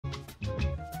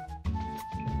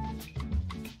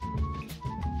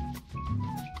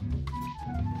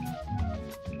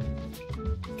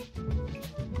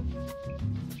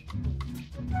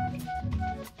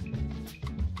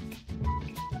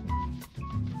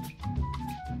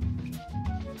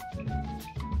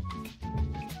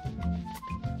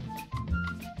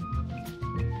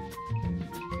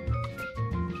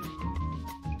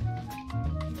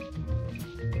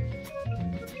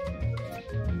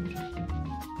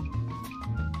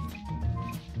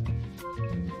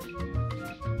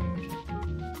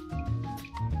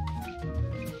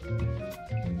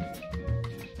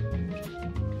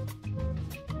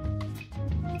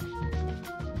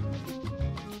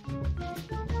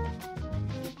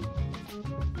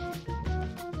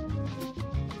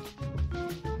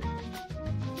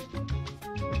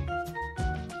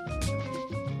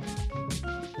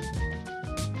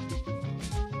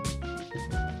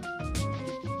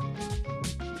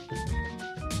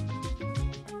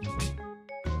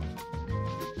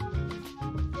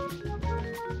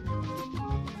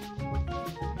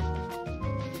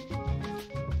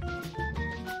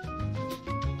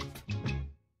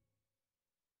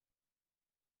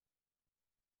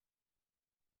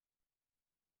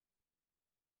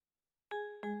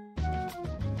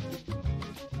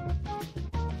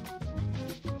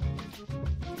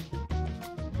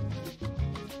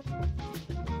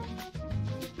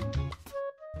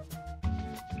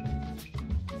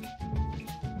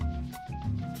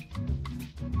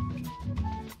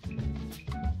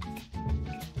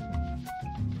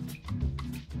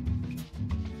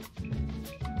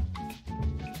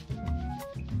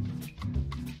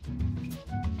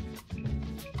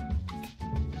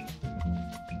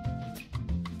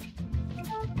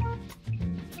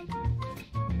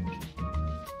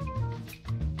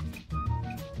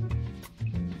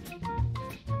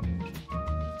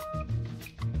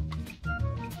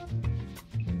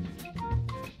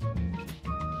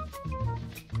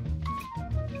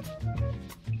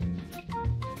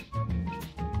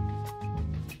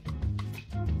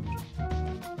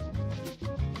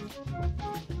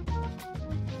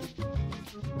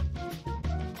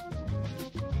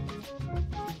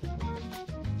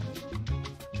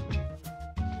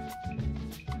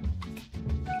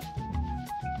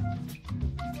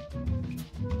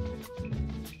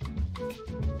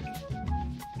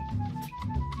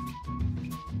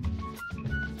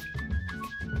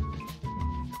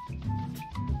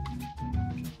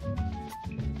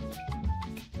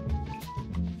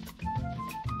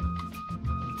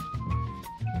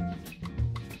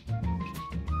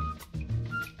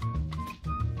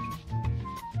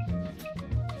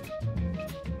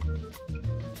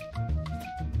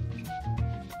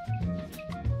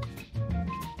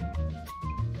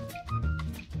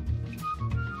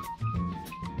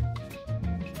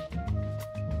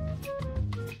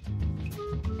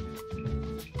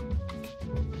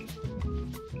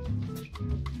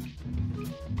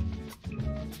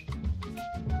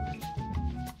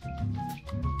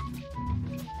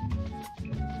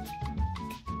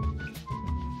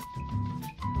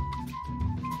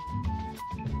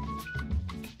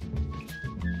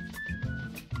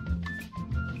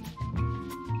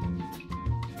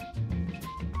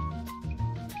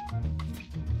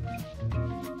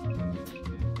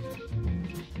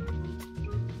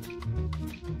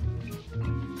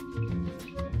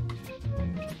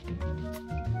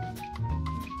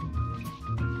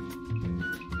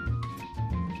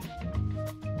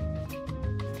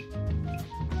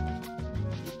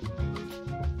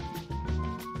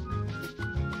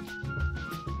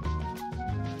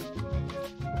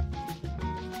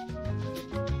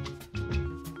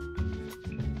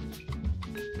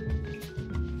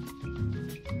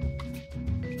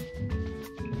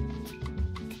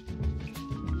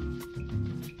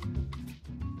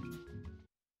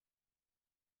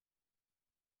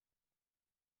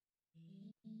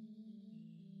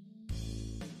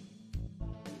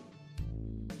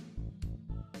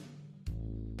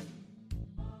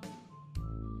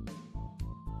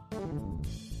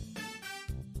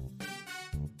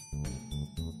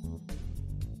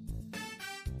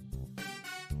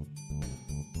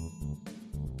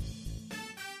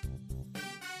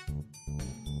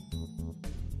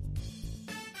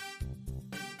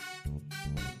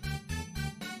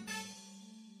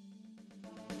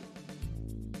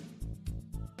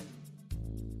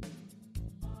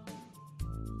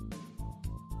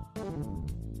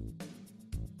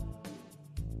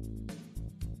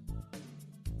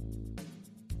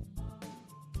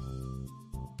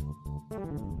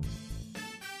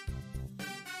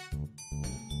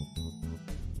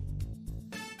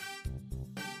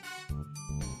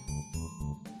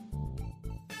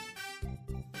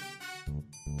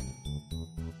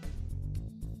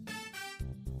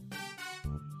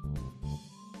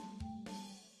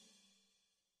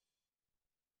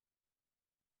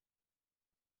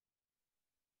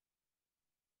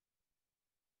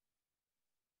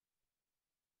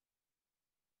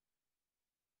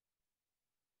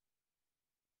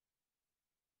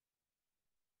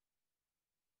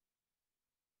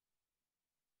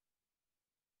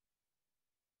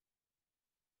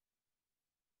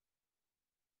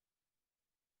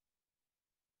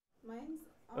Mine's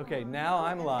on. Okay, now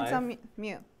I'm live. It's on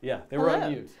mute. Yeah, they were Hello.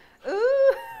 on mute.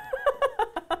 Ooh.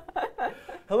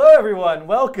 Hello, everyone.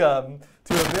 Welcome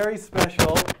to a very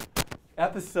special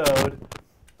episode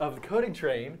of the Coding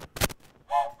Train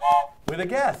with a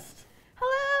guest.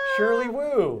 Hello. Shirley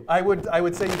Wu. I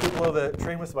would say you could blow the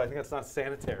train whistle, but I think that's not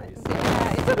sanitary.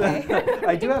 Yeah, it's okay.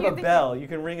 I do have a bell. You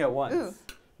can ring it once. Ooh.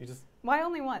 You just. Why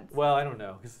only once? Well, I don't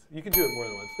know, because you can do it more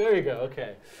than once. There you go.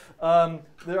 Okay.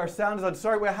 Our sound is on.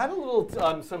 Sorry, we had a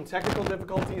little some technical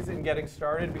difficulties in getting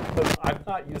started because I'm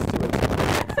not used to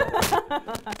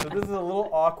it. So this is a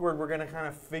little awkward. We're going to kind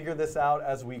of figure this out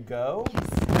as we go. Yes.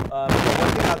 One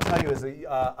thing I'll tell you is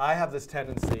that, I have this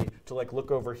tendency to look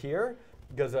over here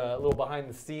because a little behind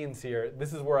the scenes here,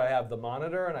 this is where I have the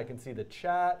monitor and I can see the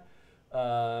chat.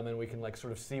 And we can like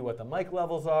sort of see what the mic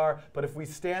levels are. But if we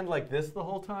stand like this the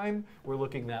whole time, we're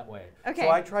looking that way. Okay. So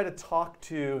I try to talk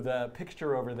to the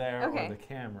picture over there Okay. or the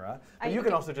camera. But you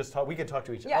can also just talk. We can talk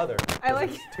to each Yeah, other. I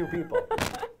like it's two people.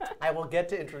 I will get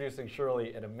to introducing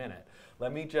Shirley in a minute.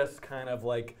 Let me just kind of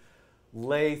like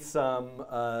lay some,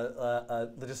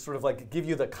 just sort of like give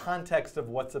you the context of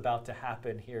what's about to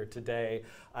happen here today.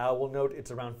 I will note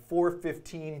it's around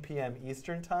 4:15 p.m.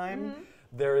 Eastern time.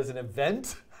 There is an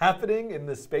event happening in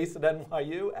the space at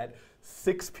NYU at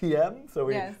 6 p.m. So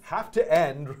we have to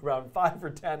end around 5 or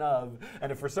 10 of.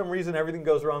 And if for some reason everything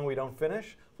goes wrong, we don't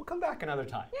finish, we'll come back another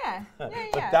time. Yeah, But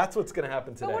that's what's going to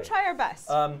happen today. But we'll try our best.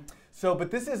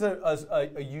 But this is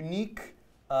a unique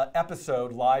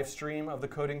episode, live stream of the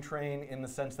Coding Train in the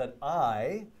sense that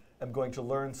I am going to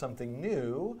learn something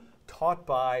new taught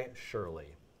by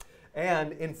Shirley.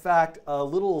 And in fact, a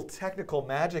little technical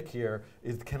magic here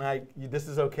is, this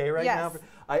is okay right now?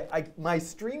 My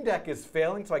Stream Deck is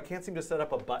failing, so I can't seem to set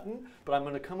up a button, but I'm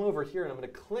going to come over here and I'm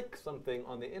going to click something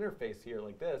on the interface here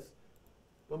like this.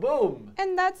 Boom, boom.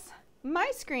 And that's my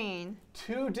screen.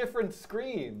 2 different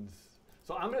screens.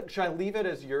 So should I leave it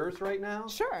as yours right now?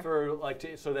 Sure.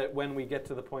 So that when we get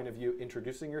to the point of you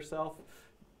introducing yourself,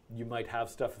 you might have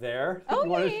stuff there you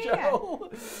want to show.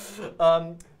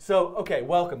 Okay,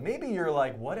 welcome. Maybe you're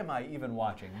like, what am I even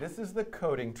watching? This is the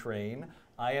Coding Train.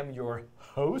 I am your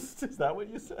host. Is that what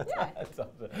you said? Yeah.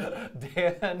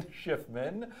 Dan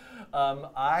Schiffman.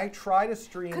 I try to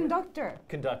stream. Conductor.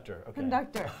 Conductor. Okay.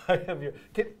 Conductor. I am your.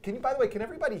 Can you? By the way, can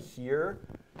everybody hear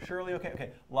Shirley? Okay.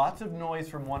 Okay. Lots of noise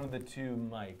from one of the 2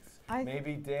 mics.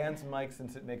 Maybe Dan's mic,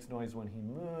 since it makes noise when he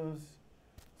moves.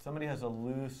 Somebody has a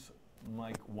loose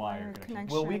mic wire connection.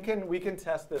 Well, we can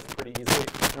test this pretty easily.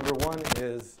 Number 1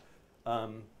 is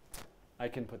I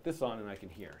can put this on and I can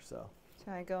hear. So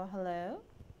I go hello,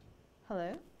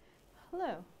 hello,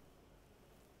 hello.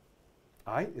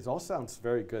 It all sounds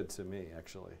very good to me,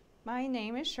 actually. My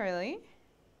name is Shirley.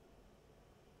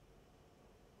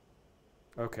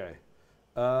 Okay.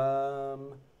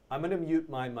 I'm going to mute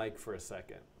my mic for a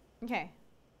second. Okay.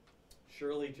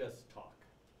 Shirley, just talk.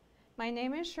 My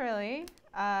name is Shirley.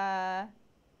 Yeah.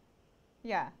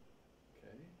 Okay.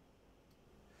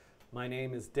 My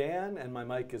name is Dan, and my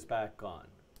mic is back on.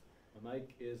 My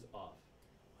mic is off.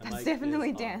 That's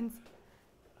definitely Dan's.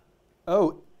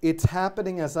 Oh, it's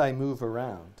happening as I move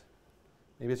around.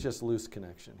 Maybe it's just loose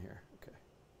connection here. Okay.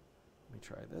 Let me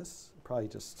try this. Probably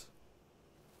just.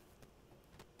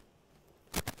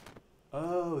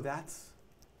 Oh, that's.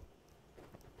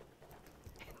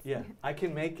 Yeah, I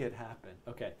can make it happen.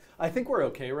 Okay. I think we're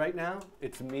okay right now.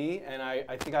 It's me, and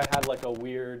I think I had like a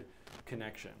weird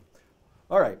connection.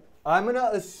 All right. I'm going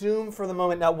to assume for the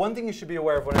moment. Now, one thing you should be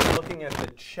aware of when I'm looking at the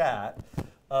chat,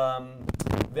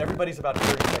 everybody's about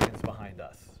 30 seconds behind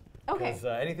us. Okay. Because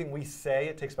anything we say,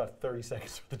 it takes about 30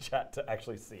 seconds for the chat to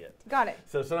actually see it. Got it.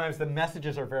 So sometimes the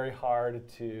messages are very hard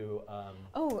to.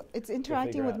 Oh, it's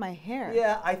interacting with my hair.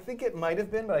 Yeah, I think it might have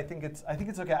been, but I think it's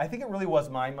okay. I think it really was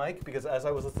my mic because as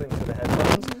I was listening to the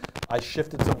headphones, I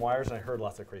shifted some wires and I heard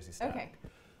lots of crazy stuff. Okay.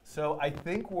 So I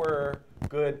think we're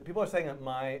good. People are saying that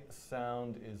my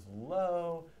sound is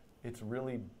low. It's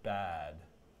really bad.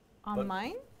 On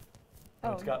mine?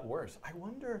 Oh. It's got worse. I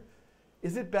wonder.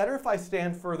 Is it better if I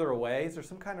stand further away? Is there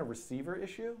some kind of receiver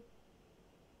issue?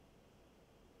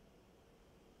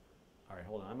 All right,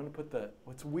 hold on. I'm going to put the.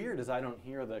 What's weird is I don't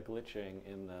hear the glitching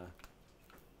in the.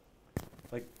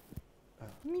 Like.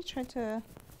 Let me try to.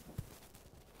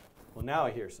 Well, now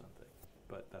I hear something,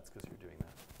 but that's because you're doing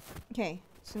that. Okay,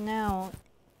 so now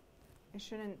it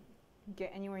shouldn't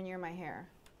get anywhere near my hair.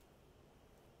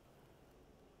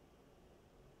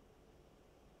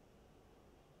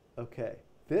 Okay,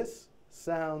 this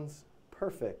sounds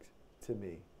perfect to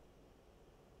me.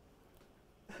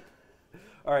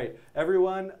 All right,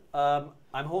 everyone, I'm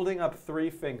holding up 3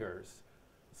 fingers.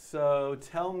 So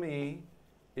tell me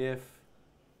if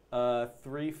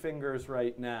 3 fingers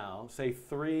right now, say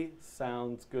 3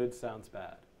 sounds good, sounds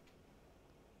bad.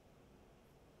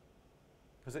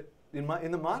 Because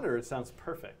in the monitor, it sounds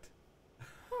perfect.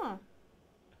 Huh.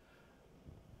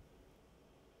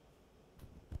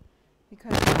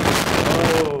 Because.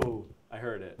 Oh, I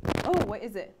heard it. Oh, what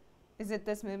is it? Is it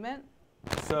this movement?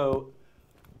 So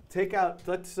take out.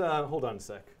 Let's hold on a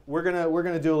sec. We're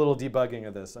gonna do a little debugging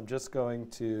of this. I'm just going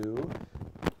to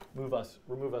remove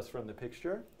us from the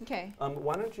picture. Okay.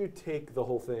 Why don't you take the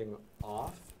whole thing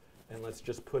off, and let's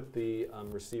just put the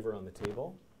receiver on the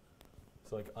table.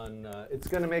 So like it's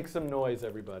gonna make some noise,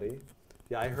 everybody.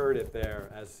 Yeah, I heard it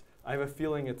there. As I have a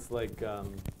feeling it's like.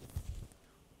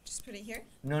 just put it here?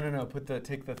 No.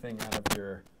 Take the thing out of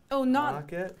your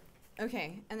pocket.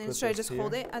 Okay, and then Put should I this just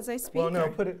hold here. it as I speak? Well,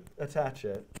 no, or? attach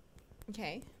it.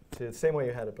 Okay. To the same way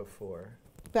you had it before.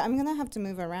 But I'm gonna have to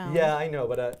move around. Yeah, I know,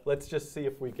 but let's just see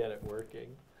if we get it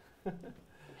working.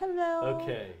 Hello.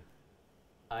 Okay.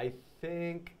 I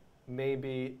think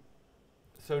maybe,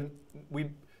 so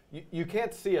you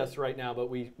can't see us right now, but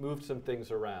we moved some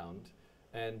things around.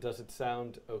 And does it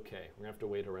sound okay? We're gonna have to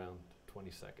wait around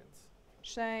 20 seconds.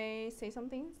 Should I say some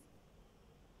things?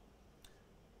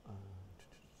 Let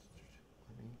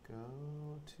me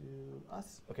go to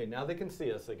us. Okay, now they can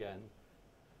see us again.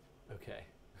 Okay.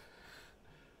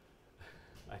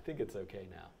 I think it's okay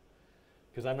now.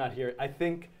 Because I'm not here. I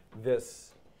think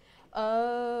this.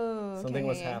 Oh, something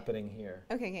was happening here.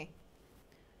 Okay.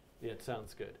 Yeah, it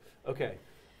sounds good. Okay.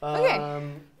 Okay.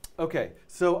 Okay,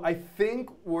 so I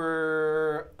think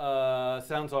we're,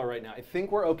 sounds all right now. I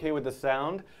think we're okay with the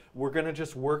sound. We're gonna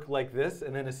just work like this,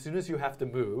 and then as soon as you have to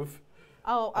move,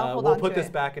 I'll hold on to it. we'll put this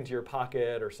back into your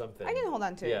pocket or something. I can hold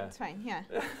on to it, it's fine, yeah.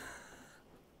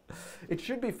 It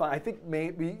should be fine. I think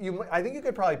maybe, I think you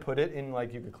could probably put it in,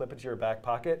 like, you could clip it to your back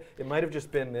pocket. It might have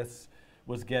just been this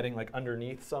was getting, like,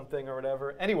 underneath something or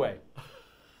whatever. Anyway.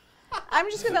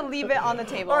 I'm just going to leave it on the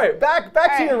table. All right, back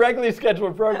to your regularly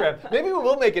scheduled program. Maybe we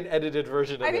will make an edited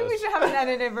version of this. I think we should have an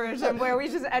edited version where we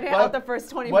just edit out the first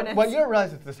 20 minutes. What you don't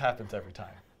realize is this happens every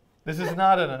time. This is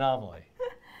not an anomaly.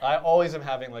 I always am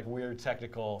having like weird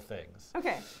technical things.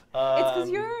 Okay. It's because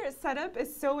your setup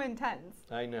is so intense.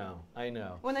 I know.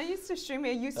 When I used to stream,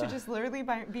 it used to just literally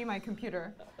be my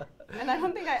computer. And I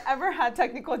don't think I ever had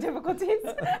technical difficulties.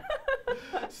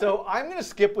 So I'm going to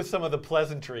skip with some of the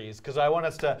pleasantries because I want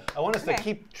us to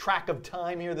keep track of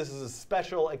time here. This is a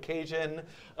special occasion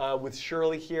with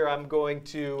Shirley here.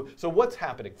 So what's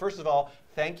happening? First of all,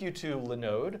 thank you to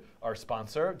Linode, our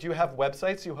sponsor. Do you have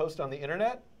websites you host on the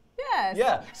internet? Yes.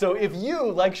 Yeah. So if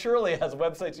you, like Shirley, has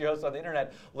websites you host on the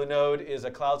internet, Linode is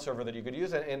a cloud server that you could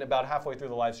use. And about halfway through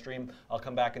the live stream, I'll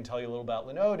come back and tell you a little about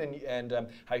Linode and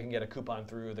how you can get a coupon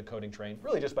through the coding train,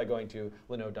 really just by going to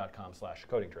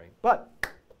linode.com/codingtrain. But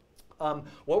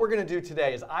what we're going to do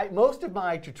today is most of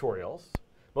my tutorials,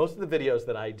 most of the videos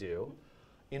that I do,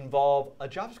 involve a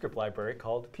JavaScript library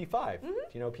called P5. Mm-hmm. Do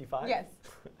you know P5? Yes.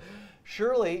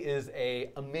 Shirley is an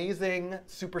amazing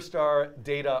superstar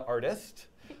data artist.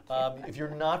 If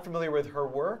you're not familiar with her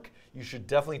work, you should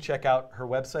definitely check out her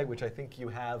website, which I think you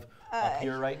have up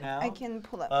here right now. I can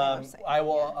pull up my website. I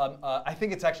will. Yeah. I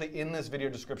think it's actually in this video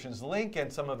description's link,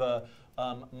 and some of the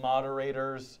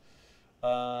moderators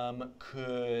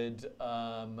could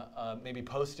maybe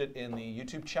post it in the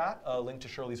YouTube chat, a link to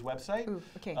Shirley's website. Ooh,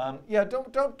 okay. Yeah,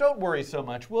 don't worry so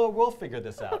much. We'll figure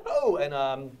this out. Oh, and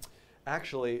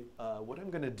actually, what I'm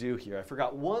going to do here, I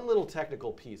forgot one little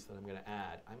technical piece that I'm going to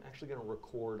add. I'm actually going to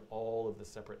record all of the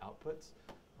separate outputs.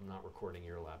 I'm not recording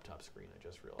your laptop screen, I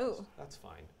just realized. Ooh. That's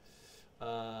fine.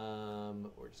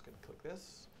 We're just going to click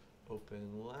this,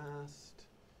 open last,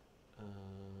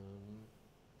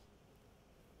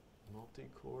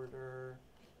 multi-quarter.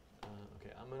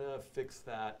 Okay, I'm going to fix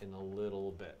that in a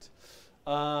little bit.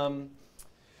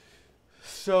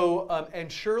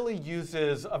 And Shirley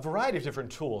uses a variety of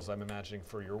different tools, I'm imagining,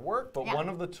 for your work, but one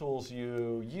of the tools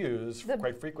you use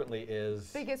quite frequently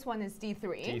is... biggest one is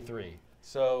D3. D3.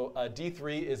 So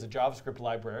D3 is a JavaScript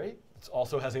library. It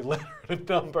also has a letter and a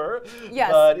number,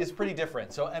 but it's pretty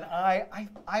different. So, and I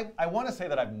want to say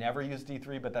that I've never used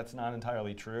D3, but that's not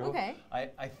entirely true. Okay.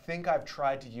 I think I've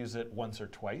tried to use it once or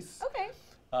twice. Okay.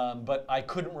 But I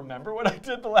couldn't remember what I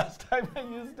did the last time I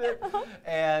used it.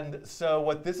 And so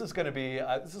what this is going to be,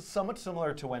 this is somewhat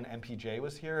similar to when MPJ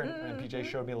was here, and MPJ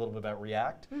showed me a little bit about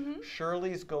React.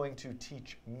 Shirley's going to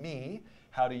teach me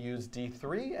how to use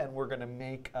D3, and we're going to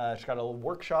make, she's got a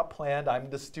workshop planned. I'm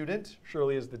the student,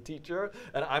 Shirley is the teacher,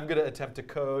 and I'm going to attempt to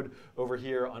code over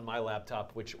here on my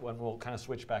laptop, which one will kind of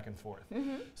switch back and forth.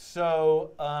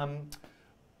 So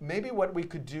maybe what we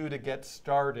could do to get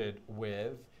started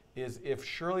with is if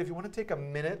Shirley, if you want to take a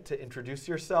minute to introduce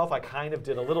yourself, I kind of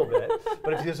did a little bit,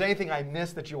 but if there's anything I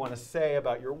missed that you want to say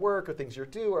about your work or things you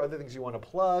do or other things you want to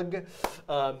plug,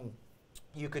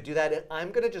 you could do that. And I'm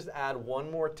going to just add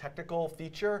one more technical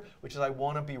feature, which is I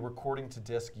want to be recording to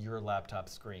disk your laptop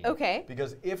screen. Okay.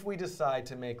 Because if we decide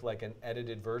to make like an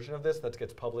edited version of this that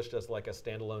gets published as like a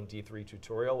standalone D3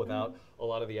 tutorial without a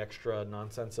lot of the extra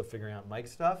nonsense of figuring out mic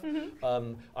stuff,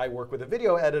 I work with a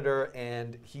video editor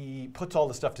and he puts all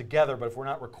the stuff together, but if we're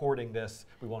not recording this,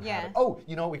 we won't have it. Oh,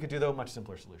 you know what we could do though? Much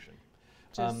simpler solution.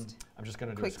 I'm just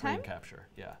going to do a screen capture.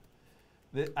 Yeah.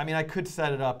 I mean, I could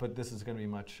set it up, but this is going to be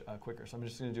much quicker. So I'm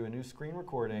just going to do a new screen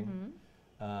recording.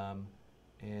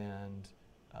 And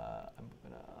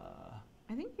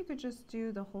I think you could just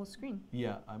do the whole screen.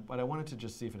 Yeah, but I wanted to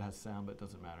just see if it has sound, but it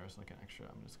doesn't matter. It's like an extra.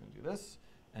 I'm just going to do this.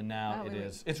 And now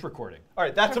it's recording. All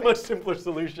right, that's a much simpler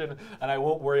solution, and I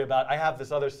won't worry about I have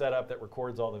this other setup that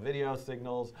records all the video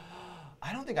signals.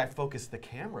 I don't think I focused the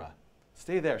camera.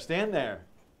 Stay there, stand there.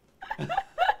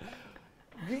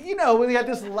 You know, when we had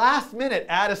this last minute,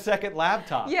 add a second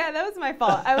laptop. Yeah, that was my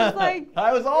fault. I was like...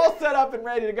 I was all set up and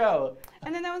ready to go.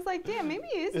 And then I was like, damn, maybe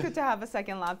it is good to have a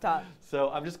second laptop. So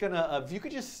I'm just going to, if you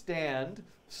could just stand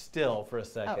still for a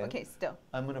second. Oh, okay, still.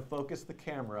 I'm going to focus the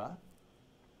camera.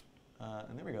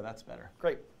 And there we go, that's better.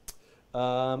 Great.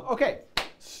 Okay,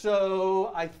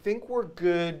 so I think we're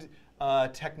good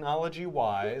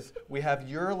technology-wise. We have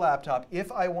your laptop.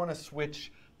 If I want to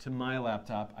switch to my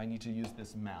laptop, I need to use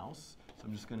this mouse. So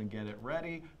I'm just going to get it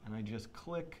ready, and I just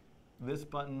click this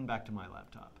button back to my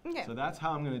laptop. Okay. So that's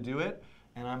how I'm going to do it,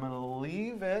 and I'm going to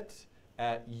leave it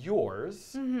at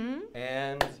yours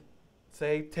and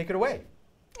say, take it away.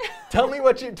 Tell me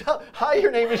what you tell. Hi, your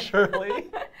name is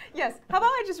Shirley. Yes. How about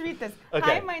I just read this?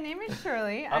 Okay. Hi, my name is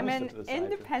Shirley. I'm an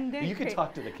independent. You can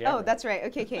talk to the camera. Oh, that's right.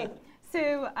 Okay, okay.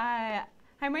 So, hi,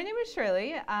 my name is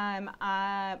Shirley.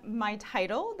 My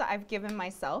title that I've given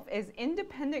myself is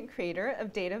Independent Creator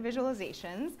of Data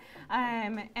Visualizations,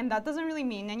 and that doesn't really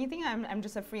mean anything. I'm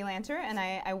just a freelancer, and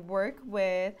I work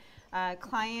with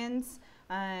clients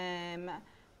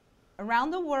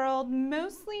around the world,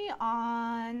 mostly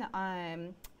on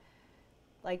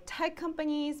like tech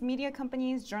companies, media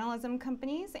companies, journalism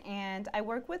companies, and I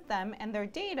work with them and their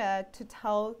data to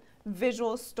tell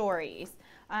visual stories.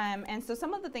 And so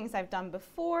some of the things I've done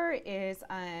before is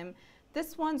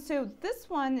this one. So this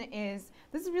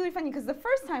is really funny because the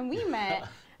first time we met,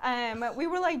 we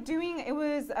were like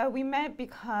we met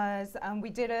because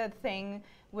we did a thing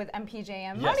with MPJ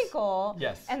and Monaco.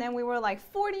 Yes. And then we were like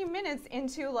 40 minutes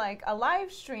into like a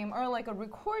live stream or like a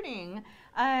recording.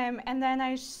 And then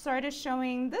I started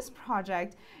showing this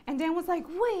project, and Dan was like,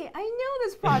 wait, I know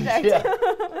this project.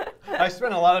 Yeah. I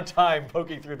spent a lot of time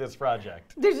poking through this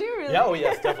project. Did you really? Yeah, oh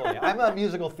yes, definitely. I'm a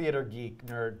musical theater geek,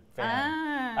 nerd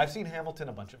fan. I've seen Hamilton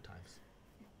a bunch of times.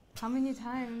 How many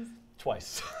times?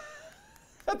 Twice.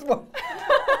 That's one.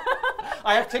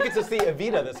 I have tickets to see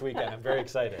Evita this weekend. I'm very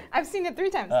excited. I've seen it 3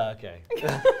 times. Okay.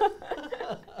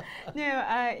 No,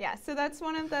 yeah, so that's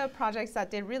one of the projects that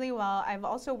did really well. I've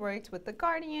also worked with The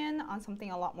Guardian on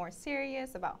something a lot more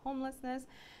serious about homelessness.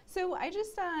 So I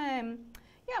just,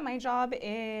 yeah, my job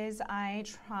is I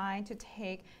try to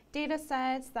take data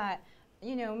sets that,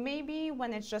 you know, maybe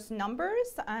when it's just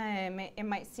numbers, it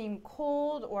might seem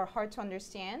cold or hard to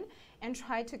understand, and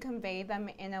try to convey them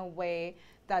in a way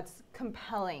that's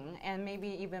compelling and maybe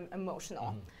even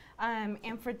emotional.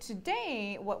 And for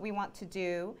today, what we want to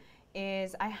do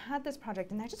is I had this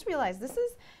project, and I just realized this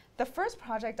is the first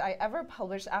project I ever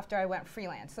published after I went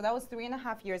freelance. So that was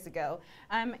 3.5 years ago.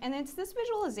 And it's this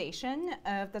visualization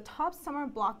of the top summer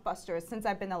blockbusters since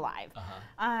I've been alive.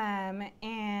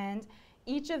 And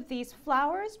each of these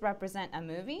flowers represent a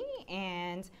movie,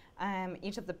 and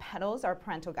each of the petals are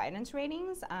parental guidance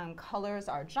ratings, colors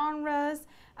are genres,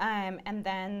 and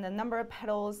then the number of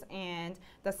petals and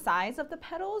the size of the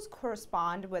petals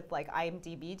correspond with like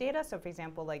IMDb data. So for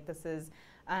example, like this is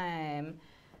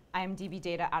IMDb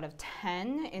data out of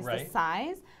 10 is the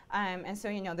size. And so,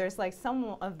 you know, there's like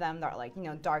some of them that are like, you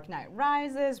know, Dark Knight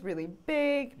Rises, really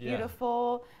big,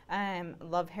 beautiful,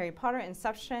 love Harry Potter,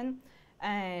 Inception.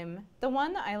 The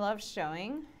one that I love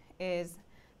showing is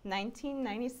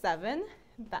 1997,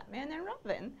 Batman and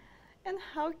Robin. And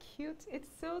how cute, it's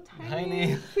so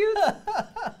tiny and cute.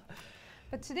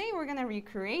 But today we're gonna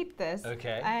recreate this.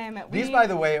 Okay. These, by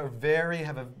the way,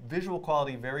 have a visual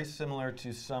quality very similar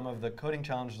to some of the coding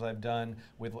challenges I've done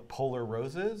with polar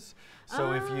roses.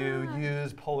 So if you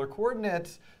use polar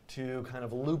coordinates to kind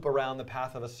of loop around the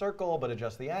path of a circle, but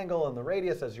adjust the angle and the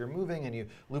radius as you're moving, and you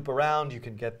loop around, you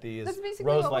can get these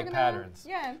rose-like patterns.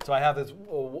 Yeah. So I have this,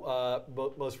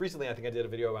 most recently I think I did a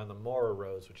video around the Mora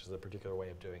rose, which is a particular way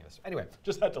of doing this. Anyway,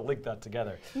 just had to link that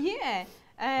together. Yeah.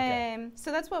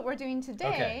 So that's what we're doing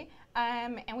today.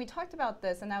 And we talked about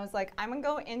this, and I was like, I'm gonna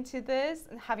go into this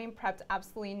having prepped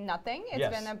absolutely nothing.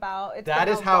 It's been about, that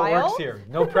is how it works here.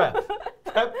 No prep.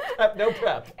 prep, no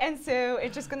prep. And so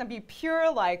it's just gonna be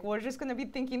pure, like, we're just gonna be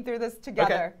thinking through this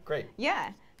together. Okay, great.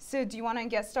 Yeah. So do you want to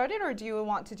get started, or do you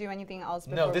want to do anything else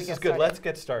before No, this is good. Let's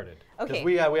get started. Okay.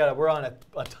 Because we're on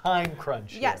a time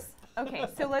crunch here. Yes. Okay,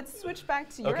 so let's switch back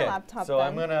to your laptop so then.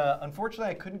 I'm gonna,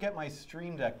 unfortunately I couldn't get my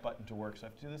Stream Deck button to work, so I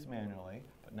have to do this manually,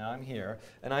 but now I'm here.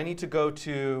 And I need to go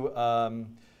to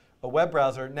a web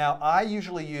browser. Now I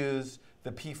usually use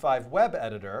the P5 web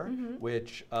editor,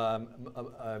 which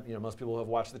most people who have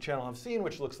watched the channel have seen,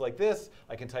 which looks like this.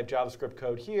 I can type JavaScript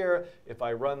code here. If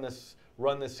I run this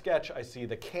sketch, I see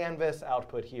the canvas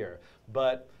output here.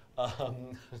 But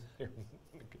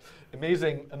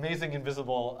amazing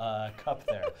invisible cup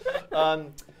there.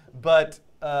 But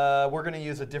we're going to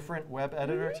use a different web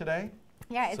editor today.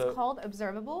 Yeah, it's called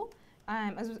Observable.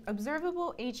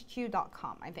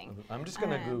 ObservableHQ.com, I think. I'm just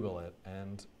going to Google it.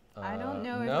 And I don't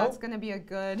know if that's going to be a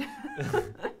good...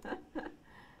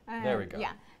 There we go.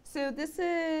 Yeah. So this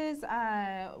is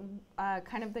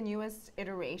kind of the newest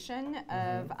iteration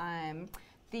of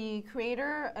the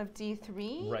creator of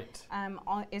D3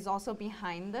 is also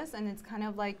behind this, and it's kind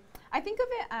of like, I think of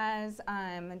it as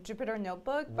Jupyter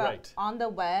Notebook, but on the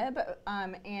web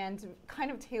and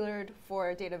kind of tailored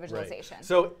for data visualization. Right.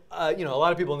 So, a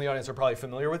lot of people in the audience are probably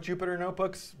familiar with Jupyter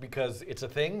Notebooks because it's a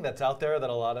thing that's out there, that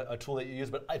a tool that you use,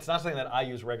 but it's not something that I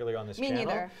use regularly on this channel. Me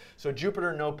neither. So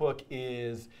Jupyter Notebook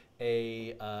is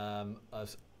a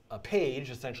page,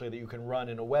 essentially, that you can run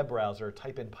in a web browser,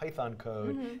 type in Python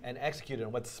code, and execute it.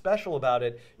 And what's special about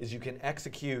it is you can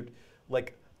execute,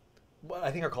 like, what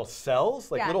I think are called cells,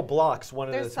 like little blocks one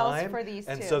at a time. There's cells for these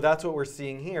too. So that's what we're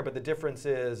seeing here. But the difference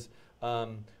is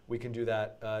we can do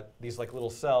that, these like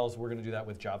little cells, we're going to do that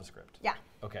with JavaScript. Yeah.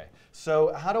 OK.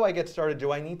 So how do I get started?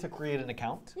 Do I need to create an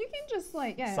account? You can just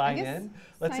like, sign in.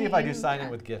 Let's see if I do sign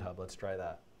in with GitHub. Let's try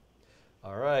that.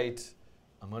 All right.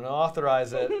 I'm going to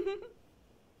authorize it.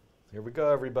 Here we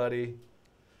go, everybody.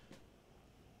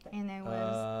 And it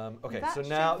was OK, so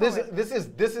now this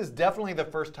is definitely the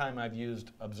first time I've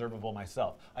used Observable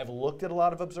myself. I've looked at a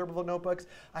lot of Observable notebooks.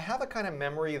 I have a kind of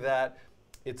memory that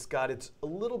it's got a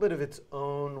little bit of its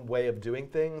own way of doing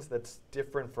things that's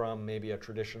different from maybe a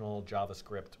traditional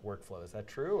JavaScript workflow. Is that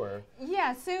true, or?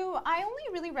 Yeah, so I only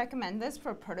really recommend this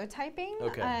for prototyping.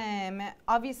 Okay.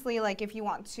 Obviously, like if you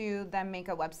want to then make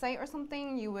a website or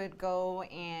something, you would go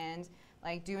and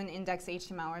like do an index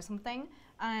HTML or something.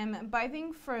 But I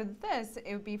think for this,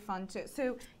 it would be fun to.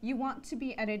 So you want to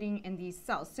be editing in these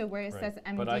cells. So where it says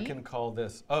MD. But I can call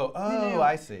this. Oh, no.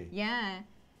 I see. Yeah.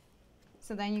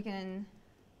 So then you can.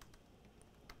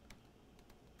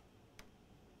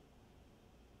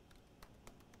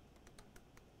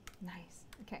 Nice.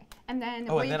 Okay. And then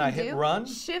what you can I hit run.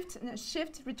 Shift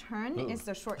return is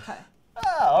the shortcut.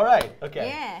 All right. Okay.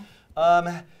 Yeah.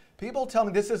 People tell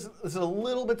me this is a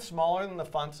little bit smaller than the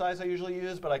font size I usually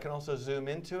use, but I can also zoom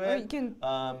into it. Or you can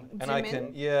I'll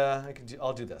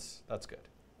do this. That's good.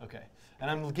 Okay.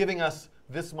 And I'm giving us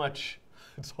this much.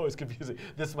 It's always confusing.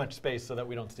 This much space so that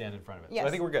we don't stand in front of it. Yes. So I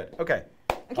think we're good. Okay.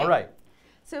 All right.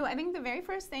 So I think the very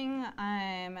first thing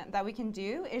that we can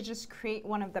do is just create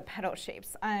one of the petal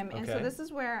shapes. And so this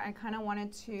is where I kind of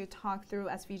wanted to talk through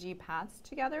SVG Paths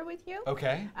together with you.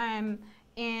 Okay.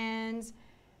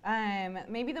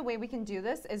 Maybe the way we can do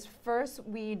this is first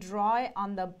we draw it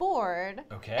on the board,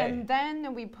 and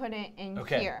then we put it in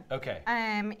here. Okay.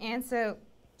 And so.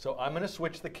 So I'm going to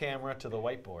switch the camera to the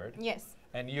whiteboard. Yes.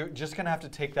 And you're just going to have to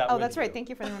take that. Oh, that's right. Thank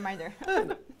you for the reminder.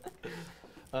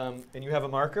 And you have a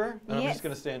marker, and I'm just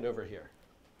going to stand over here.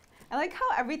 I like how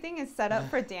everything is set up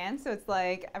for Dan, so it's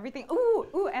like everything.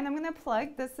 Ooh, and I'm gonna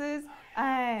plug. This is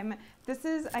a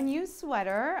new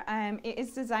sweater. It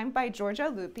is designed by Georgia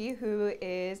Lupi, who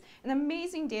is an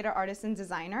amazing data artist and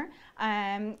designer.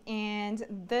 And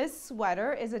this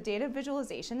sweater is a data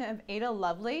visualization of Ada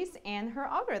Lovelace and her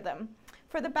algorithm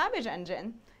for the Babbage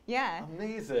engine. Yeah.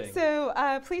 Amazing. So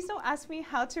please don't ask me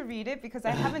how to read it because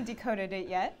I haven't decoded it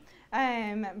yet.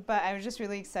 But I was just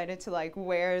really excited to like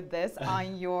wear this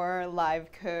on your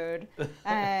live code.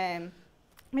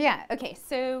 Yeah, okay,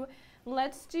 so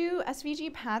let's do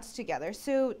SVG Paths together.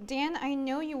 So Dan, I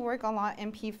know you work a lot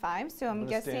in P5, so I'm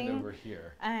guessing stand over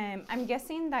here. I'm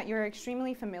guessing that you're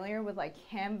extremely familiar with like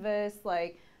Canvas,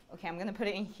 like, okay, I'm gonna put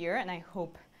it in here and I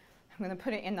hope I'm gonna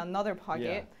put it in another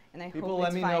pocket and I hope it's fine. People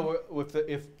let me know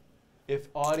if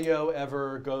audio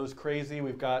ever goes crazy.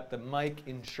 We've got the mic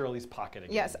in Shirley's pocket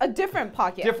again. Yes, a different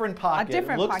pocket. Different pocket. A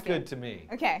different Looks pocket. good to me.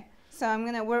 Okay, so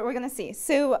we're gonna see.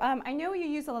 So I know you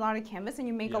use a lot of Canvas and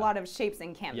you make a lot of shapes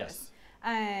in Canvas.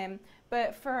 Yes.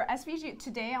 But for SVG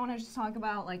today, I want to just talk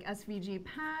about like SVG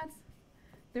Paths.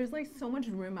 There's like so much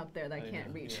room up there that I can't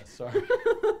reach. Yeah, sorry.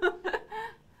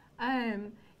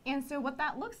 And so what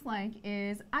that looks like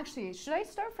is, actually, should I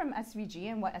start from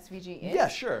SVG and what SVG is? Yeah,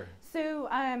 sure. So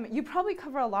you probably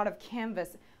cover a lot of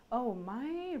Canvas. Oh,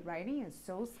 my writing is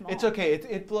so small. It's okay.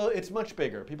 It's much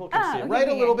bigger. People can see it. Okay, Write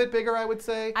a little bit bigger, I would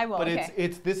say. I will. But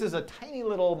this is a tiny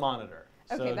little monitor.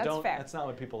 Okay, so that's fair. That's not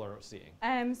what people are seeing.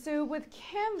 So with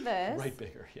Canvas. Write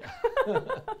bigger, yeah.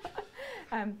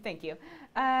 Thank you.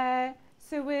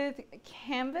 So with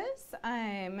Canvas,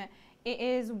 it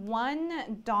is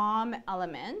one DOM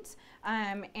element,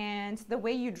 and the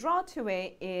way you draw to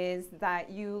it is that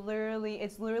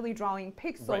it's literally drawing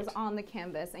pixels on the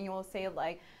canvas, and you will say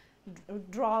like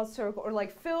draw a circle or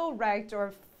like fill rect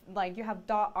or like you have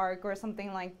dot arc or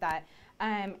something like that,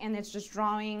 and it's just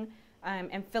drawing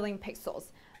and filling pixels.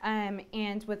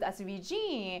 And with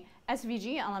SVG,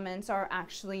 SVG elements are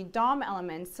actually DOM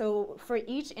elements. So for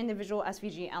each individual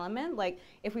SVG element, like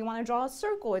if we want to draw a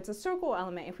circle, it's a circle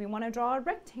element. If we want to draw a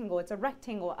rectangle, it's a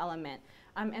rectangle element,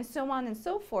 and so on and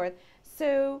so forth.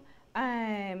 So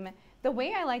the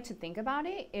way I like to think about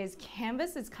it is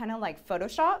Canvas is kind of like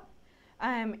Photoshop,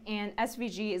 and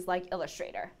SVG is like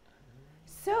Illustrator.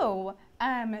 So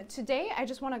today I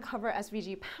just want to cover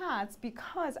SVG Paths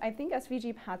because I think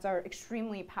SVG Paths are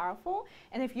extremely powerful,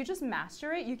 and if you just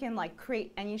master it, you can like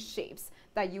create any shapes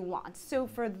that you want. So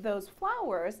for those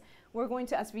flowers, we're going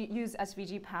to use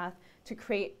SVG Path to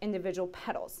create individual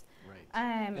petals. Right.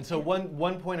 And so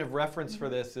one point of reference for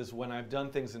this is when I've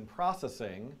done things in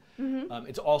processing,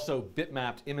 it's also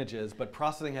bitmapped images, but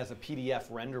processing has a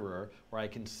PDF renderer where I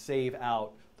can save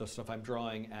out the stuff I'm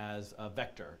drawing as a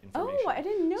vector information. Oh, I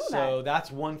didn't know that. So that's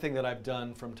one thing that I've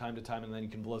done from time to time, and then you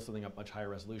can blow something up much higher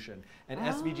resolution. And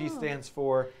SVG stands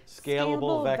for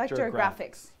Scalable Vector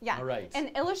Graphics. Yeah. All right. And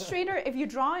Illustrator, if you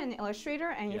draw in Illustrator,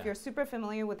 and Yeah. if you're super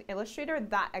familiar with Illustrator,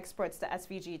 that exports to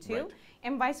SVG too. Right.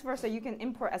 And vice versa, you can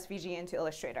import SVG into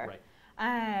Illustrator.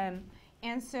 Right.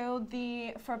 And so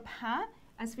for Path,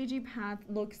 SVG Path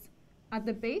looks, at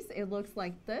the base, it looks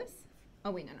like this. Oh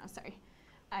wait, no, sorry.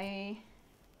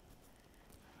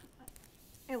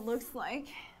 It looks like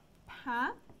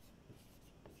Path,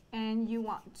 and you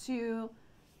want to,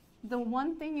 the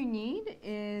one thing you need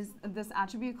is this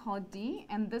attribute called D,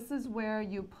 and this is where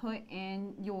you put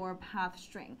in your path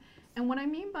string. And what I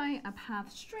mean by a path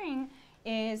string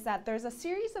is that there's a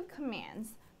series of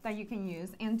commands that you can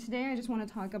use, and today I just want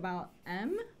to talk about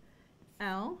M,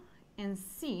 L, and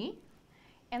C,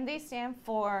 and they stand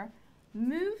for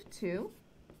move to,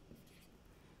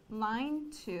 line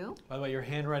to. By the way, your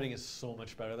handwriting is so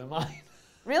much better than mine.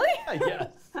 Really?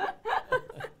 Yes.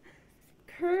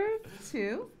 Curve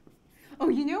to. Oh,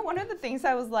 you know, one of the things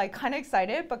I was like kind of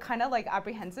excited but kind of like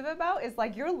apprehensive about is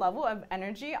like your level of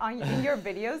energy in your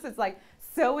videos is like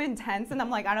so intense, and I'm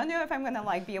like, I don't know if I'm gonna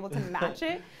like be able to match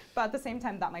it, but at the same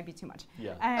time that might be too much.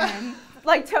 Yeah.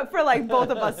 Like for like both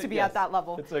of us to be at that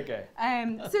level. It's okay.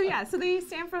 So yeah, so they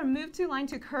stand for move to, line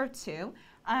to, curve to.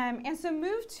 And so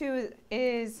move to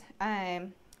is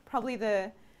probably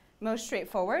the most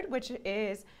straightforward, which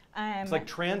is it's like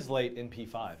translate in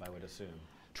P5, I would assume.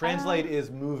 Translate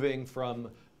is moving from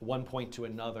one point to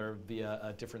another via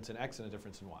a difference in X and a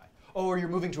difference in Y. Oh, or you're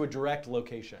moving to a direct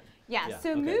location. Yeah,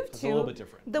 so okay. move It's to, a little bit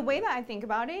different. The way that I think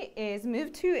about it is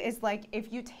move to is like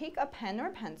if you take a pen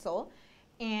or pencil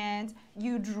and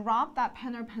you drop that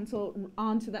pen or pencil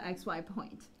onto the XY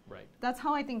point. Right. That's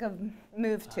how I think of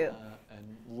move to.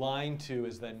 And line to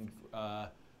is then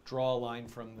draw a line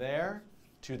from there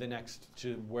to the next,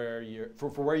 to where you're, for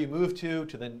where you move to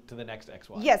the next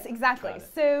XY. Yes, exactly.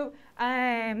 So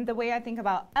the way I think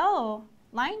about L,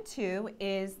 line to,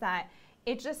 is that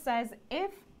it just says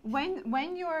if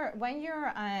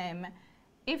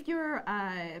if your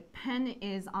pen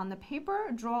is on the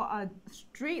paper, draw a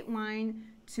straight line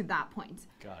to that point.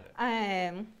 Got it.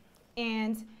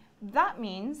 And that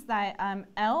means that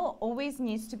L always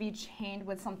needs to be chained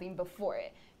with something before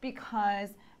it,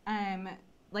 because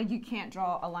like you can't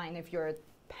draw a line if your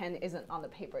pen isn't on the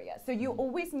paper yet. So you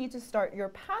always need to start your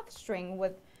path string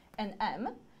with an M,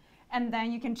 and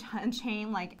then you can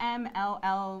chain like M, L,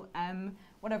 L, M,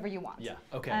 whatever you want. Yeah,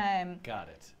 okay, got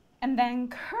it. And then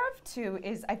curve to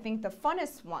is, I think, the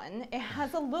funnest one. It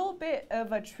has a little bit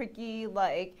of a tricky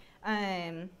like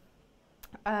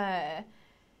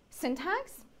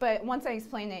syntax, but once I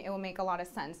explain it, it will make a lot of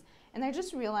sense. And I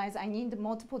just realized I need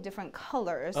multiple different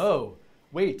colors. Oh,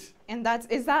 wait. And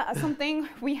is that something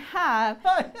we have?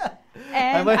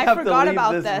 And I might have forgot to leave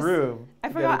about this room.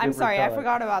 I'm sorry, I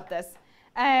forgot about this.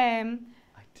 I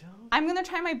don't. I'm gonna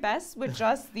try my best with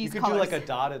just these colors. You could do like a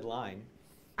dotted line.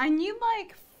 I need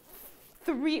like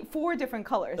 4 different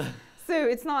colors. So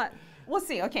it's not, we'll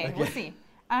see, okay, we'll see.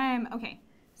 Okay,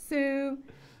 so,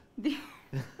 all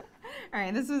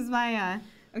right, this was my,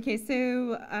 okay,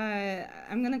 so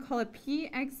I'm gonna call it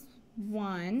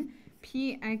PX1,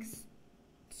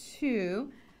 PX2,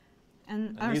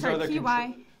 and these sorry, are the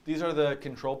PY. These are the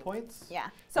control points? Yeah,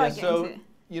 so I get into it.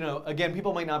 You know, again,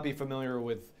 people might not be familiar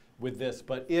with this,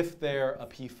 but if they're a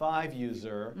P5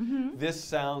 user, this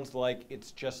sounds like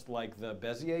it's just like the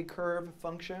Bezier curve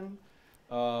function.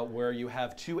 where you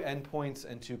have 2 endpoints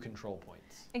and 2 control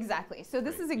points. Exactly. So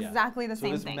this Right, is exactly the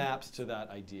same So this thing. maps to that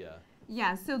idea.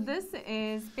 Yeah, so this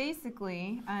is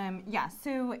basically,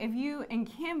 so if you, in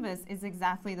Canvas is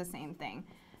exactly the same thing.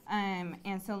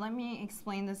 And so let me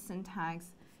explain the syntax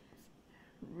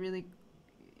really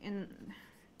in.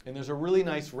 And there's a really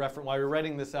nice reference, while you're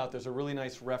writing this out, there's a really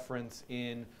nice reference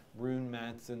in Rune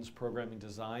Madsen's Programming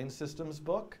Design Systems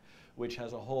book, which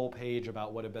has a whole page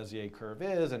about what a Bezier curve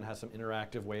is and has some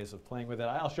interactive ways of playing with it.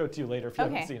 I'll show it to you later if you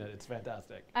haven't seen it. It's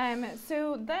fantastic.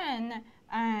 So then,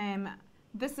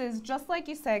 this is just like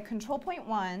you said, control point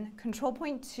 1, control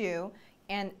point 2,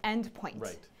 and end point.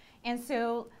 Right. And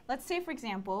so let's say, for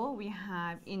example, we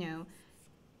have,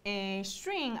 a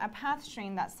string, a path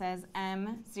string that says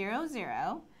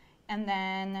M00, and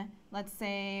then let's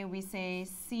say we say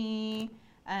C,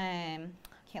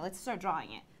 okay, let's start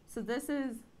drawing it. So this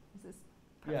is this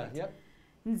perfect? Yeah,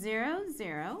 yep. 0,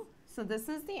 0, so this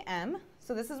is the M.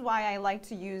 So this is why I like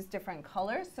to use different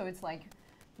colors, so it's like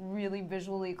really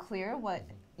visually clear what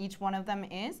each one of them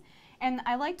is. And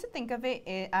I like to think of it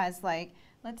as like,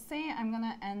 let's say I'm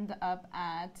gonna end up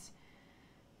at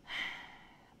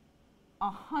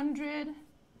 100,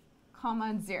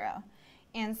 0.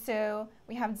 And so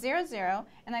we have 0, 0,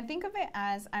 and I think of it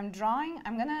as I'm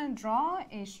gonna draw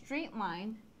a straight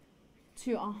line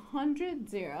to 100,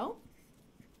 0.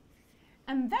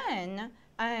 And then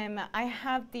I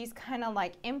have these kind of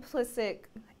like implicit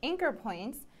anchor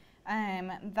points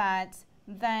that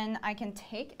then I can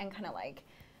take and kind of like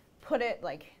put it,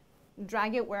 like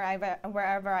drag it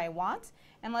wherever I want.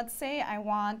 And let's say I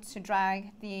want to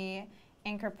drag the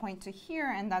anchor point to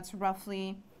here, and that's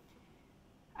roughly,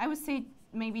 I would say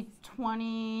maybe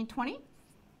 2020.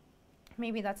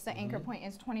 Maybe that's the anchor point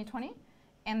is 2020.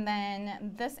 And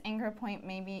then this anchor point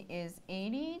maybe is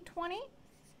 8020.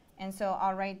 And so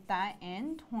I'll write that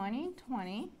in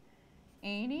 2020,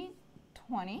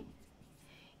 8020.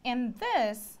 And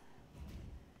this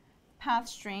path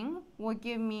string will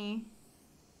give me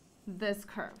this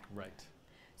curve. Right.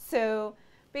 So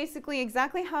basically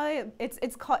exactly how it's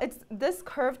this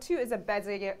curve 2 is a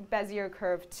Bezier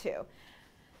curve 2.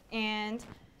 And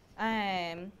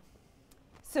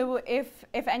so if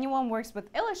anyone works with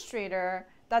Illustrator,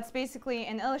 that's basically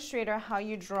in Illustrator how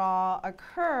you draw a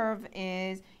curve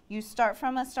is you start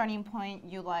from a starting point,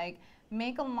 you like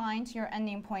make a line to your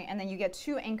ending point, and then you get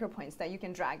 2 anchor points that you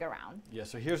can drag around. Yeah,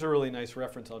 so here's a really nice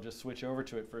reference. I'll just switch over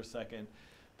to it for a second.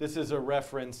 This is a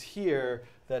reference here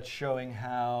that's showing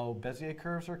how Bezier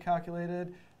curves are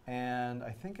calculated. And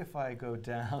I think if I go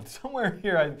down somewhere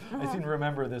here, I seem to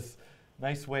remember this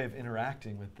nice way of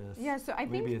interacting with this. Yeah, so I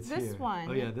Maybe think it's this here. one.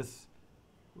 Oh yeah, this.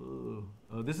 Ooh.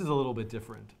 Oh, this is a little bit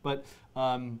different, but.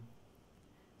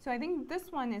 So I think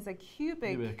this one is a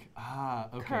cubic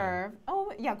okay. curve.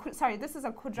 Oh yeah, sorry, this is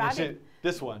a quadratic.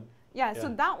 This one. Yeah, so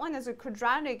that one is a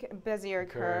quadratic Bezier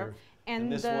curve.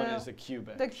 And this one is a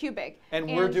cubic. The cubic. And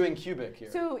we're doing cubic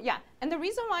here. So yeah, and the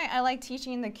reason why I like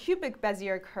teaching the cubic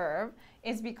Bezier curve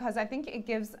is because I think it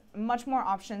gives much more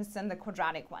options than the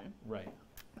quadratic one. Right.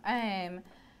 And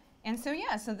so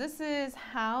yeah, so this is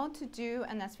how to do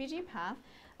an SVG path.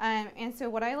 And so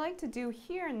what I like to do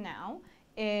here now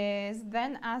is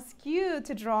then ask you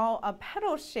to draw a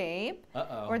petal shape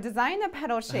or design a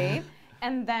petal shape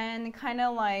and then kind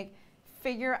of like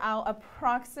figure out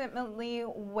approximately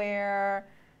where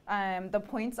the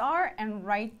points are and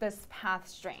write this path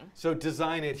string. So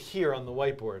design it here on the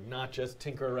whiteboard, not just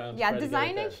tinker around. Yeah,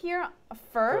 design it here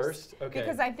first, okay.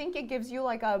 Because I think it gives you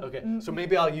like a... Okay, so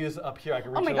maybe I'll use up here, I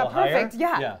can reach oh my a little God, perfect,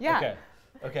 higher. yeah.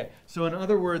 Okay, so in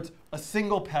other words, a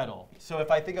single petal. So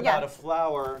if I think about a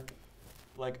flower,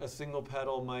 like a single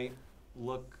petal might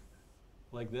look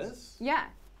like this. Yeah.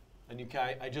 And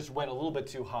I just went a little bit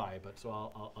too high, but so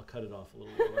I'll cut it off a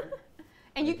little lower.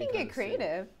 And you can get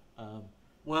creative.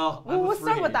 Well, we'll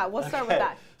start with that. We'll start with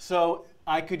that. So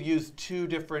I could use 2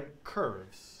 different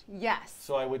curves. Yes.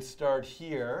 So I would start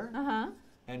here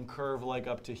and curve like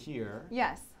up to here.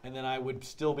 Yes. And then I would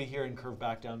still be here and curve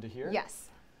back down to here. Yes.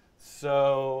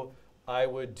 So I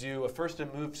would do a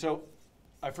move. So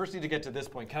I first need to get to this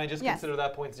point. Can I just consider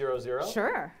that point 0, 0?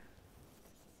 Sure.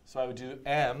 So I would do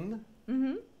M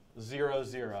 0,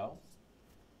 0.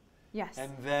 Yes.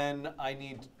 And then I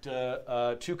need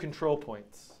 2 control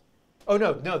points. Oh,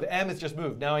 no, the M is just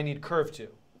moved. Now I need curve 2.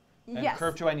 And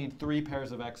curve 2, I need 3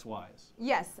 pairs of x, y's.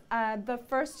 Yes, the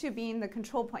first 2 being the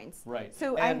control points. Right.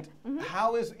 So and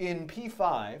how is in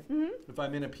P5, if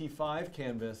I'm in a P5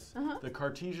 canvas, the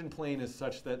Cartesian plane is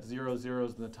such that 0, 0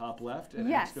 is in the top left,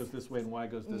 and x goes this way and y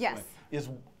goes this way.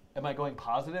 Am I going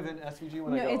positive in SVG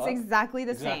when I go up? No, it's exactly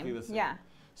the same. Exactly the same. Yeah.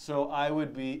 So I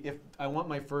would be, if I want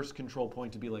my first control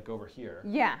point to be like over here,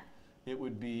 Yeah. it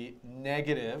would be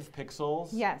negative pixels,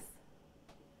 Yes.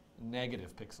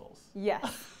 negative pixels. Yes.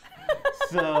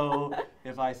 So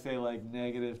if I say like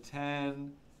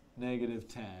 -10,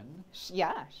 -10,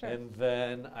 Yeah, sure. and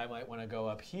then I might want to go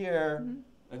up here,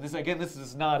 and this again, this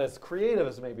is not as creative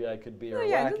as maybe I could be or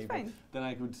yeah, wacky, that's fine. then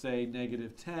I could say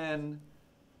 -10,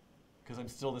 because I'm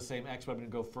still the same x, but I'm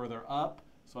going to go further up,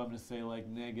 so I'm going to say like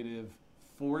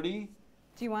 -40.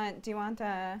 Do you want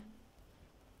to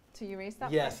erase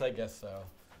that? Yes, part? I guess so.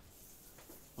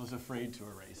 I was afraid to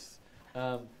erase.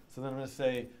 So then I'm going to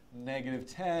say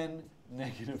 -10,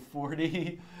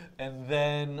 -40, and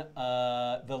then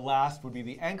the last would be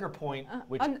the anchor point,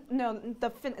 which no,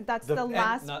 that's the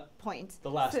last point. the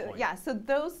last point. Yeah, so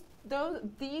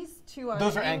these two are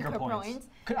those are anchor points.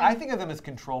 I think of them as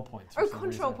control points. Or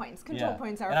control points. Control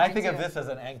points are. And I think of this as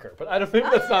an anchor, but I don't think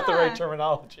that's not the right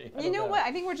terminology. You know what?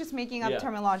 I think we're just making up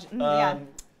terminology.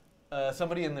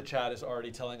 Somebody in the chat is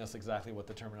already telling us exactly what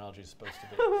the terminology is supposed to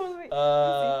be.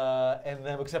 And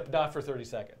then, except not for 30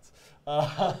 seconds.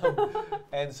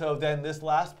 And so then this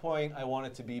last point, I want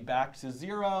it to be back to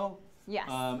 0 Yes.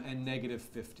 and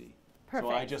 -50. Perfect.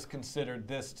 So I just considered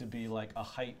this to be like a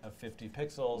height of 50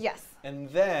 pixels. Yes. And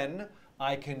then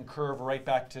I can curve right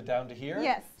back to down to here.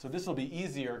 Yes. So this will be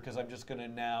easier because I'm just going to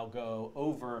now go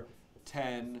over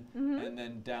 10 and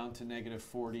then down to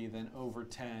 -40, then over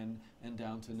 10 and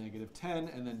down to -10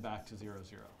 and then back to 0,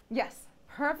 0. Yes.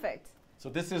 Perfect. So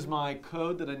this is my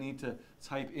code that I need to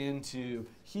type into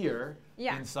here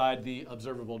inside the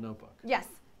observable notebook. Yes.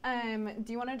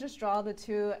 Do you want to just draw the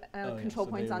two control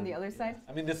points on the other side?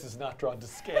 I mean, this is not drawn to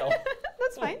scale.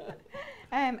 That's fine.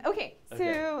 Okay,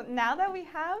 so now that we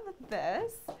have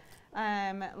this,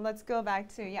 let's go back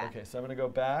to, Okay, so I'm going to go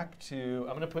back to,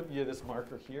 I'm going to put this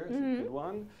marker here, it's a good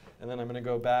one, and then I'm going to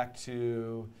go back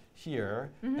to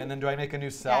here, and then do I make a new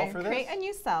cell for this? Create a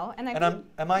new cell. And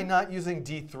am I not using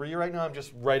D3 right now? I'm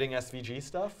just writing SVG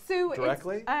stuff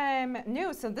directly?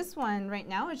 No, so this one right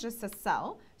now is just a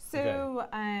cell. So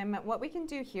what we can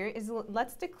do here is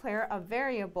let's declare a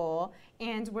variable,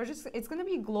 and it's going to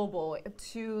be global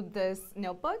to this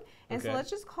notebook. And so let's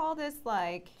just call this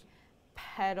like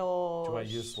Petal. Do I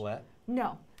use let?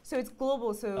 No. So it's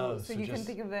global, so you can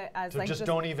think of it as like just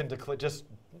don't even declare, just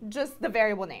the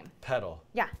variable name. Petal.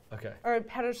 Yeah. Okay. Or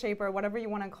petal shape, or whatever you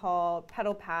want to call,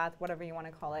 petal path, whatever you want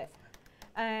to call it.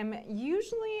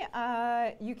 Usually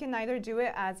you can either do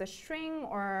it as a string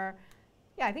or,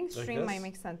 I think string like might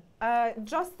make sense.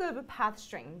 Just the path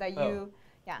string that you,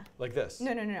 Like this?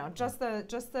 No. Just the.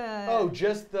 Oh,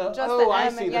 just the. I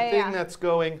see. The thing that's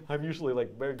going. I'm usually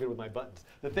like very good with my buttons.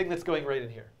 The thing that's going right in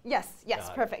here. Yes.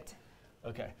 Perfect.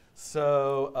 Okay.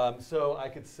 So so I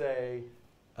could say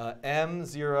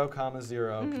M0,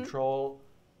 0, control.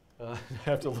 I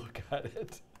have to look at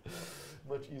it.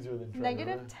 Much easier than trying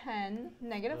 -10,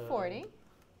 -40.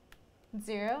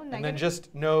 0, and then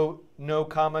just no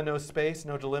comma, no space,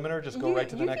 no delimiter, just go right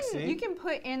to the next C? You can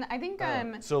put in, I think...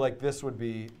 so like this would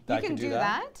be, you can do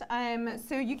that.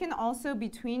 So you can also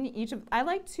between each of, I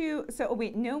like to,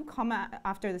 no comma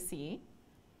after the C.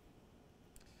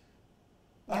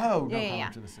 Oh, no comma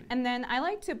after the C. And then I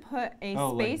like to put a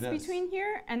space between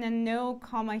here, and then no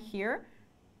comma here.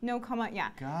 No comma,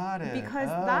 Got it. Because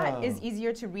that is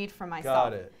easier to read for myself.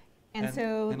 Got it.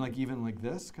 And like even like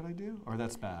this, could I do? Or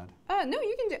that's bad? No,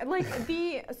 you can do like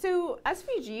so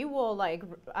SVG will like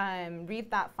read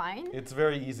that fine. It's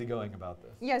very easygoing about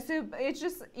this. Yeah, so it's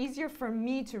just easier for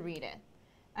me to read it.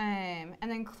 And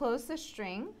then close the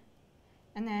string.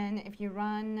 And then if you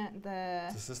run the...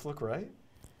 Does this look right?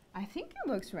 I think it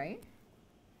looks right.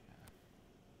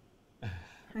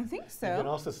 I think so. You can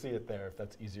also see it there if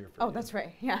that's easier for you. Oh, that's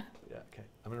right, yeah. Yeah, okay.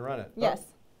 I'm going to run it. Yes.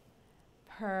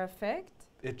 Perfect.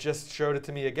 It just showed it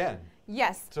to me again.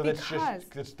 Yes, so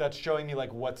that's showing me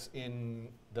like what's in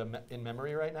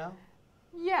memory right now?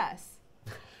 Yes.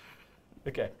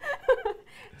 Okay.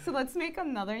 So let's make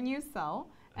another new cell,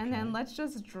 and then let's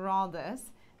just draw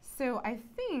this. So I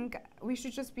think we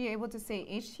should just be able to say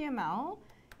HTML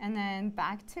and then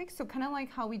backtick, so kind of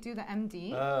like how we do the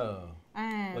MD. Oh.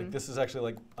 Like this is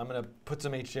actually like, I'm going to put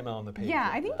some HTML on the page. Yeah,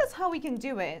 I think that's how we can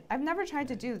do it. I've never tried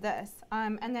to do this.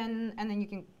 And then you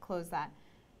can close that.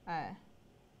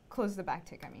 Close the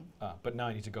backtick, I mean. But now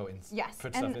I need to go in,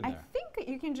 put stuff in there. I think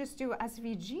you can just do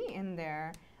SVG in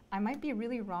there. I might be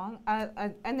really wrong.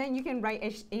 And then you can write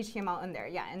HTML in there,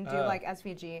 and do like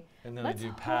SVG. And then I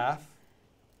do path.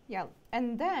 Yeah,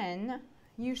 and then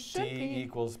you should D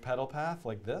equals petal path,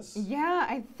 like this? Yeah,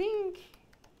 I think.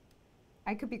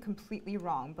 I could be completely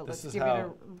wrong, but This let's is give it a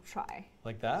how- try.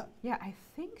 Like that? Yeah, I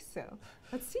think so.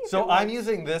 Let's see if So it I'm works.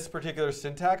 using this particular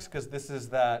syntax because this is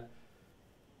that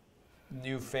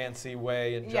new fancy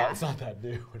way in Java. Yeah. It's not that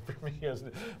new for me, isn't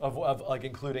it? Of like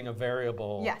including a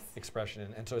variable Yes.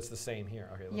 expression. And so it's the same here.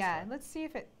 Okay, let's Yeah, try. let's see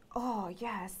if it, oh,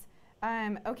 yes.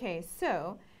 Okay,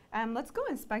 so let's go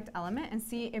inspect element and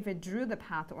see if it drew the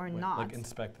path or Wait, not. like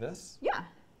inspect this? Yeah.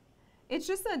 It's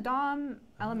just a DOM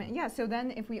element. Yeah, so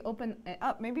then if we open it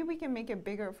up, maybe we can make it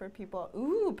bigger for people.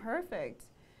 Ooh, perfect.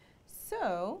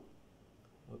 So,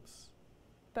 Whoops.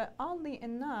 but oddly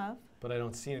enough, But I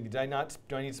don't see any. Do I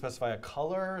need to specify a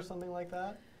color or something like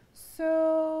that?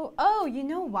 so, oh, you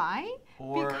know why?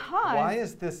 Or Because- why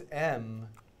is this M?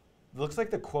 It looks like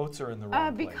the quotes are in the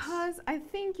wrong place. Because I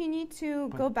think you need to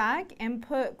go back and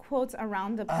put quotes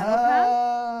around the pedal path.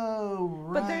 Oh,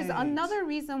 right. But there's another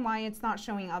reason why it's not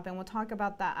showing up, and we'll talk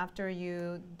about that after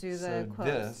you do the So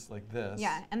quotes. this, like this.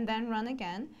 Yeah, and then run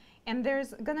again. And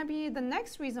there's gonna be the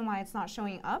next reason why it's not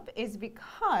showing up is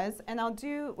because, and I'll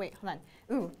do, wait, hold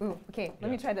on. Okay, let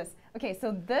me try this. Okay,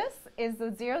 so this is the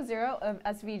 0, of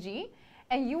SVG,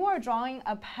 and you are drawing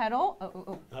a pedal,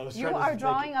 you are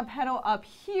drawing a pedal up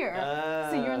here,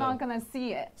 so you're not gonna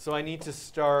see it. So I need to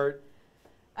start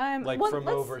like well, from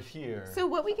let's- over here. So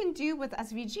what we can do with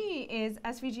SVG is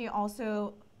SVG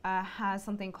also has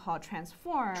something called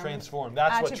transform. Transform,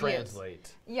 that's what attributes.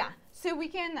 translate. Yeah, so we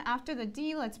can, after the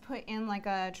D, let's put in like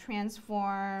a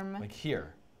transform. Like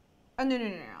here. Oh,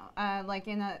 no. Like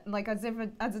in a, like as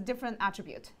a different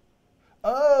attribute.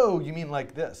 Oh, you mean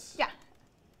like this? Yeah.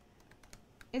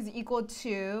 Is equal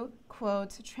to,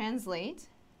 quote, translate.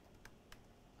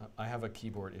 I have a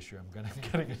keyboard issue.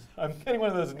 I'm getting one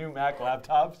of those new Mac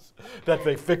laptops that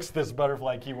they fixed this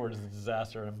butterfly keyboard is a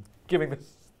disaster. I'm giving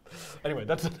this. Anyway,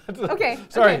 that's Okay.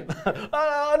 Sorry,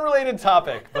 unrelated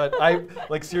topic, but I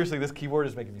like seriously, this keyboard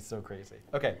is making me so crazy.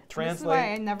 Okay, translate. This is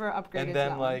why I never upgraded And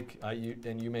then to that like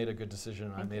you made a good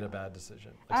decision and I made a bad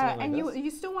decision. Like something like and this?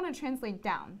 you still want to translate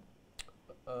down.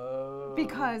 Oh.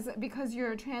 Because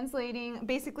you're translating,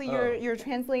 basically Oh. you're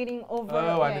translating over.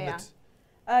 Oh, I'm in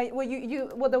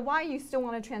the. Well, the Y you still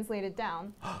want to translate it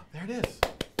down. There it is.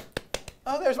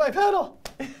 Oh, there's my pedal.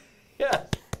 Yes.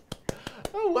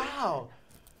 Oh, wow.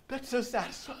 That's so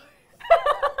satisfying.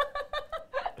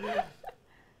 Yeah.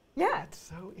 That's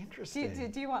so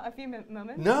interesting. Do you want a few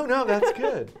moments? No, that's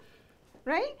good.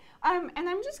 Right? And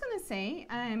I'm just gonna say,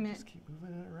 Just keep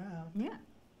moving it around. yeah.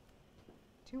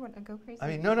 Do you want to go crazy? I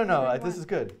mean, no. This is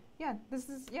good. Yeah, this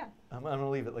is, yeah. I'm gonna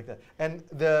leave it like that. And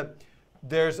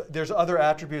there's other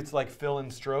attributes like fill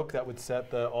and stroke that would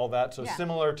set all that. So Yeah.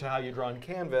 similar to how you draw on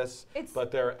Canvas, It's-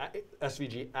 but they're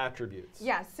SVG attributes.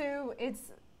 Yeah, so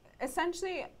it's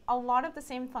essentially a lot of the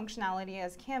same functionality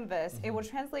as Canvas. It will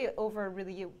translate over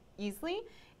really easily.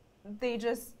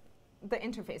 The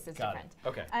interface is Got it.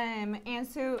 different. Okay. And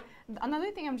so another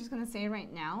thing I'm just going to say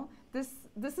right now,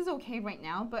 this is okay right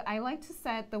now, but I like to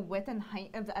set the width and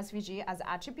height of the SVG as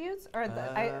attributes, or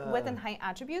the width and height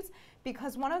attributes,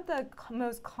 because one of the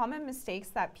most common mistakes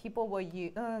that people will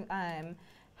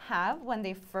have when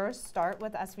they first start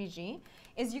with SVG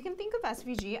is you can think of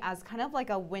SVG as kind of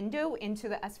like a window into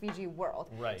the SVG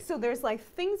world. Right. So there's like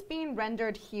things being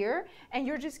rendered here, and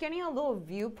you're just getting a little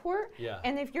viewport. Yeah.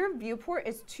 And if your viewport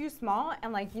is too small,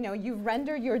 and like you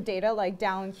render your data like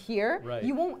down here, Right.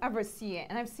 you won't ever see it.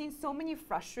 And I've seen so many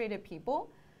frustrated people.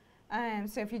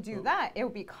 So if you do that, it will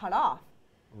be cut off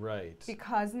Right.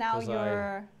 because now 'Cause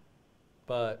you're.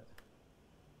 But,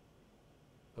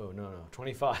 oh, no.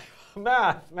 25.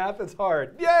 Math is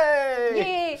hard. Yay!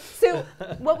 Yay! So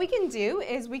what we can do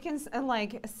is we can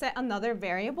like set another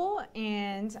variable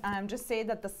and just say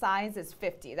that the size is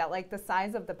 50. That like the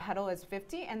size of the pedal is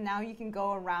 50, and now you can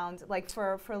go around like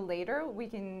for later we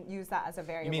can use that as a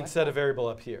variable. You mean set a variable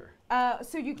up here?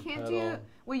 So you can't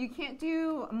you can't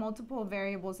do multiple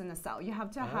variables in a cell. You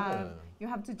have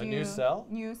to do new cell?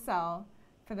 New cell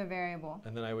for the variable.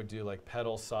 And then I would do like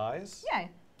pedal size Yeah.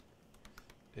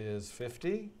 is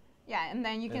 50. Yeah, and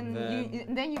then you can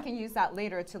then you can use that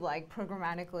later to like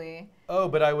programmatically. Oh,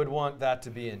 but I would want that to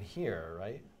be in here,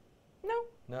 right? No.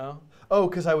 No? Oh,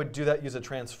 because I would do that, use a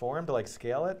transform to like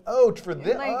scale it? Oh, for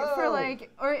this? Like for like,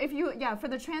 or if you, for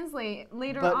the translate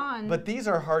later on. But these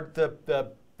are hard,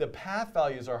 the path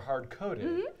values are hard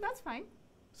coded. That's fine.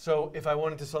 So if I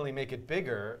wanted to suddenly make it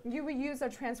bigger. You would use a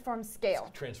transform scale.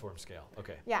 Transform scale,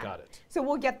 okay, Yeah. got it. So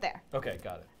we'll get there. Okay,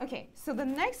 got it. Okay, so the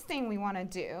next thing we want to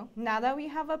do, now that we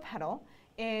have a pedal,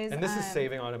 is. And this is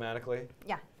saving automatically?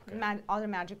 Yeah, Okay.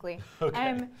 automatically.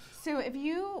 Okay. So if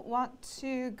you want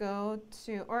to go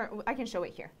to, or I can show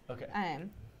it here. Okay.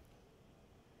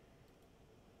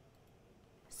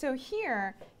 So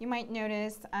here, you might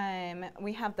notice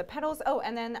we have the petals. Oh,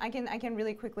 and then I can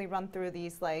really quickly run through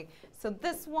these. Like, so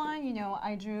this one, you know,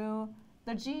 I drew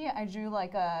the G. I drew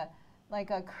like a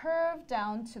curve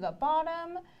down to the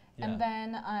bottom. Yeah. And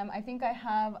then I think I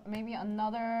have maybe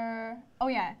another. Oh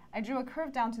yeah, I drew a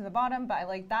curve down to the bottom, but I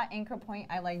like that anchor point.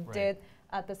 I like did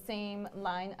at the same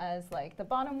line as like the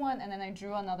bottom one, and then I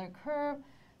drew another curve.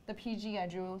 The PG, I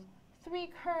drew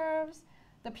 3 curves.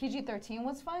 The PG-13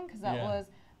 was fun because that was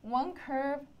 1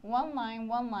 curve, 1 line,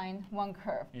 1 line, 1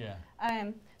 curve. Yeah.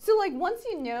 So like once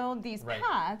you know these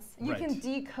paths, you can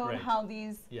decode how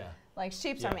these like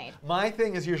shapes are made. My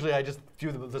thing is usually I just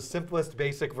do the simplest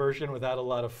basic version without a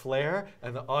lot of flair,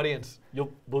 and the audience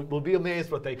will be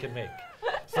amazed what they can make.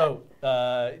 So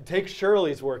take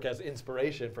Shirley's work as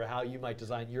inspiration for how you might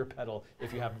design your petal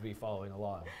if you happen to be following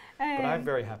along. But I'm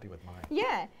very happy with mine.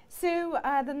 Yeah. So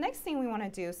the next thing we want to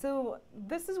do, so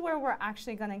this is where we're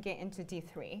actually going to get into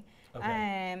D3.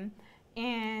 Okay.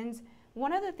 And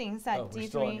one of the things that D3... we're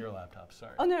still on your laptop,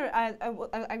 sorry. Oh, no,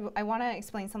 I want to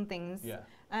explain some things. Yeah.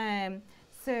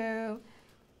 So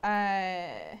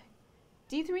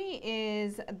D3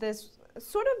 is this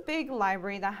sort of big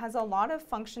library that has a lot of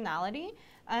functionality,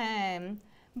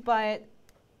 but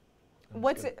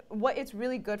what it's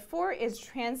really good for is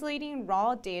translating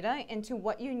raw data into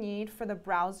what you need for the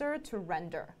browser to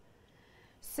render.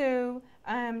 So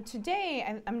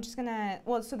today I'm just gonna,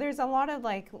 so there's a lot of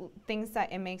like things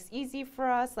that it makes easy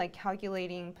for us, like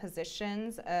calculating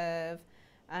positions of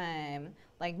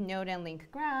like node and link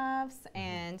graphs,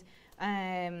 and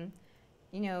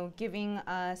you know, giving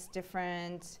us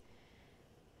different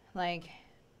like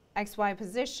XY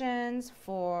positions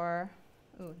for,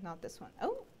 ooh, not this one.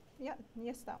 Oh, yeah,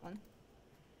 yes, that one.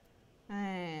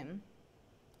 I'm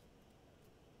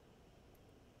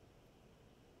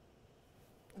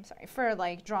sorry, for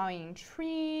like drawing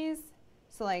trees.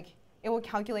 So like it will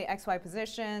calculate XY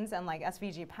positions and like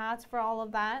SVG paths for all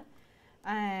of that.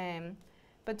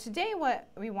 But today what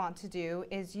we want to do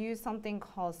is use something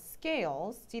called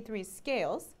scales, D3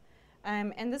 scales.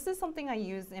 And this is something I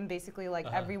use in basically like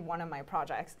every one of my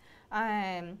projects.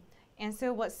 And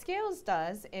so what scales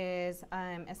does is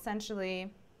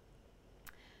essentially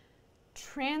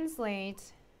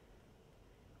translate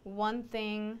one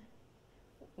thing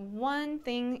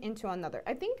into another.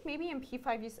 I think maybe in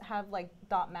P5 you have like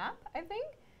 .map, I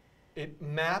think.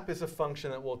 Map is a function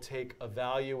that will take a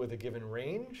value with a given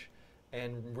range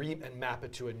and map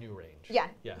it to a new range. Yeah,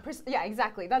 yeah,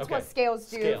 exactly. That's what scales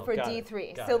do for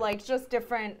D3. So like just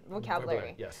different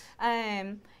vocabulary. Yes.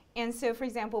 And so for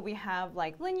example, we have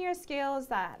like linear scales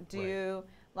that do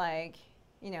like,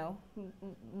 you know,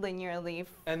 linearly.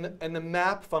 And the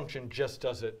map function just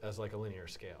does it as like a linear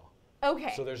scale.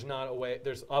 Okay. So there's not a way,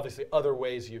 there's obviously other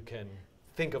ways you can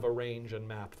think of a range and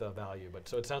map the value. But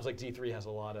so it sounds like D3 has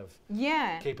a lot of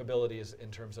capabilities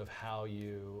in terms of how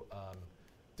you,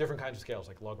 different kinds of scales,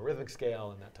 like logarithmic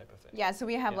scale and that type of thing. Yeah, so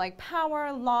we have like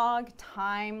power, log,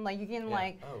 time, like you can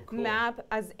like map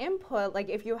as input, like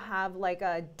if you have like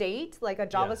a date, like a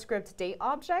JavaScript date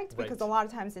object, because a lot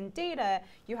of times in data,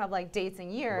 you have like dates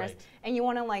and years, and you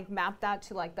want to like map that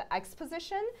to like the X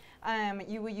position,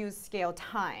 you will use scale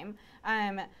time.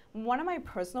 One of my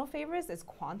personal favorites is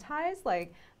quantize,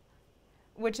 like,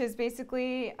 which is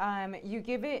basically you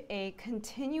give it a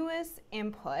continuous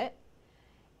input,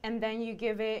 and then you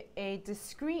give it a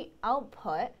discrete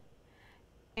output,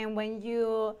 and when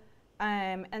you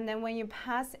and then when you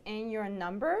pass in your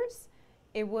numbers,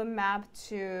 it will map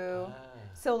to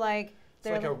so like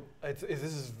this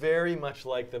is very much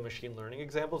like the machine learning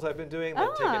examples I've been doing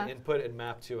that take an input and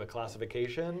map to a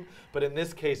classification. But in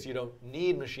this case, you don't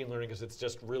need machine learning because it's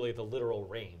just really the literal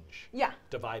range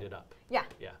divided up.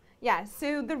 Yeah,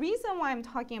 so the reason why I'm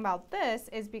talking about this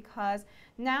is because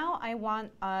now I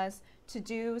want us to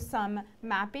do some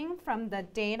mapping from the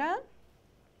data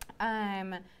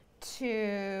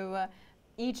to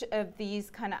each of these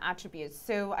kind of attributes.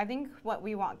 So I think what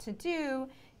we want to do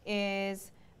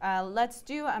is let's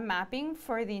do a mapping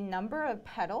for the number of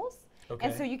petals. Okay.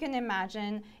 And so you can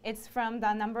imagine it's from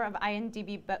the number of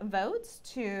IMDb votes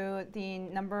to the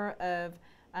number of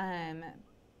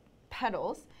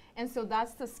petals. And so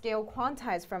that's the scale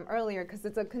quantized from earlier because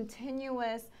it's a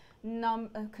continuous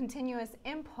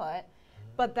input,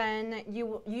 but then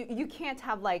you can't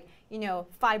have like, you know,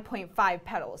 5.5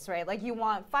 petals, right? Like you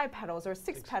want 5 petals or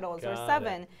 6 petals or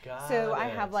 7. So I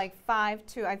have like 5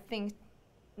 to I think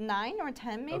 9 or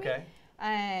 10 maybe. Okay.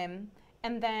 And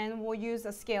then we'll use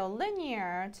a scale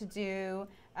linear to do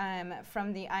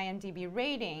from the IMDb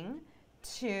rating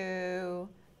to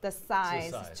the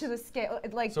size, to the scale.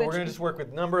 Like so we're going to just work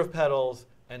with number of petals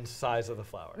and size of the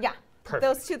flower. Yeah. Perfect.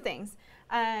 those two things.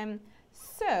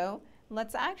 So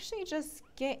let's actually just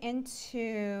get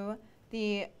into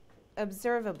the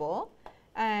observable.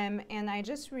 And I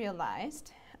just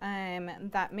realized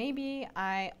that maybe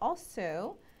I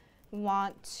also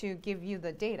want to give you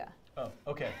the data. Oh,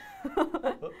 okay.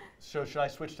 So should I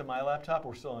switch to my laptop or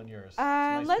we're still on yours? It's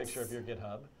a nice picture of your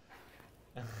GitHub.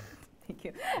 Thank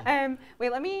you.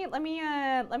 Wait, let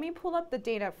me pull up the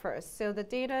data first. So the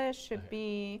data should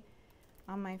be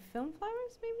on my film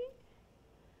flowers, maybe.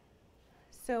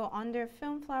 So under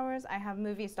film flowers, I have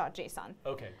movies.json.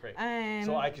 Okay, great.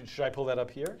 So should I pull that up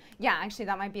here? Yeah, actually,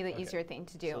 that might be the easier thing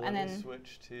to do. So let me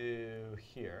switch to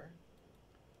here.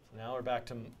 So now we're back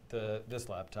to this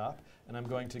laptop, and I'm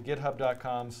going to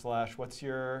github.com/ what's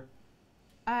your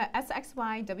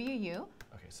SXYWU.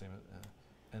 Okay, same.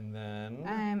 And then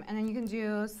and then you can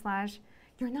do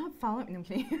 / you're not following. No, I'm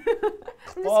kidding.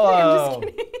 I'm Whoa.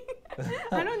 just kidding.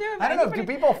 I don't know. I don't know. Do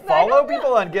people follow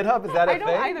people on GitHub? Is that a thing? I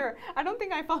don't either. I don't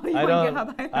think I follow you on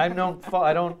GitHub either.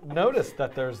 I don't notice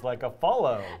that there's like a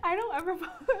follow. I don't ever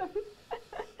follow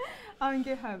on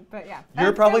GitHub, but yeah.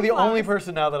 You're probably the only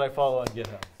person now that I follow on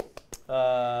GitHub.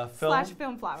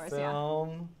 Film flowers. Film.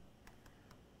 Yeah.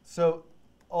 So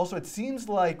also, it seems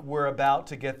like we're about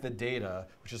to get the data,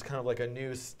 which is kind of like a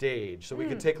new stage. So we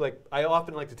could take I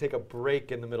often like to take a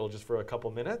break in the middle just for a couple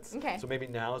minutes. Okay. So maybe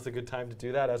now is a good time to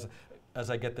do that as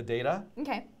I get the data.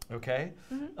 Okay. Okay.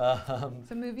 So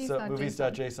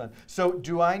movies.json. So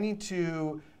do I need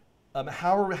to,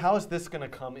 how is this going to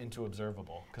come into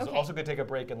Observable? Because I'm also going to take a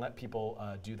break and let people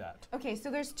do that. Okay,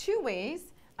 so there's two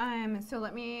ways. So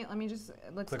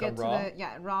let's Click get on to raw.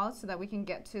 the raw so that we can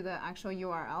get to the actual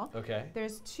URL. Okay.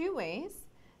 There's two ways.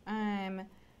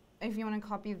 If you want to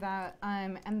copy that,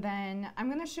 and then I'm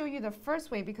going to show you the first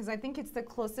way because I think it's the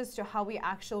closest to how we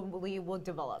actually will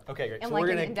develop. Okay, great. In So like we're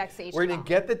an going indexation. to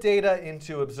get the data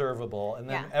into Observable, and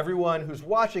then everyone who's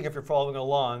watching, if you're following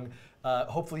along,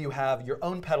 hopefully you have your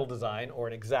own Petal design or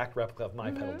an exact replica of my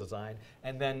Petal design,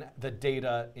 and then the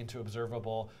data into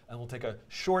Observable. And we'll take a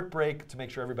short break to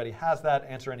make sure everybody has that,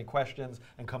 answer any questions,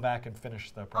 and come back and finish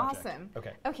the project. Awesome.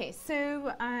 Okay. Okay,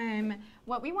 so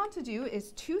what we want to do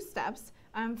is two steps.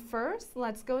 First,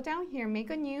 let's go down here, make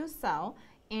a new cell,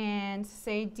 and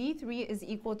say D3 is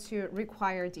equal to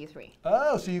require D3.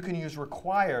 Oh, so you can use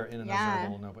require in an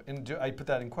observable notebook. And I put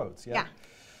that in quotes, yeah? Yeah.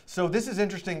 So this is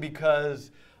interesting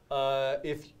because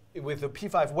with the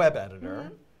P5 web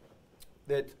editor,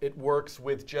 that it works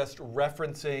with just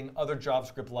referencing other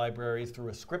JavaScript libraries through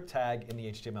a script tag in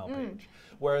the HTML page.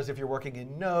 Whereas if you're working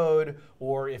in Node,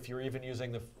 or if you're even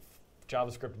using the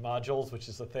JavaScript modules, which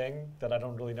is a thing that I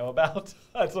don't really know about.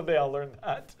 Someday I'll learn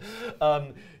that.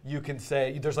 You can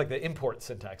say, there's like the import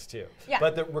syntax too. Yeah.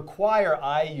 But the require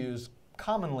I use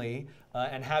commonly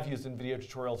and have used in video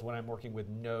tutorials when I'm working with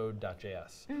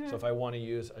Node.js. So if I want to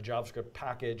use a JavaScript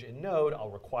package in Node,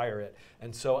 I'll require it.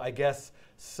 And so I guess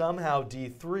somehow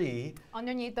D3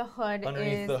 underneath the hood will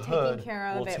taking care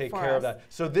of it take for care us. of that.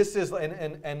 So this is,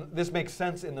 and this makes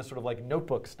sense in the sort of like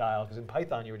notebook style, because in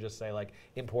Python you would just say like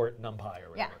import NumPy or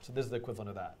whatever. Yeah. So this is the equivalent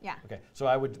of that. Yeah. Okay. So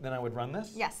I would run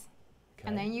this? Yes. Okay.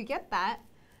 And then you get that.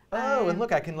 Oh, and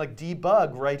look, I can like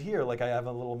debug right here. Like I have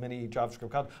a little mini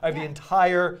JavaScript code. I have the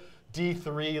entire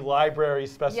D3 library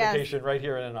specification right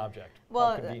here in an object.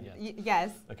 Well, convenient.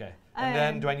 yes. Okay. And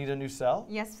then do I need a new cell?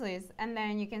 Yes, please. And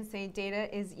then you can say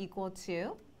data is equal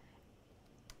to.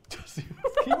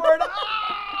 Keyword.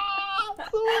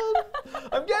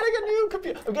 I'm getting a new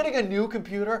computer. I'm getting a new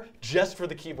computer just for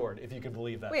the keyboard, if you can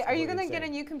believe that. Wait, are you going to get a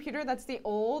new computer that's the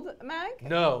old Mac?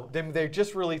 No, they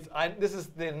just released. This is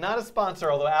not a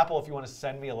sponsor, although Apple, if you want to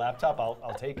send me a laptop,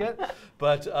 I'll take it.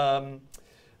 But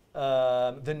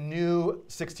the new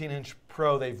 16-inch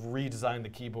Pro, they've redesigned the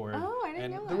keyboard. Oh, I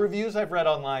didn't know the that. reviews I've read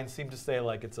online seem to say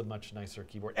like it's a much nicer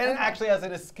keyboard, and it actually has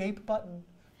an escape button.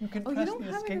 You can press the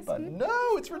escape button.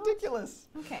 No, it's ridiculous.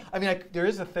 Okay. I mean, there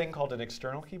is a thing called an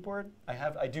external keyboard.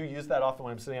 I do use that often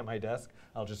when I'm sitting at my desk.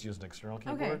 I'll just use an external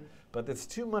keyboard. Okay. But it's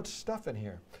too much stuff in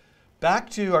here. Back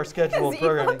to our scheduled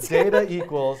programming. Data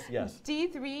equals, yes.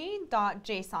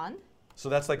 D3.json. So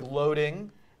that's like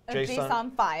loading a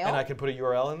JSON file. And I can put a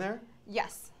URL in there?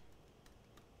 Yes.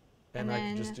 And I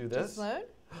can just do this? Just load.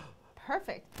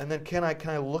 Perfect. And then can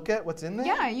I look at what's in there?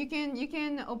 Yeah, you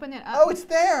can open it up. Oh, it's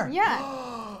there.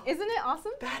 Yeah. Isn't it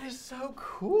awesome? That is so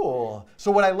cool.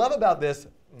 So what I love about this,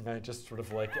 I just sort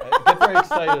of like I get very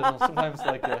excited and sometimes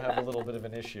like I have a little bit of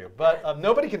an issue. But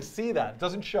nobody can see that. It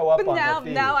doesn't show up on the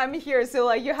feed. Now I'm here, so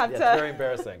like you have to. It's very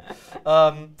embarrassing.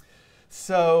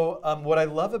 So what I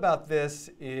love about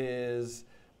this is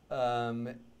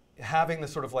having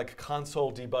this sort of like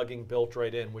console debugging built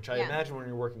right in, which I imagine when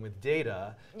you're working with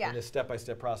data in this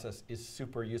step-by-step process is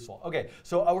super useful. Okay,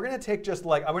 so we're going to take just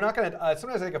like, we're not going to,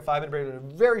 sometimes I take a 5-minute break, a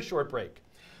very short break.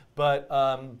 But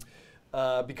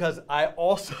because I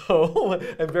also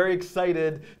am very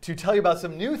excited to tell you about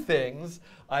some new things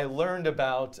I learned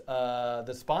about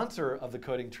the sponsor of the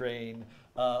Coding Train,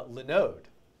 Linode,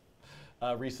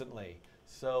 recently.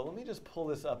 So let me just pull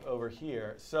this up over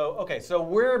here. So, okay, so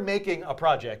we're making a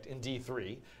project in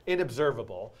D3 in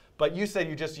Observable, but you said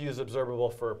you just use Observable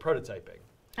for prototyping.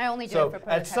 I only do it for prototyping.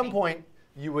 At some point,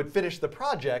 you would finish the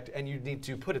project and you need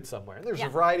to put it somewhere. And there's a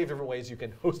variety of different ways you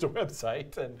can host a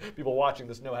website, and people watching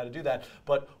this know how to do that.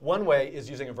 But one way is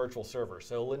using a virtual server.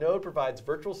 So Linode provides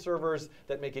virtual servers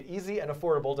that make it easy and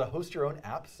affordable to host your own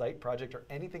app, site, project, or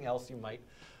anything else you may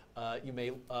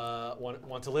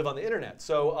want to live on the internet.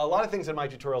 So a lot of things in my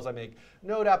tutorials, I make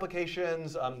Node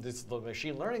applications, this the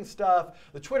machine learning stuff.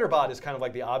 The Twitter bot is kind of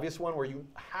like the obvious one where you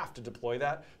have to deploy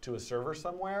that to a server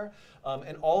somewhere.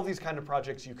 And all of these kind of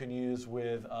projects you can use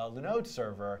with Linode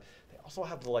server. They also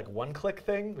have the like one-click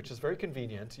thing, which is very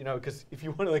convenient, you know, because if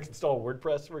you want to like install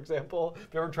WordPress, for example,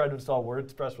 if you ever tried to install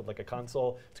WordPress with like a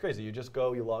console, it's crazy. You just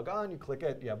go, you log on, you click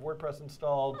it, you have WordPress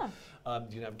installed. You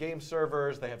can have game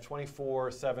servers. They have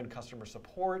 24/7 customer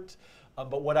support.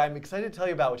 But what I'm excited to tell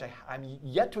you about, which I'm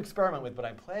yet to experiment with, but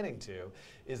I'm planning to,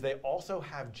 is they also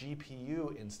have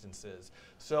GPU instances.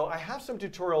 So I have some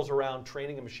tutorials around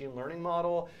training a machine learning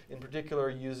model, in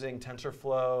particular using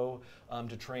TensorFlow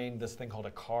to train this thing called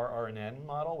a car RNN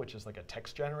model, which is like a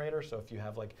text generator. So if you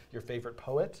have like your favorite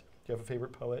poet, do you have a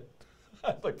favorite poet?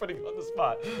 I'm like putting you on the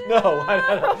spot. No,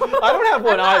 I don't have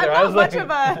one either. I'm not much of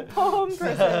a poem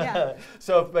person. Yeah.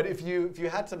 So, but if you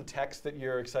had some text that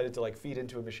you're excited to like feed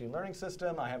into a machine learning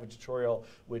system, I have a tutorial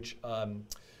which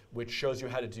shows you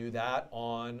how to do that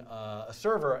on a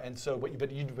server. And so, what you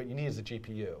need is a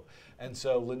GPU. And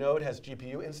so Linode has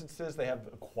GPU instances. They have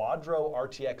a Quadro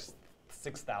RTX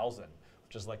 6000.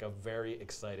 Which is like a very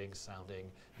exciting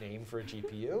sounding name for a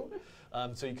GPU.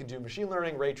 So you can do machine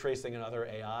learning, ray tracing, and other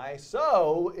AI.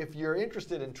 So if you're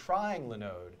interested in trying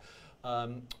Linode,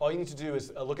 all you need to do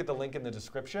is look at the link in the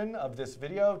description of this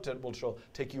video, which will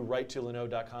take you right to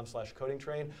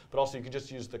linode.com/codingtrain. But also you can just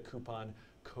use the coupon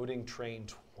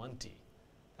codingtrain20.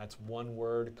 That's one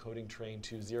word,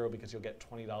 codingtrain20, because you'll get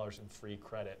 $20 in free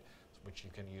credit, which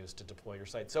you can use to deploy your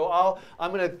site. So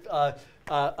I'm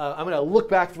gonna look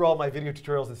back through all my video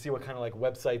tutorials and see what kind of like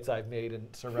websites I've made and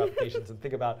server applications and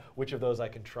think about which of those I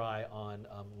can try on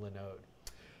Linode.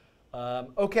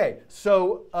 Okay,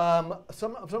 so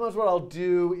sometimes what I'll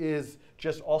do is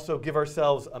just also give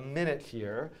ourselves a minute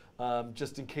here,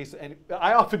 just in case. And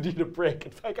I often need a break.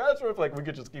 In fact, I sort of like we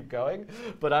could just keep going,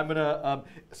 but I'm gonna.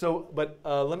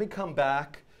 Let me come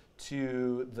back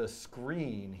to the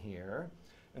screen here.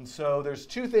 And so there's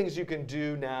two things you can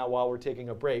do now while we're taking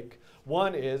a break.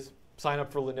 One is sign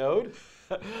up for Linode.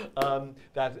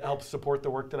 That helps support the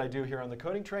work that I do here on the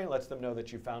Coding Train, lets them know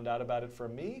that you found out about it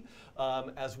from me,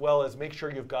 as well as make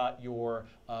sure you've got your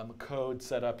code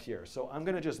set up here. So I'm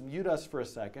going to just mute us for a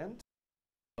second.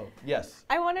 Oh, yes?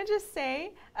 I want to just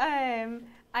say,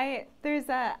 there's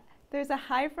a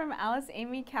hi from Alice,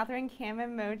 Amy, Catherine, Cam,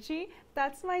 emoji.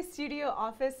 That's my studio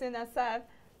office in SF.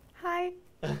 Hi.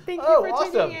 Thank you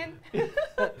for tuning in.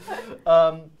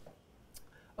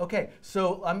 Okay,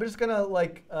 so I'm just gonna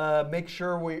like make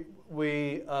sure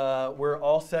we're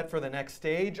all set for the next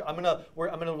stage. I'm gonna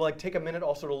like take a minute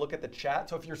also to look at the chat.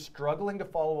 So if you're struggling to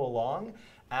follow along,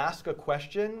 ask a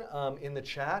question in the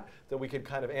chat that we could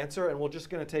kind of answer, and we're just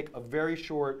gonna take a very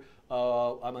short,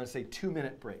 I'm gonna say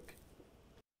 2-minute break.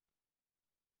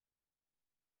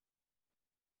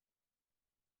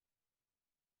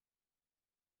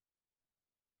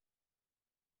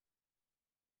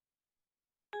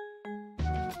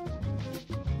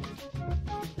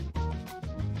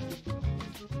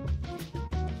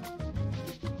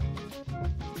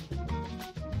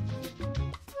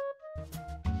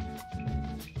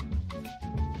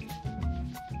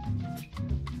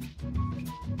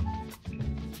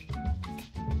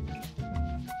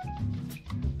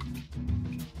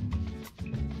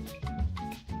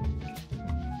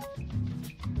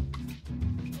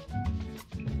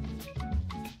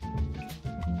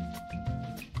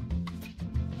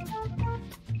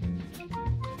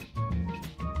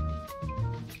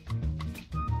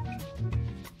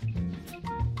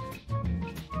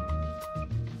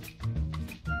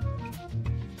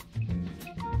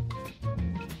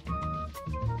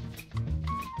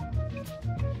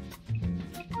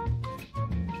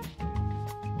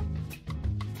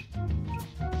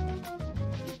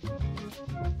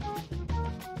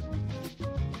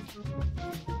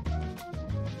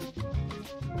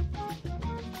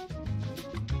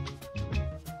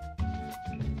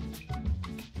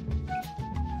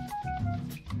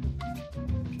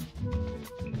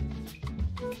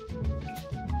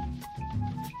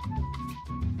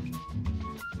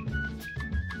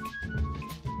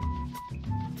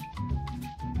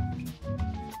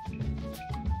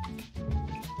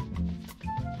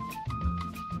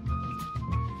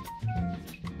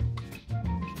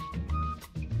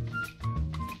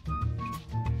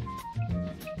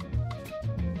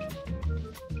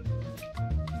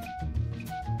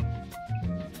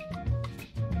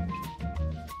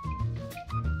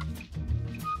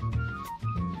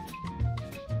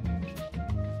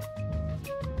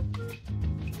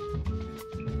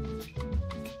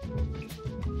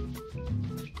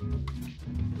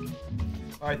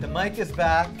 All right, the mic is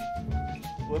back.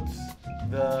 Whoops.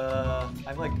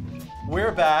 I'm like,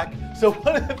 we're back. So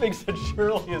one of the things that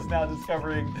Shirley is now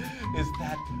discovering is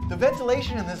that the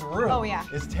ventilation in this room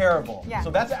is terrible. Yeah.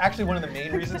 So that's actually one of the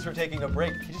main reasons for taking a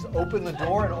break. You just open the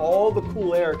door and all the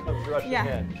cool air comes rushing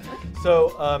in.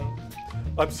 So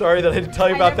I'm sorry that I didn't tell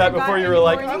you about that before you were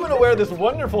like, I'm going to wear this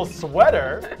wonderful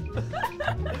sweater.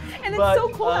 And it's so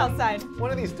cool outside.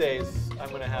 One of these days, I'm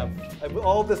going to have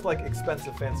all this like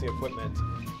expensive, fancy equipment.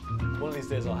 One of these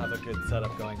days, I'll have a good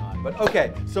setup going on. But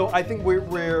okay, so I think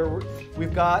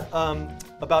we've got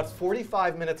about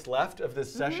 45 minutes left of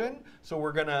this session. So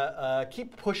we're going to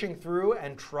keep pushing through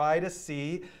and try to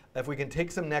see if we can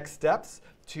take some next steps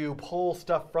to pull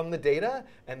stuff from the data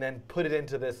and then put it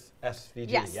into this SVG.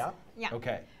 Yes. Yeah? Yeah.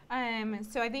 Okay.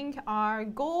 So I think our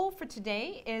goal for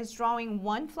today is drawing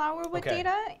one flower with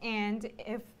data, and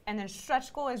then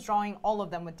stretch goal is drawing all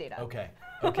of them with data. Okay.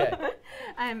 Okay.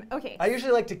 Okay. I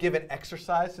usually like to give an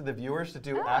exercise to the viewers to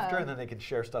do after, and then they can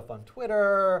share stuff on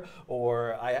Twitter,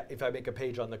 or if I make a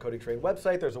page on the Coding Train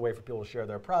website, there's a way for people to share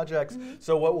their projects.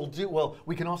 So what we'll do,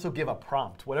 we can also give a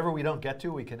prompt. Whatever we don't get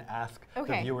to, we can ask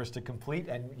the viewers to complete,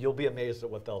 and you'll be amazed at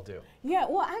what they'll do. Yeah,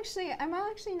 well, actually, I'm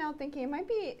actually now thinking it might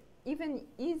be even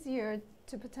easier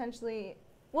to potentially,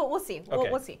 well, we'll see.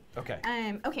 We'll see. Okay.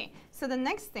 Okay, so the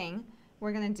next thing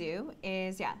we're gonna do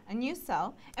is, a new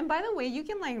cell. And by the way, you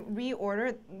can like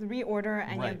reorder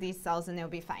any of these cells and it'll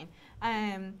be fine.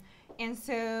 And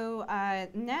so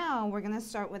now we're gonna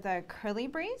start with a curly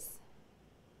brace.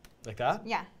 Like that?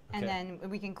 Yeah, and then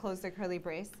we can close the curly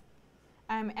brace.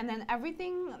 And then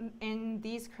everything in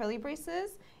these curly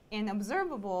braces in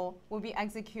Observable will be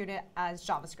executed as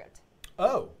JavaScript.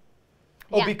 Oh.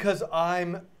 Oh, because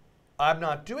I'm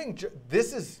not doing,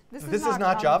 this is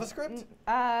not JavaScript?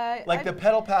 Like the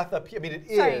Petal path up here, I mean it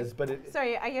is, but it...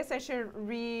 Sorry, I guess I should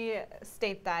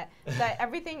restate that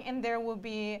everything in there will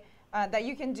be, that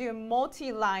you can do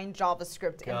multi-line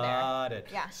JavaScript in there. Got it.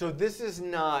 Yeah. So this is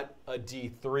not a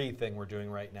D3 thing we're doing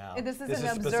right now. This is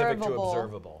specific to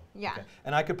Observable. Yeah. Okay.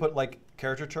 And I could put like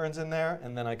character turns in there,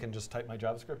 and then I can just type my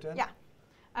JavaScript in? Yeah.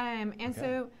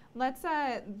 So let's,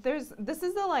 this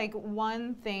is the like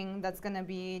one thing that's gonna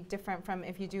be different from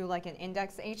if you do like an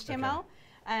index HTML.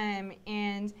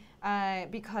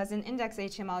 Because in index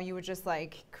HTML you would just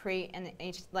like create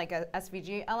like a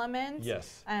SVG element.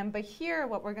 Yes. But here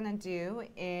what we're gonna do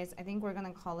is, I think we're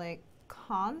gonna call it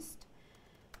const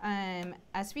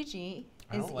SVG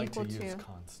is equal to use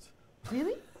const.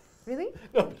 Really? Really?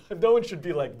 No one should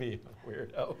be like me.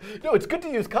 Weirdo. No, it's good to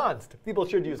use const. People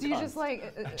should use const. Do you just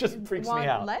like it just freaks me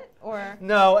out. Let or?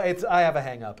 No, I have a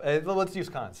hang up. Let's use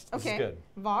const. This is good.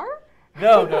 Var?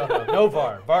 No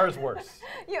var. Var is worse.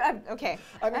 Okay.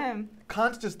 I mean,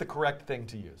 const is the correct thing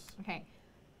to use. Okay.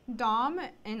 DOM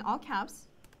in all caps.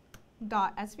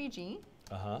 .svg.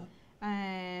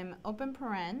 Open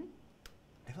paren.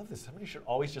 I love this. Somebody should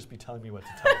always just be telling me what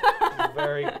to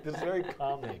type. This is very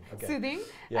calming. Okay. Soothing.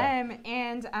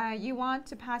 Yeah. You want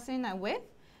to pass in a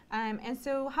width. And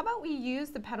so how about we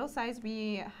use the petal size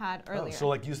we had earlier? So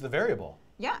like use the variable.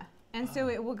 Yeah. And so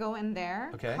it will go in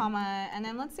there, comma, and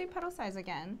then let's say petal size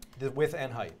again. The width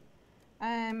and height.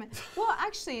 Well,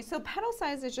 actually, so petal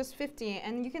size is just 50,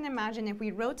 and you can imagine if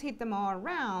we rotate them all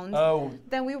around,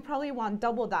 then we would probably want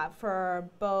double that for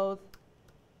both.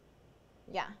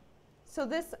 Yeah. So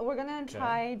this, we're gonna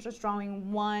try just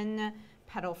drawing one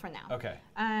petal for now. Okay.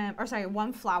 Or sorry,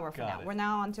 one flower for now. We're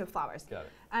now onto flowers. Got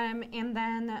it. And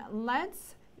then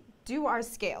let's do our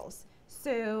scales.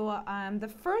 So the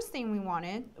first thing we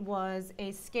wanted was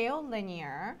a scale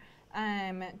linear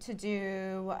to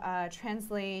do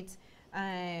translate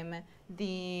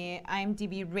the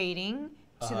IMDb rating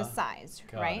to the size,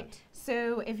 right?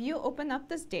 So if you open up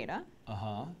this data,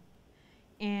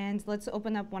 and let's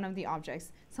open up one of the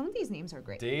objects. Some of these names are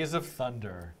great. Days of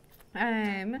Thunder.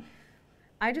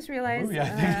 I just realized. Movie I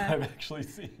think I've actually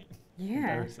seen. Yeah.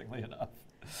 Embarrassingly enough.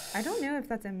 I don't know if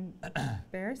that's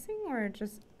embarrassing or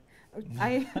just.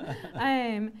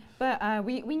 But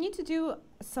we need to do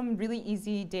some really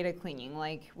easy data cleaning.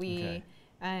 Like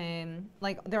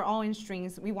like they're all in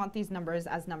strings. We want these numbers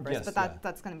as numbers, but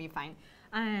that's gonna be fine.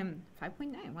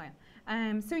 5.9. Wow.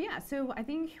 So I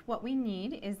think what we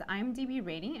need is IMDb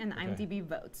rating and IMDb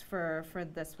votes for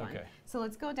this one. So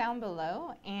let's go down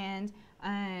below and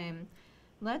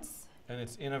let's. And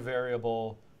it's in a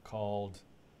variable called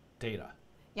data.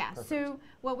 Yeah. Perfect. So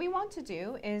what we want to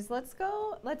do is let's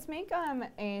make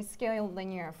a scale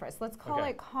linear first. Let's call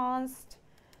it const.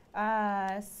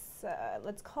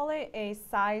 Let's call it a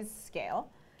size scale.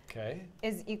 Okay.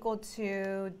 Is equal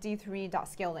to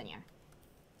D3.scale linear.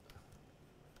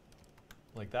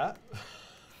 Like that?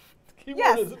 Keyboard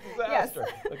Yes. is a disaster.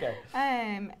 Yes. Okay.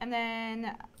 And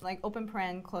then like open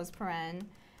paren, close paren.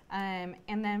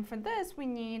 And then for this, we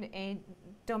need a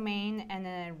domain and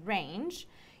a range.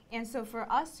 And so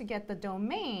for us to get the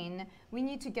domain, we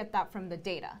need to get that from the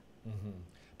data. Mm-hmm.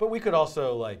 But we could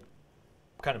also like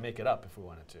kind of make it up if we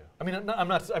wanted to. I mean,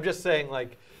 I'm just saying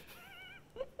like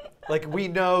we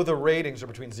know the ratings are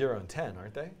between 0 and 10,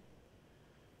 aren't they?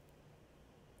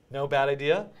 No bad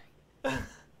idea?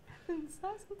 It's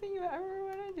not something you ever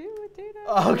want to do with data.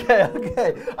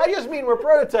 Okay. I just mean we're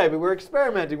prototyping, we're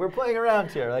experimenting, we're playing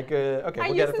around here. Like, okay,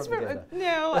 we'll get it from the data.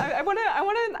 No, I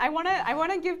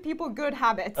want to give people good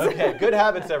habits. Okay, good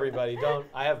habits, everybody. Don't.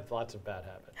 I have lots of bad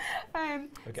habits.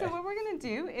 So what we're gonna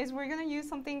do is we're gonna use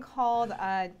something called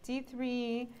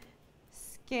D3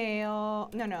 scale.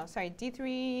 D3-array.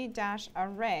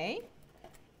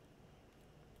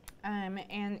 And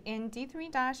in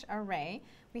D3-array,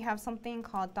 we have something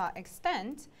called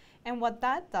 .extent, and what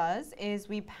that does is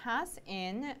we pass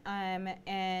in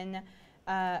an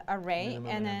array Minimum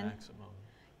and then maximum.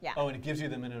 Yeah. Oh, and it gives you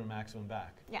the minimum maximum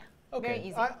back. Yeah. Okay. Very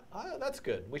easy. That's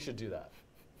good. We should do that.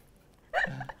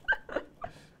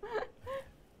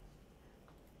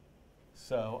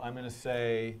 So I'm going to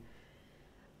say.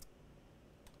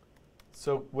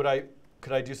 So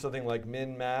could I do something like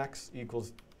min max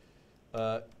equals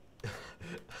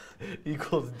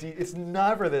equals d? It's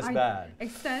never this bad.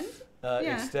 Extent.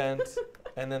 Extent,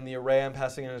 and then the array I'm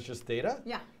passing in is just data.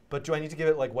 Yeah. But do I need to give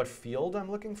it like what field I'm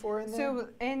looking for in there? So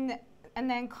and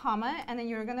then comma, and then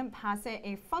you're gonna pass it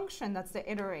a function that's the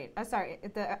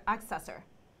the accessor.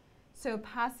 So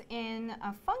pass in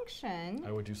a function.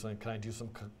 I would do something. Can I do some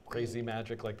crazy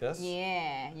magic like this?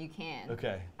 Yeah, you can.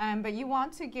 Okay. But you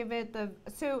want to give it the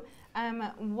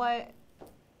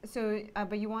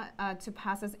but you want to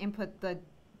pass as input the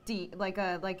like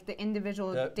the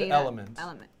individual data the element.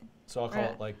 So I'll call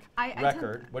it like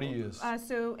record. What do you use?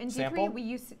 So in Sample?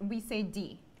 D3 we say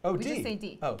D. Oh, we D. just say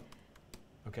D. Oh.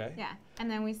 Okay. Yeah, and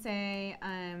then we say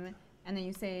and then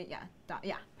you say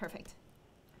perfect.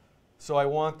 So I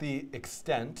want the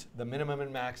extent, the minimum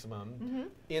and maximum,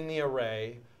 in the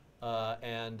array,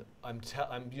 and I'm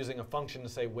using a function to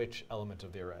say which element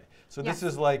of the array. So this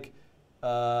is like,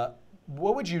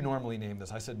 what would you normally name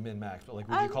this? I said min max, but like,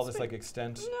 would you call this like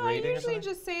extent rating? No, I usually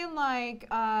just say like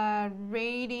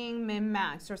rating min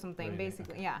max or something, Rating,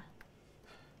 basically. okay. Yeah.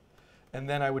 And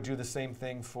then I would do the same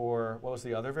thing for what was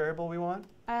the other variable we want?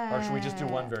 Or should we just do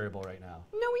one variable right now?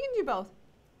 No, we can do both.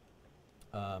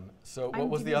 So what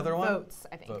was the other one? Votes,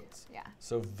 I think. Votes. Yeah.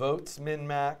 So votes min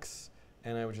max,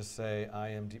 and I would just say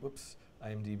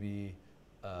IMDb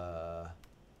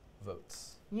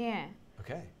votes. Yeah.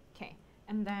 Okay. Okay.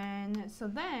 And then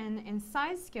in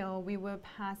size scale we would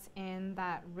pass in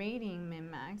that rating min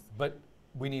max. But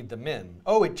we need the min.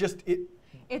 Oh, it's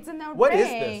an array. What is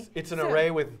this? It's an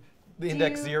array with the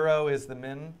index 0 is the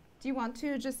min. Do you want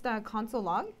to just console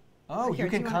log? Oh, you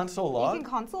can console log? You can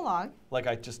console log. Like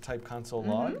I just type console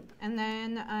log? And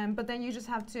then, but then you just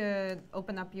have to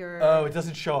open up your... Oh, it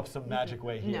doesn't show up some magic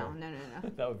way here. No.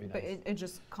 That would be nice. But it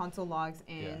just console logs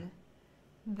in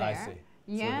there. I see.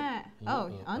 Yeah.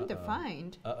 So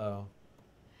undefined. Uh-oh.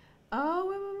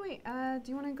 Oh, wait.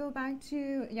 Do you want to go back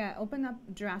to... Yeah, open up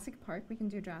Jurassic Park. We can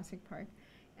do Jurassic Park.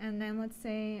 And then let's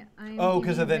say I'm... Oh,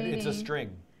 because then it's a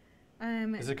string.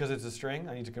 Is it because it's a string?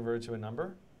 I need to convert it to a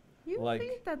number? You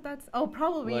think that's... Oh,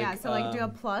 probably, yeah. So like do a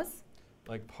plus.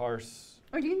 Like parse...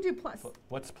 Or you can do plus.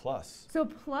 What's plus? So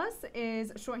plus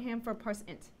is shorthand for parse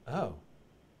int. Oh,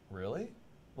 really?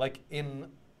 Like in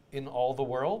all the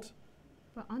world?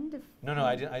 But undefined. No,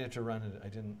 I didn't. I had to run it. I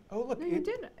didn't. Oh, look. No, you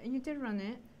did. You did run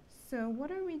it. So what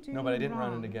are we doing? No, but I didn't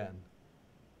wrong? run it again.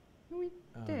 No, we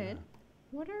did.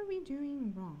 What are we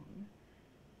doing wrong?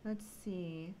 Let's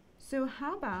see. So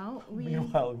how about we?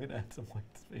 Meanwhile, I'm gonna add some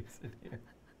white space in here.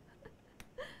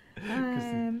 Let's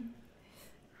see.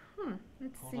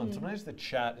 Hold on. Sometimes the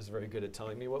chat is very good at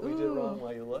telling me what we did wrong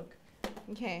while you look.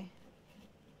 Okay.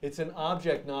 It's an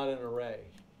object, not an array.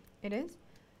 It is?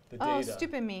 The data. Oh,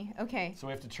 stupid me. Okay. So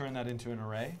we have to turn that into an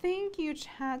array? Thank you,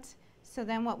 chat. So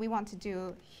then what we want to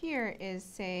do here is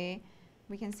say,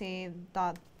 we can say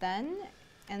 .then,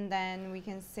 and then we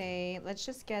can say, let's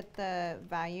just get the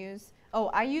values. Oh,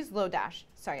 I use Lodash.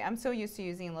 Sorry, I'm so used to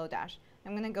using Lodash.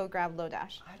 I'm going to go grab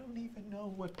Lodash. I don't even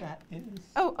know what that is.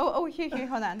 Oh, here,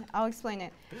 hold on. I'll explain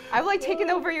it. I've like taken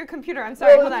over your computer. I'm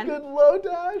sorry, hold on. Good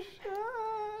Lodash.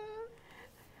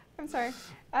 I'm sorry.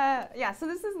 Yeah, so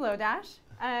this is Lodash.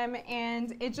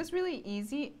 And it's just really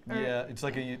easy. Yeah, it's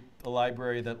like a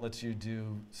library that lets you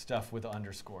do stuff with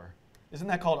underscore. Isn't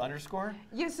that called underscore?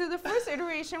 Yeah, so the first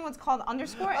iteration was called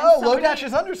underscore. Oh, Lodash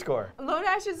is underscore.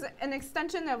 Lodash is an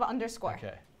extension of underscore.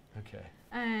 Okay, okay.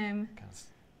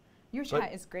 Your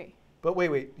chat is great. But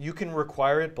wait, you can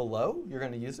require it below? You're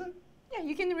going to use it? Yeah,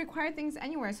 you can require things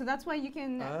anywhere. So that's why you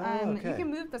can you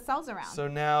can move the cells around. So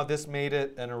now this made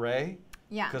it an array?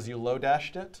 Yeah. Because you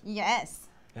Lodashed it? Yes.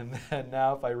 And then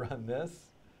now if I run this?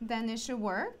 Then it should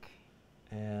work.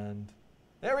 And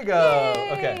there we go.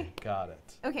 Yay! Okay, got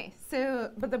it. Okay, so,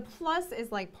 but the plus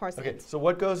is like parse Okay, it. so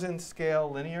what goes in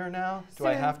scale linear now? Do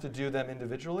I have to do them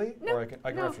individually? No, or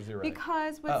I can run for 0?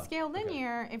 Because with scale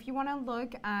linear, if you want to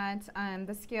look at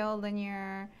the scale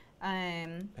linear.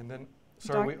 And then,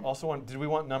 sorry, we also did we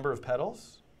want number of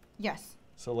petals? Yes.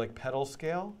 So like petal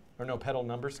scale? Or no, petal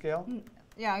number scale?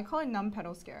 Yeah, I call it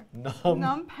num-petal scale.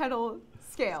 Num-petal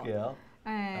scale.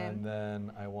 And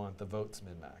then I want the votes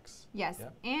min-max. Yes,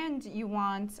 yep. And you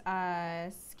want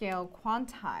scale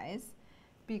quantize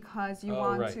because you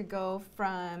want to go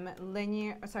from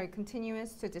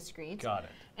continuous to discrete. Got it.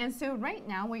 And so right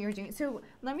now what you're doing, so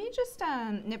let me just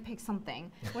nitpick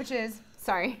something, which is,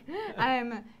 sorry,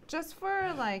 just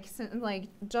for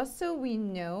just so we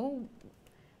know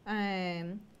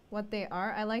what they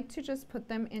are, I like to just put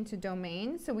them into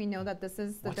domain so we know that this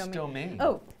is the domain. What's domain?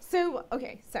 Oh, so,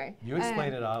 okay, sorry. You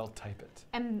explain it, I'll type it.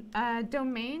 And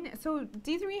domain, so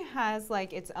D3 has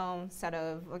like its own set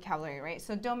of vocabulary, right?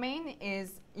 So domain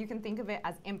is, you can think of it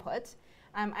as input.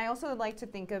 I also like to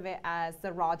think of it as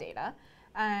the raw data.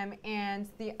 And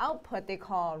the output they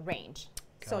call range.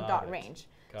 So dot range.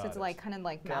 So it's like kind of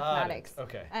like mathematics.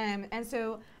 Okay. And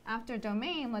so after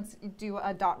domain, let's do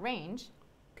a dot range.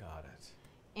 Got it.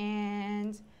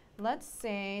 And let's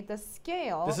say the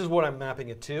scale. This is what I'm mapping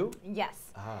it to?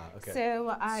 Yes. Ah, okay.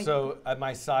 So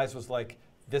my size was like,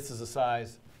 this is a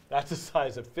size, that's a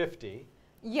size of 50.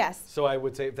 Yes. So I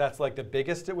would say if that's like the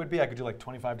biggest it would be, I could do like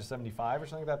 25 to 75 or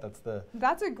something like that.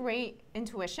 That's a great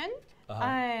intuition.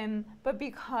 But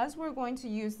because we're going to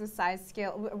use the size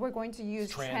scale, we're going to use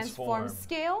transform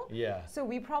scale. Yeah. So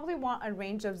we probably want a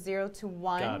range of 0 to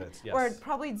 1. Got it, yes. Or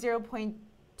probably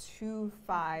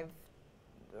 0.25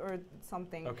 or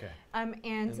something. Okay.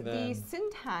 And the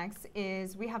syntax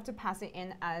is we have to pass it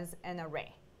in as an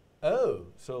array. Oh,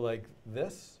 so like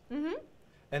this? Mm-hmm.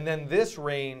 And then this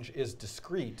range is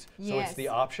discrete. So it's the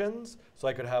options. So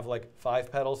I could have like 5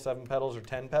 petals, 7 petals, or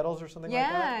 10 petals or something like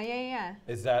that? Yeah.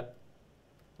 Is that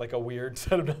like a weird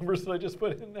set of numbers that I just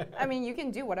put in there? I mean, you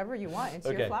can do whatever you want. It's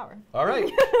your flower. All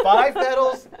right. 5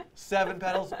 petals, 7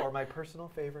 petals, or my personal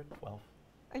favorite, 12.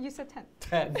 Oh, you said 10.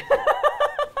 10.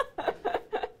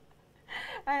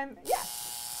 Yeah.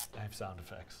 I have sound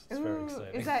effects. It's very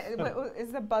exciting. Is that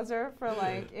is the buzzer for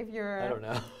like if you're? I don't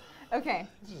know. Okay.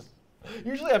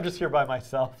 Usually I'm just here by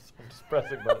myself, so I'm just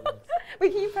pressing buttons.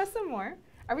 Wait, can you press some more?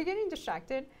 Are we getting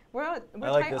distracted? We're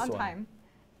tight on time.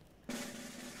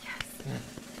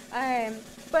 Yes.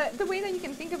 But the way that you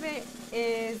can think of it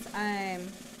is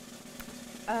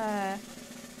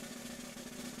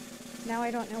now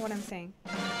I don't know what I'm saying.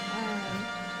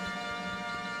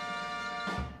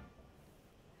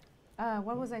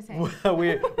 What was I saying?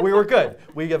 we were good.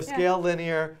 We have scale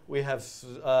linear. We have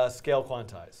scale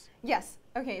quantize. Yes.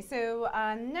 Okay. So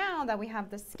now that we have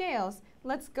the scales,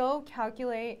 let's go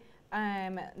calculate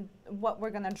what we're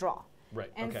gonna draw.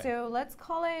 Right. And so let's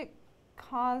call it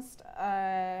const.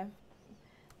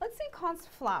 Let's say const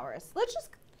flowers. Let's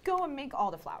just go and make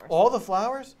all the flowers. All the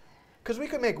flowers? Because we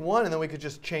could make one, and then we could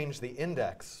just change the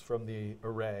index from the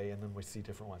array, and then we see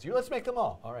different ones. Let's make them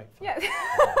all. All right. Fine. Yeah.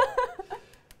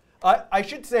 I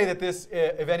should say that this,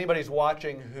 if anybody's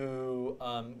watching who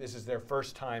this is their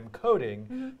first time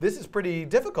coding, this is pretty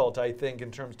difficult, I think,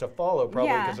 in terms to follow,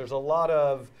 probably, because there's a lot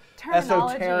of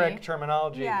esoteric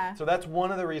terminology. Yeah. So that's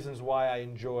one of the reasons why I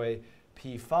enjoy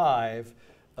P5.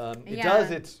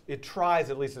 It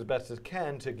tries, at least as best as it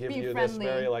can, to give you this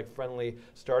very friendly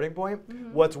starting point.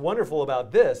 What's wonderful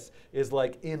about this is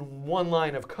like in one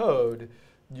line of code,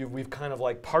 we've kind of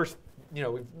like parsed,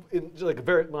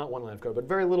 not one line of code, but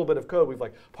very little bit of code. We've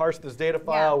like parsed this data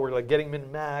file. We're like getting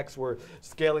min max. We're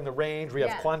scaling the range. We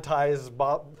have quantize,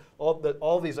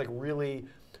 all these like really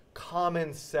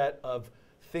common set of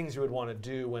things you would want to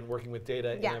do when working with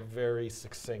data in a very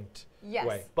succinct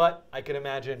way. But I can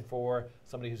imagine for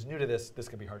somebody who's new to this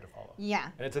could be hard to follow. Yeah.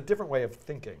 And it's a different way of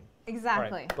thinking. Exactly.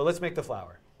 All right, but let's make the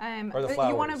flower. Or the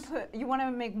flowers. You want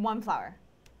to make one flower.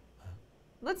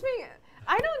 Let's make.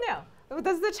 I don't know.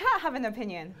 Does the chat have an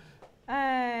opinion?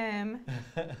 The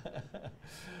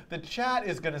chat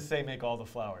is going to say make all the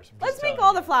flowers. Let's make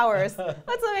all the flowers.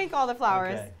 Let's make all the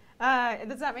flowers. Okay.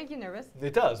 Does that make you nervous?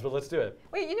 It does, but let's do it.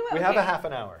 Wait, you know what? We have a half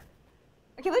an hour.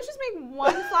 Okay, let's just make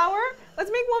one flower.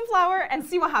 Let's make one flower and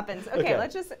see what happens. Okay,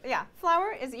 let's just,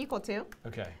 flower is equal to.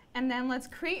 Okay. And then let's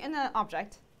create an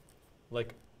object.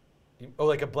 Like, oh,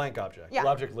 like a blank object. Yeah.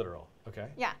 Object literal. Okay.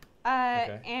 Yeah.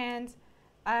 And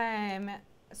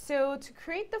so to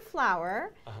create the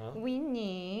flower, we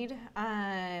need,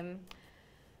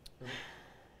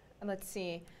 let's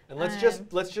see. And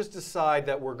let's just decide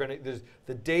that we're gonna.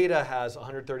 The data has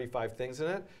 135 things in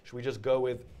it. Should we just go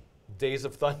with Days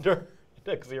of Thunder,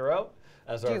 index 0,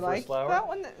 as our first flower? That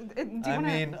one? I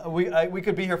mean, we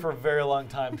could be here for a very long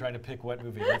time trying to pick what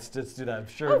movie. Let's just do that. I'm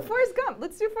sure. Oh, Forrest Gump.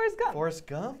 Let's do Forrest Gump. Forrest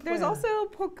Gump. There's also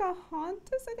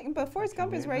Pocahontas, I think, but Forrest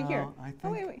Gump is right here. I think,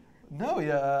 oh wait. No,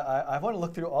 yeah, I want to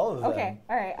look through all of them. Okay,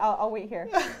 all right, I'll wait here.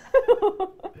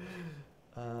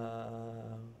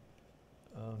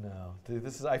 Oh no, dude,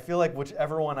 this is. I feel like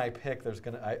whichever one I pick, there's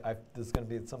gonna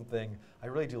be something. I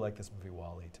really do like this movie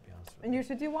WALL-E, to be honest with you. And you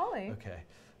should do WALL-E. Okay,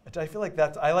 I feel like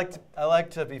that's. I like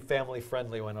to be family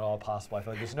friendly when at all possible. I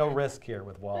feel like there's no risk here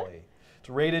with WALL-E. It's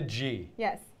rated G.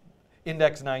 Yes.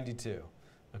 Index 92.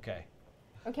 Okay.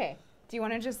 Okay. Do you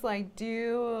want to just like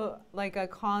do like a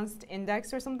const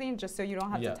index or something, just so you don't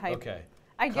have to type? Okay.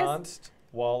 I guess const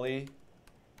WALL-E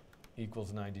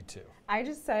equals 92. I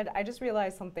just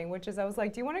realized something, which is I was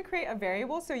like, do you want to create a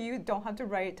variable so you don't have to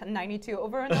write 92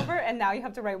 over and over, and now you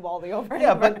have to write WALL-E over and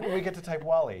over? Yeah, but we get to type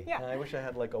WALL-E. Yeah. And I wish I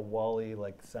had like a WALL-E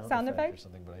like sound effect or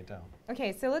something, but I don't.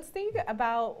 Okay, so let's think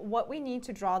about what we need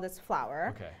to draw this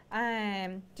flower.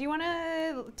 Okay. Do you want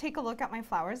to take a look at my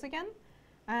flowers again?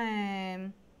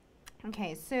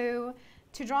 Okay, so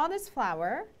to draw this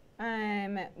flower,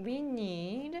 we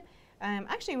need,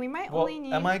 actually we might only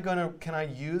need. Can I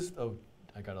use,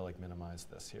 I gotta like minimize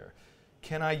this here.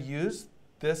 Can I use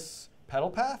this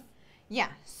petal path? Yeah,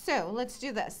 so let's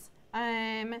do this.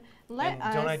 Don't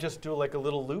I just do like a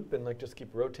little loop and like just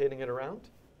keep rotating it around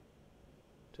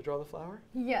to draw the flower?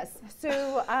 Yes,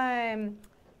 so,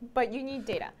 but you need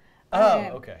data. Oh,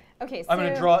 okay. Okay, so I'm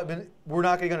gonna draw it, we're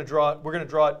not gonna draw it, we're gonna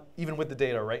draw it even with the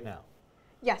data right now.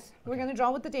 Yes, we're gonna draw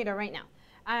with the data right now.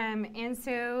 And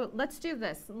so let's do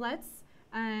this. Let's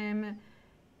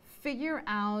figure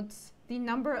out the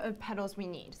number of petals we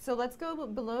need. So let's go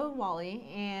below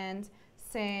WALL-E and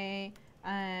say,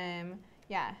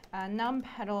 num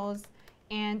petals.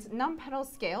 And num petal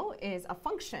scale is a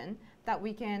function that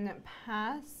we can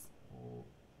pass.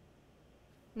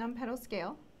 Num petal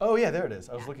scale. Oh yeah, there it is.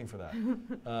 I was looking for that.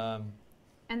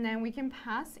 And then we can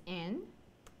pass in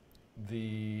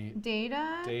the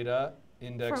data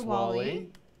index for WALL-E.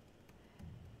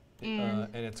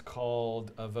 And it's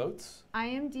called votes.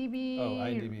 IMDb. Oh,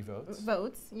 IMDb votes.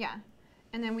 Votes, yeah.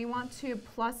 And then we want to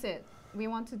plus it. We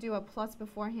want to do a plus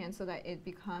beforehand so that it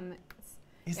becomes.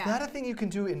 Is that a thing you can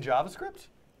do in JavaScript?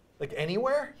 Like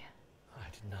anywhere? Yeah. Oh, I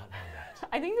did not know that.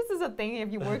 I think this is a thing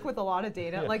if you work with a lot of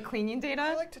data, like cleaning data.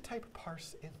 I like to type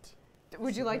parse int.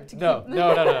 Would you like to No.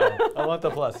 I want the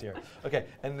plus here. Okay,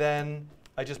 and then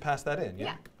I just pass that in,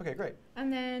 yeah? Okay, great.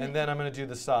 And then I'm going to do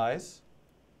the size,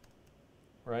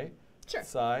 right? Sure.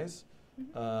 Size.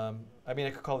 I mean, I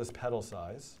could call this petal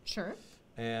size. Sure.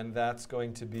 And that's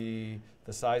going to be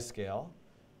the size scale,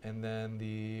 and then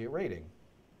the rating.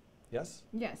 Yes?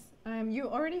 Yes. You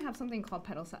already have something called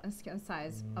petal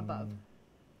size above.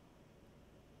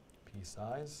 P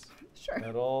size? Sure.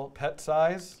 Petal, pet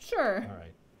size? Sure. All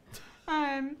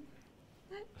right.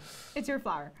 It's your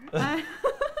flower.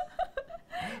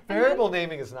 Variable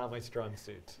naming is not my strong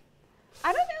suit.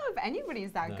 I don't know if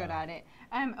anybody's that good at it.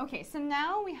 Okay, so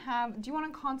now we have, do you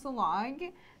want to console log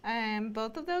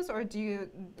both of those, or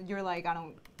you're like, I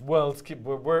don't? Well, let's keep,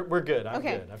 we're good. I'm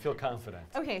good. I feel confident.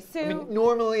 Okay, so. I mean,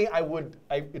 normally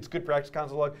it's good practice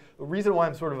console log. The reason why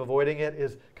I'm sort of avoiding it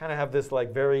is kind of have this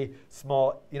like very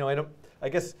small, I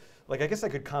guess I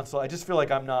could console, I just feel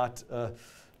like I'm not,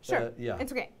 Sure, yeah.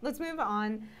 It's okay. Let's move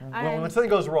on. When something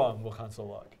goes wrong, we'll console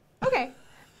log. Okay,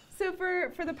 so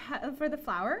for the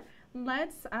flower,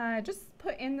 let's just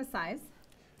put in the size.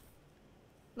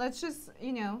 Let's just,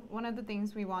 one of the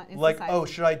things we want is the size. Oh,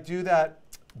 should I do that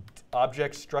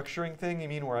object structuring thing, you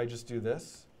mean, where I just do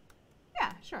this?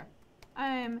 Yeah, sure.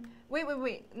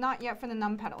 Wait, not yet for the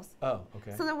num petals. Oh,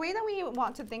 okay. So the way that we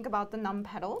want to think about the num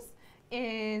petals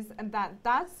is that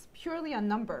that's purely a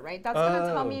number, right? That's going to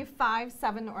tell me 5,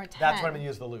 7, or 10. That's when I'm going to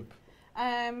use the loop.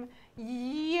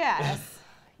 Yes,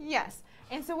 yes.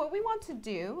 And so what we want to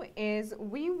do is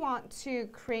we want to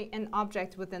create an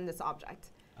object within this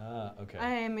object. Okay.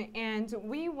 And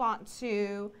we want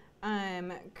to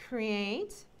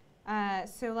create,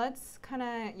 so let's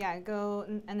kind of, go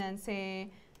and then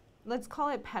say, let's call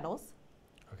it petals.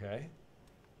 Okay.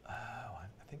 Oh,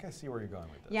 I think I see where you're going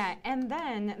with this. Yeah, and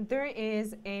then there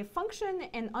is a function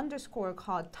in underscore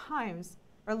called times,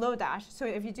 or Lodash. So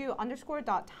if you do underscore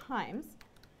dot times,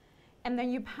 and then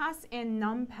you pass in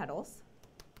num petals.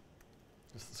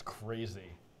 This is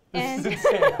crazy. And this is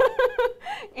insane.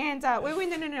 and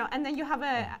wait, no. And then you have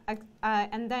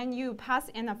and then you pass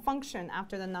in a function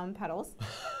after the num petals.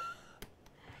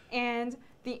 And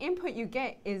the input you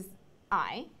get is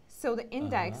I. So the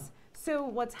index. So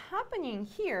what's happening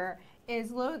here is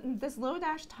this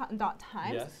Lodash dot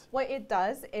times. Yes. What it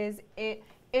does is it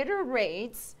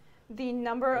iterates the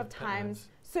number of times.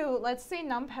 So let's say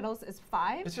num petals is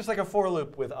 5. It's just like a for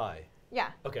loop with I. Yeah.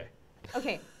 Okay.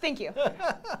 Okay, thank you.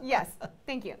 Yes,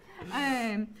 thank you.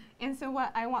 And so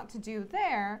what I want to do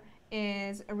there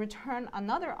is return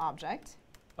another object.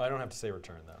 I don't have to say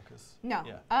return though, because No.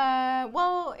 Yeah.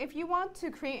 Well, if you want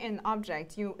to create an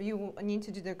object, you need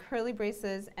to do the curly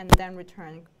braces and then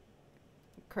return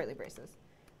curly braces.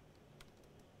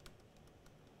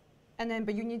 And then,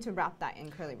 but you need to wrap that in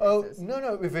curly braces. Oh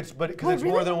no, if it's because Oh, it's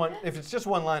more really? than one. If it's just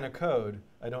one line of code,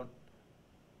 I don't.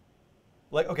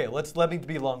 Like okay, let me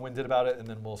be long-winded about it, and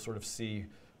then we'll sort of see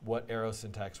what arrow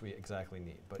syntax we exactly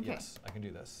need. But Okay. yes, I can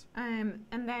do this. And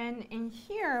then in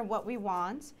here, what we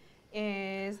want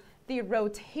is the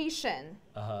rotation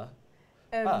Uh-huh.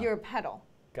 of your petal.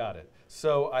 Got it.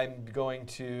 So I'm going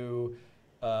to.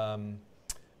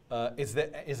 Is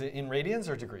it in radians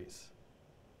or degrees?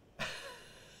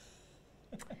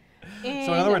 In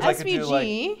So in other words, I SVG, could do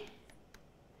like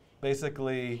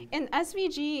basically. in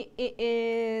SVG, it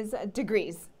is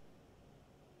degrees.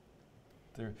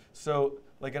 So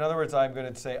like in other words, I'm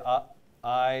going to say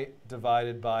I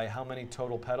divided by how many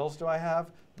total petals do I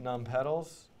have? Num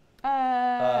petals.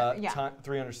 Yeah.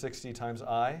 360 times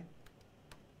I.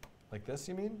 Like this,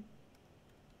 you mean?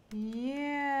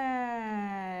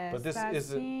 Yes. But this that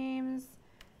isn't- seems.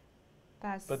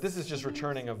 But this is just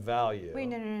returning a value. Wait,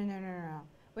 no.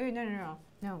 Wait, no.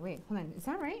 No, wait, hold on. Is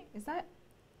that right? Is that?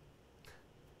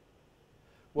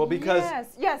 Well, because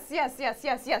Yes.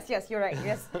 You're right.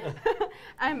 Yes.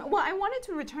 Well, I wanted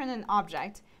to return an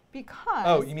object because.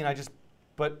 oh, you mean I just.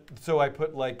 But so I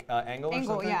put like angle or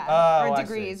Angle, something? yeah, Oh, or I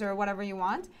degrees see. or whatever you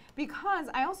want, because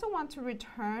I also want to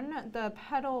return the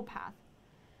petal path.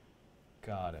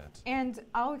 Got it. And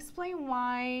I'll explain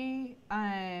why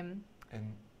And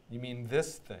you mean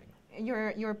this thing?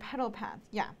 your petal path,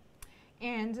 yeah.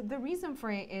 And the reason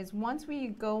for it is once we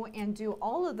go and do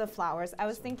all of the flowers, I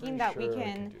was So I'm thinking pretty that we sure I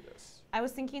can. do this. I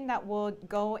was thinking that we'll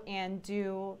go and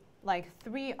do like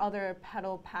 3 other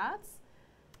petal paths,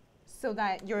 so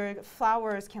that your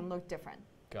flowers can look different.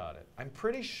 Got it. I'm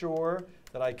pretty sure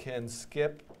that I can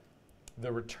skip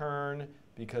the return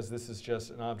because this is just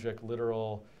an object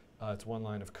literal. It's one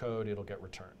line of code. It'll get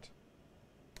returned.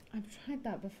 I've tried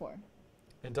that before.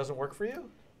 It doesn't work for you?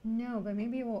 No, but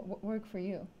maybe it will work for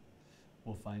you.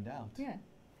 We'll find out. Yeah.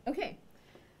 Okay.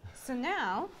 So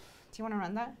now, do you want to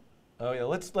run that? Oh yeah,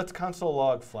 let's console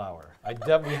log flower.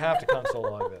 We have to console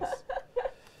log this.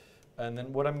 And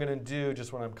then what I'm going to do,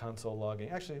 just when I'm console logging,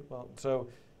 actually, well, so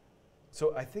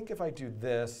I think if I do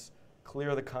this,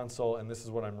 clear the console, and this is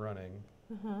what I'm running.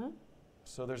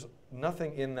 So there's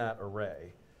nothing in that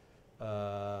array.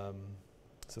 So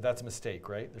that's a mistake,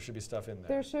 right? There should be stuff in there.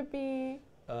 There should be.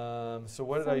 So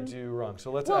what did I do wrong?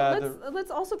 So let's Well, add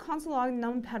let's also console log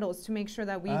num petals to make sure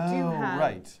that we do Oh, have.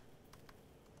 right.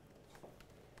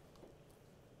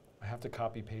 I have to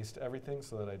copy paste everything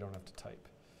so that I don't have to type.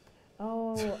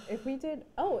 Oh, if we did.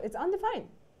 Oh, it's undefined.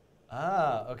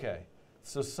 Ah, okay.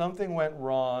 So something went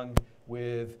wrong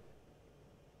with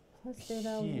Plus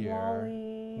data here,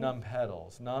 Wally. num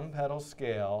petals. Num petal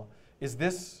scale. Is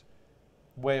this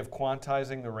way of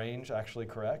quantizing the range actually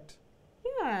correct?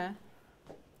 Yeah.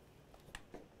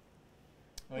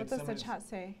 Wait, What does the somebody's- chat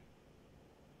say?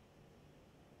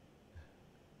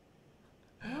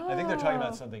 I think they're talking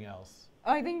about Oh. something else.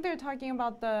 Oh, I think they're talking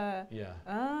about the.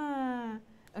 Yeah.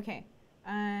 Okay.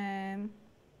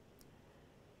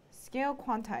 Scale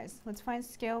quantize. Let's find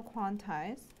scale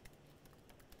quantize.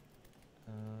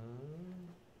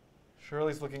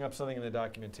 Shirley's looking up something in the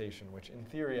documentation, which in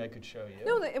theory I could show you.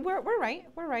 No, we're right.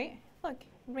 We're right. Look,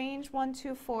 range 1,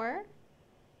 2, 4.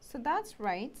 So that's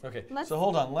right. Okay, Let's- so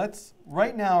hold on.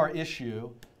 Right now our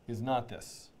issue is not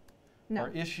this. No. Our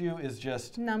issue is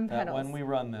just Num that petals. when we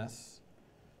run this,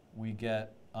 we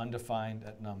get undefined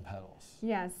at num petals.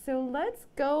 Yeah. So let's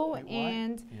go Wait, what?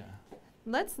 and Yeah,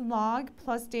 let's log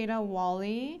plus data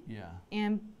Wally yeah.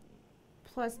 and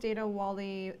plus data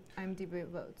Wally IMDb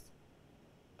votes.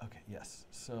 Okay, yes.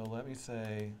 So let me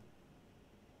say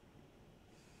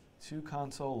 2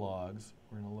 console logs.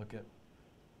 We're going to look at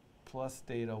plus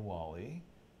data Wally.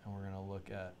 And we're going to look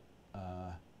at.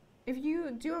 If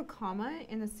you do a comma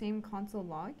in the same console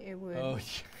log, it would. Oh,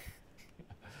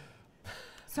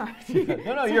 Sorry.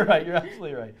 no, you're right. You're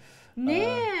absolutely right.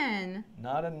 Man.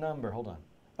 Not a number. Hold on.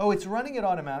 Oh, it's running it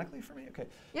automatically for me? Okay.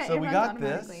 Yeah, so it we runs got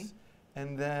automatically. this.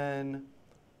 And then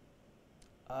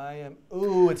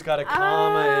ooh, it's got a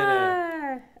comma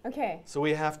in it. Okay. So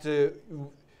we have to,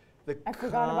 I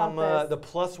forgot about this. The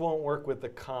plus won't work with the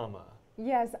comma.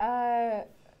 Yes.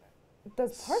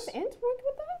 Does parse int work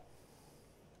with that?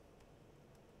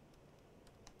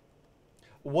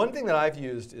 One thing that I've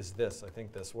used is this. I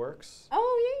think this works.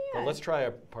 Oh, yeah. But let's try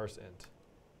a parse int.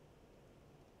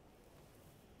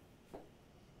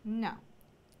 No.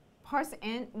 Parse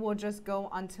int will just go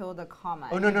until the comma.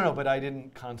 Oh, no, but I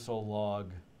didn't console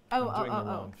log. Oh, I'm doing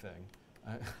the wrong thing.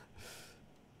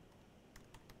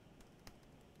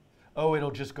 Oh,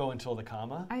 it'll just go until the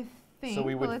comma? I think. So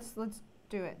we would let's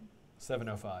do it.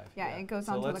 705. Yeah, it goes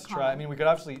so onto the let's comma. try. I mean, we could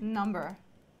obviously. Number.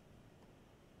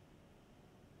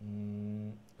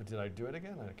 Did I do it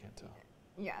again? I can't tell.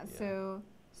 Yeah. So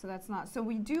that's not. So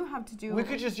we do have to do. We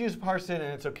could just use parse int,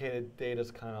 and it's okay. The data's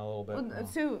kind of a little bit. Well,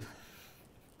 so.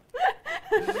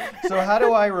 So how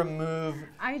do I remove?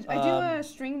 I do a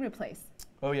string replace.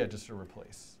 Oh yeah, just to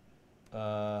replace.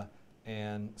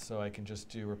 And so I can just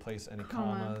do replace any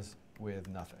commas with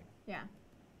nothing. Yeah.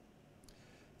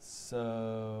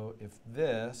 So if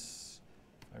I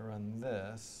run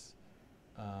this,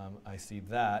 I see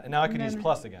that. And now I could use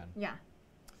plus again. Yeah.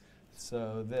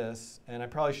 So this, and I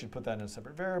probably should put that in a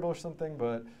separate variable or something,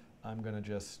 but I'm going to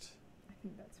just I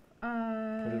think that's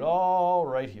put it all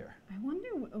right here. I wonder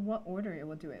what order it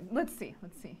will do it. Let's see.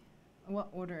 What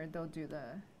order they'll do the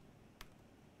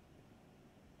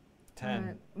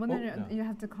 10. Well, no, you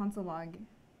have to console log.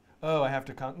 Oh, I have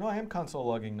to no, I am console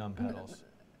logging num petals.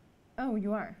 Oh,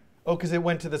 you are. Oh, because it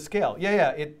went to the scale.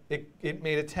 Yeah, it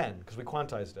made it 10 because we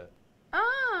quantized it.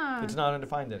 Ah. It's not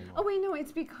undefined anymore. Oh, wait, no,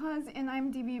 it's because in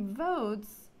IMDb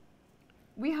votes,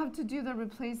 we have to do the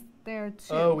replace there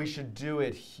too. Oh, we should do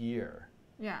it here.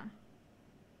 Yeah.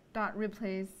 Dot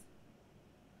replace.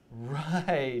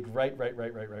 Right.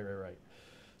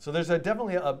 So there's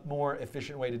definitely a more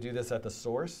efficient way to do this at the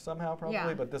source somehow,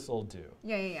 probably, but this will do.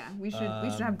 Yeah. We should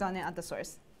have done it at the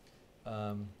source.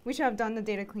 We should have done the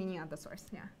data cleaning at the source.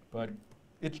 Yeah. But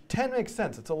 10 makes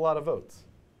sense. It's a lot of votes.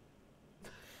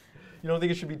 You don't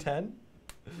think it should be 10?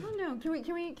 No. Can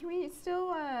we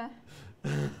still?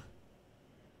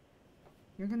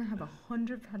 You're gonna have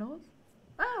 100 petals?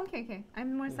 Oh, okay.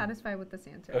 I'm more satisfied with this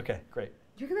answer. Okay, great.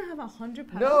 You're gonna have 100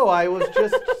 petals? No, I was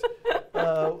just.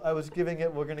 I was giving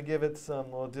it. We're gonna give it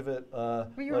some. We'll give it. But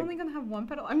you're only gonna have one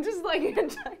petal. I'm just like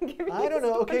giving. I don't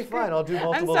know. Okay, fine. I'll do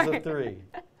multiples of 3.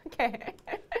 Okay.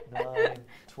 9,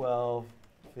 12,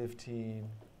 15,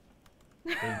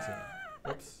 18.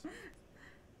 Oops.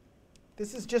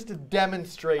 This is just a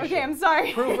demonstration. Okay, I'm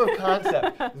sorry. Proof of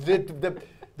concept.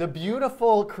 The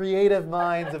beautiful creative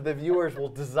minds of the viewers will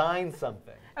design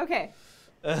something. Okay.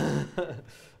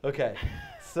 Okay.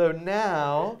 So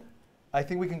now I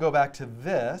think we can go back to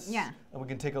this. Yeah. And we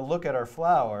can take a look at our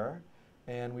flower,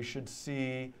 and we should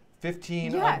see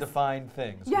 15 undefined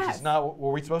things. Yes. Which is not.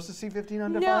 Were we supposed to see 15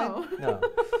 undefined? No.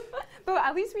 But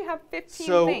at least we have 15 things.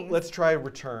 So let's try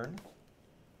return.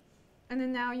 And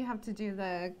then now you have to do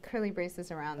the curly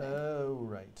braces around it. Oh,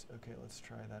 right. Okay, let's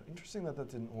try that. Interesting that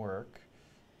didn't work.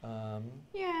 Yeah,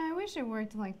 I wish it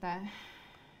worked like that.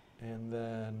 And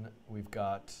then we've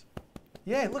got,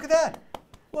 yay, look at that.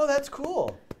 Well, that's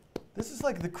cool. This is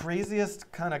like the craziest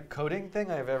kind of coding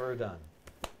thing I've ever done.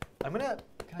 Can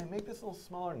I make this a little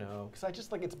smaller? No, because I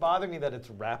just it's bothering me that it's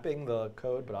wrapping the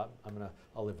code, but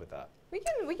I'll live with that. We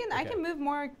can, okay. I can move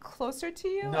more closer to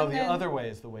you. No, the other way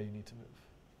is the way you need to move.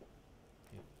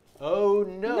 Oh,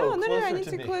 no, No, I need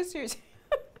to close yours.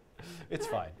 It's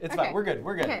fine. It's fine. We're good.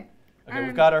 Okay. Okay,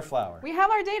 we've got our flower. We have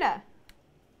our data.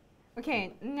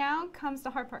 Okay, now comes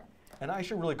the hard part. And I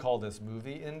should really call this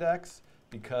movie index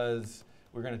because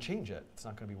we're going to change it. It's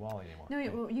not going to be Wally anymore. No, okay.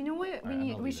 well, you know what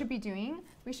we should be doing?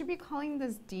 We should be calling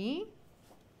this D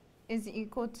is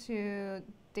equal to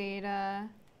data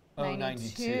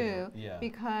 92. Yeah.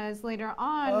 Because later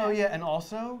on. Oh, yeah, and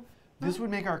also, this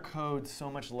would make our code so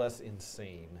much less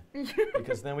insane.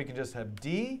 Because then we can just have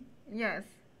D. Yes.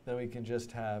 Then we can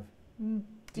just have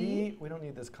D. We don't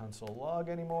need this console log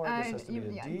anymore. This has to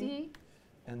be a D.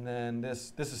 And then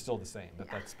this is still the same, but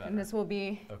that's better. And this will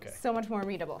be so much more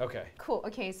readable. Okay. Cool.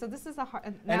 Okay, so this is a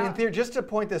hard. And in theory, just to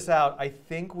point this out, I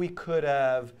think we could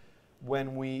have,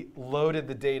 when we loaded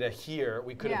the data here,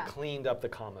 we could have cleaned up the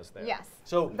commas there. Yes.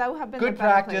 So that would have been good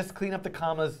practice. Clean up the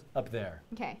commas up there.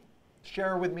 Okay.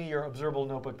 Share with me your observable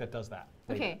notebook that does that.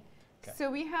 Okay. Okay.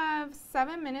 So we have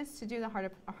 7 minutes to do the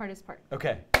hardest part.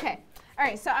 Okay. Okay. All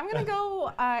right. So I'm gonna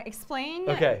go explain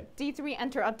D3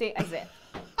 enter update exit.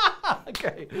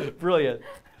 Okay. Brilliant.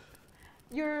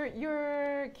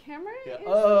 Your camera? Yeah. Is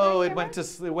Oh, camera?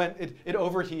 it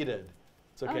overheated.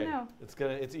 It's okay. Oh, no.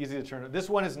 It's easy to turn. This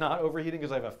one is not overheating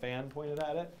because I have a fan pointed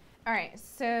at it. All right.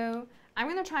 So I'm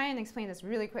gonna try and explain this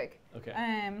really quick. Okay.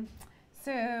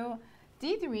 So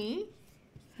D3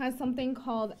 has something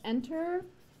called enter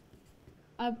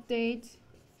update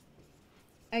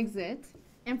exit.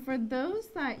 And for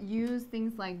those that use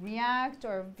things like React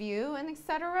or Vue and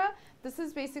etc., this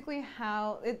is basically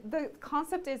how, the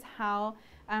concept is how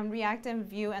React and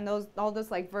Vue and all those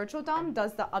like virtual DOM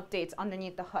does the updates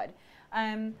underneath the hood.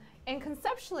 And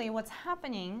conceptually what's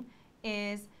happening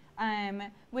is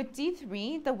with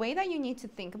D3, the way that you need to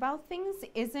think about things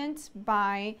isn't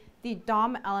by the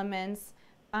DOM elements,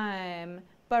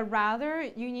 but rather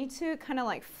you need to kind of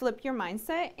like flip your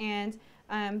mindset and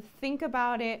think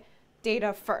about it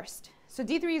data first. So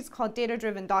D3 is called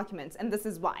data-driven documents, and this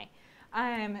is why.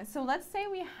 So let's say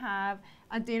we have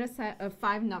a data set of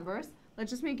 5 numbers.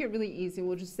 Let's just make it really easy.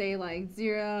 We'll just say like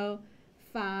 0,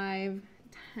 5,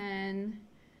 10,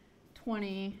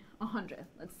 20, 100,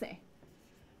 let's say.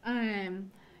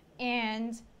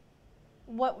 And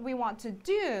what we want to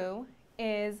do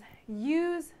is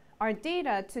use our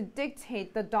data to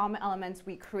dictate the DOM elements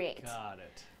we create. Got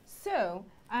it. So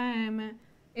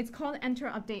it's called enter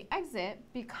update exit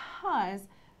because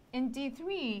in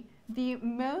D3, the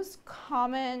most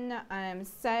common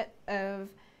set of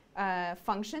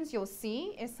functions you'll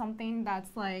see is something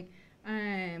that's like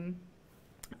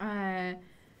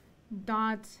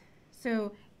dot.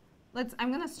 So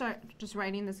I'm gonna start just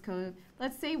writing this code.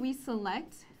 Let's say we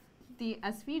select the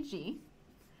SVG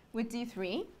with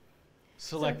D3.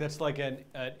 Select, that's like an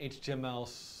HTML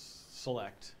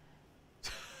select.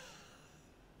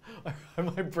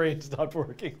 My brain stopped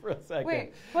working for a second.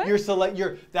 Wait, what?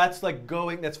 That's like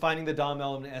that's finding the DOM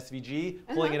element in SVG,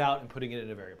 pulling it out and putting it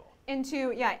in a variable.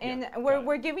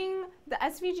 We're giving the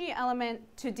SVG element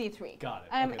to D3. Got it.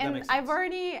 And that makes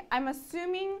sense. I'm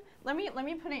assuming, let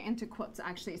me put it into quotes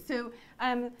actually. So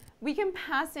we can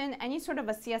pass in any sort of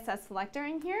a CSS selector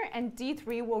in here and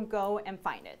D3 will go and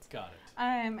find it. Got it.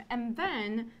 And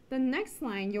then the next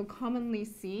line you'll commonly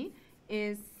see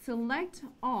is select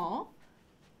all.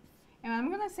 And I'm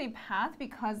going to say path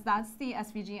because that's the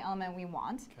SVG element we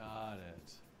want. Got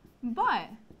it. But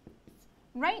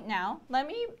right now,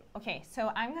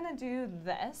 so I'm going to do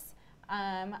this.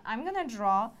 I'm going to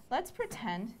draw, let's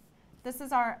pretend this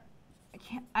is our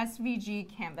SVG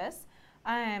canvas.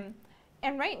 And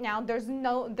right now, there's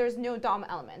no DOM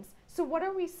elements. So what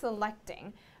are we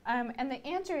selecting? And the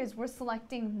answer is we're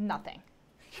selecting nothing.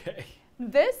 Okay.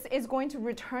 This is going to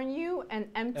return you an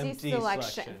empty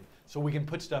selection. So we can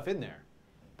put stuff in there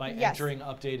by entering,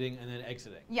 updating, and then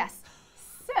exiting. Yes.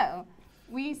 So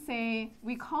we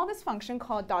call this function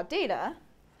called .data,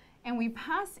 and we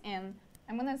pass in,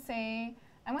 I'm going to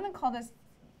call this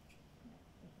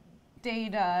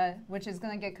data, which is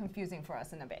going to get confusing for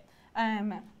us in a bit.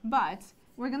 But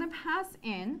we're going to pass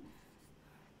in,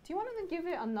 do you want to give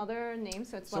it another name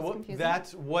so it's less confusing?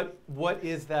 That's what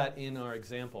is that in our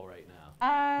example right now?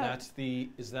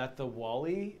 Is that the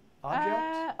Wally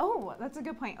object? Oh, that's a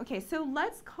good point. Okay, so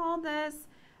let's call this,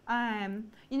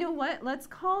 you know what? Let's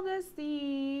call this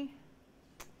the,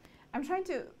 I'm trying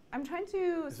to.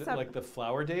 Is it like the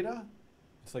flower data?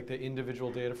 It's like the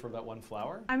individual data for that one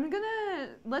flower?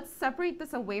 Let's separate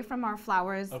this away from our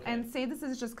flowers and say this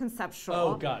is just conceptual.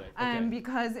 Oh, got it. Okay.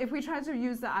 Because if we try to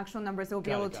use the actual numbers, it will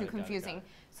be a little too confusing.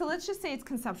 So let's just say it's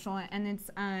conceptual and it's,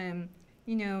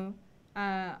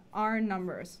 our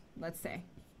numbers, let's say.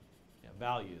 Yeah,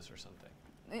 values or something.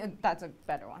 That's a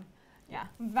better one. Yeah,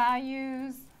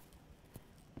 values.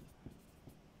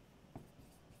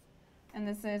 And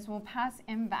this is, we'll pass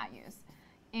in values.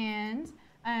 And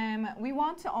we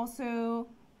want to also,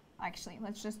 actually,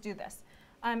 let's just do this.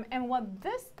 And what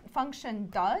this function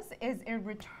does is it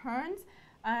returns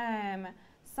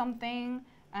something.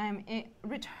 It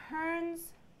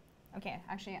returns, okay,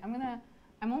 actually,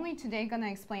 I'm only today gonna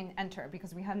explain enter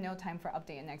because we have no time for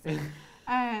update and exit.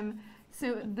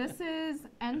 So this is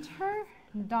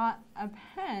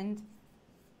enter.append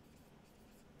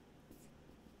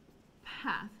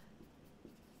path.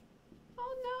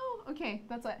 Oh no, okay,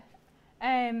 that's it.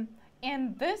 And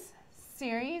this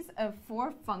series of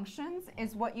 4 functions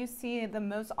is what you see the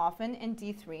most often in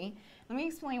D3. Let me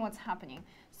explain what's happening.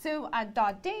 So at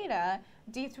 .data,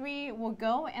 D3 will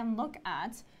go and look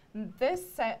at this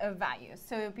set of values.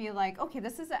 So it'd be like, okay,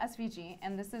 this is the SVG,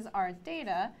 and this is our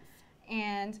data,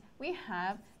 and we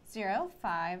have 0,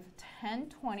 5, 10,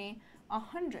 20,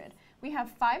 100. We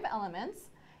have 5 elements,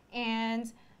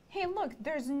 and hey, look,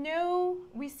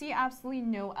 we see absolutely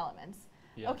no elements.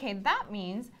 Yeah. Okay, that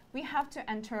means we have to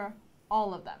enter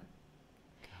all of them.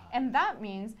 And that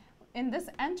means in this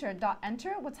enter,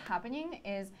 what's happening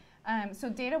is, so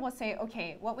data will say,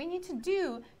 okay, what we need to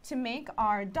do to make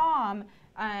our DOM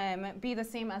be the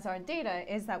same as our data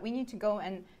is that we need to go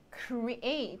and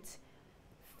create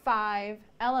 5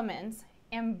 elements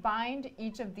and bind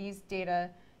each of these data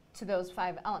to those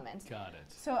 5 elements. Got it.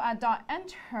 So at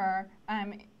 .enter,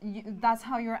 that's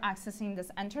how you're accessing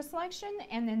this enter selection,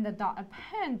 and in the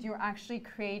 .append, you're actually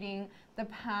creating the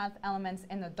path elements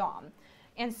in the DOM.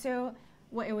 And so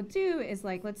what it would do is,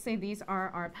 like, let's say these are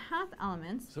our path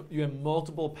elements. So you have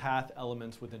multiple path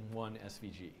elements within one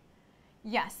SVG.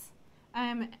 Yes.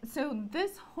 So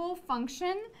this whole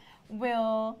function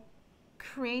will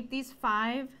create these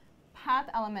 5 path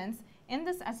elements in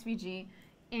this SVG,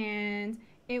 and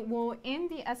it will, in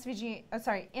the SVG,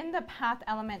 in the path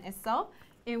element itself,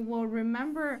 it will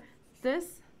remember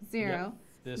this 0,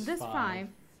 this 5,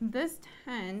 this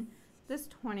 10, this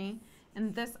 20,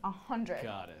 and this 100.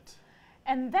 Got it.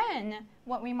 And then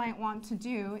what we might want to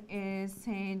do is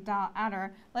say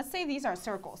 .adder. Let's say these are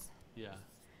circles. Yeah.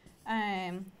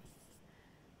 And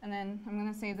then I'm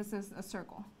going to say this is a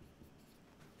circle.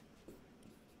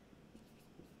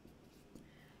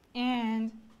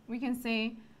 And we can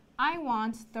say, I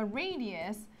want the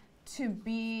radius to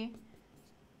be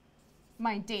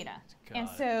my data. And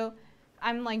so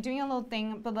I'm like doing a little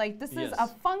thing, but like this is a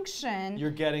function.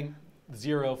 You're getting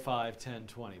 0, 5, 10,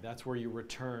 20. That's where you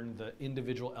return the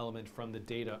individual element from the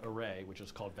data array, which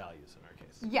is called values in our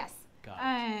case. Yes. Got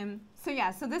it. So yeah,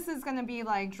 so this is going to be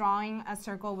like drawing a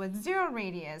circle with 0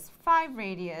 radius, 5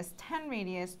 radius, 10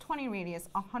 radius, 20 radius,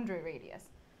 100 radius.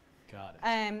 Got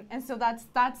it. And so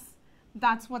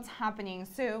that's what's happening.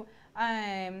 So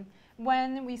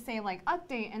when we say like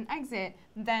update and exit,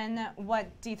 then what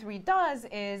D3 does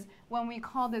is when we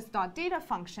call this .data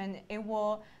function, it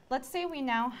will, let's say we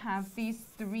now have these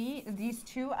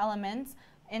 2 elements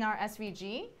in our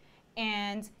SVG,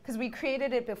 and because we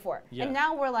created it before. Yeah. And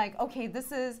now we're like, okay,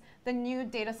 this is the new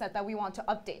data set that we want to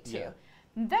update to. Yeah.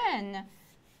 Then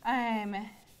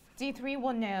D3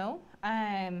 will know,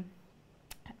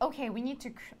 okay, we need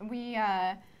to, we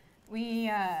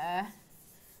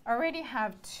already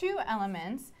have 2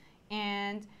 elements,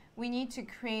 and we need to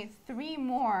create 3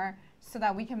 more so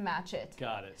that we can match it.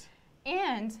 Got it.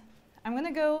 And I'm going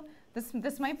to go,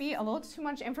 this might be a little too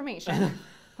much information.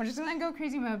 We're just going to go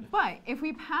crazy mode. But if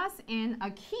we pass in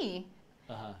a key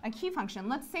function,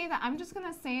 let's say that I'm just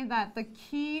going to say that the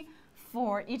key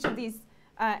for each of these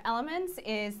elements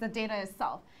is the data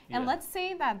itself. Yeah. And let's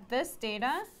say that this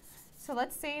data, so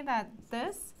let's say that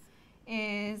this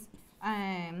is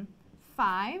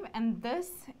 5 and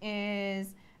this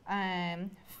is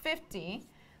 50,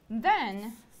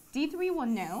 then D3 will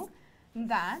know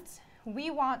that we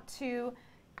want to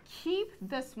keep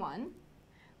this one.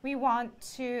 We want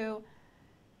to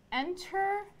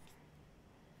enter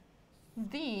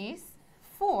these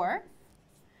 4,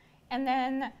 and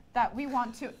then that we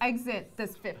want to exit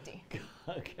this 50.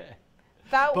 Okay.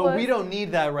 But we don't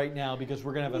need that right now because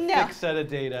we're going to have a fixed set of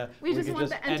data. We just want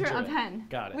to enter append.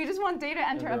 Got it. We just want data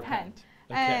enter append.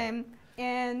 Okay.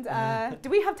 Do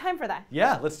we have time for that?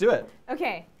 Yeah, let's do it.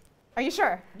 Okay. Are you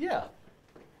sure? Yeah.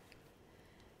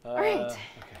 All right. Okay.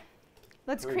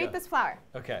 Let's create this flower.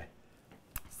 Okay.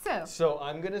 So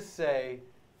I'm going to say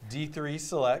D3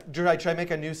 select. Should I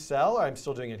make a new cell, or I'm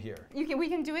still doing it here? We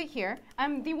can do it here.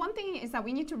 The one thing is that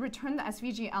we need to return the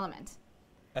SVG element.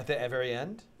 At the very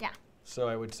end? Yeah. So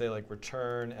I would say like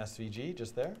return SVG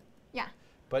just there? Yeah.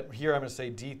 But here I'm going to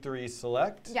say D3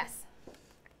 select. Yes.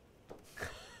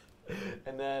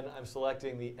 And then I'm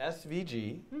selecting the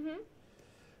SVG. Mm-hmm.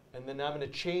 And then I'm going to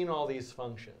chain all these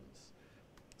functions.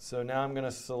 So now I'm going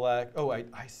to select,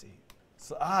 I see.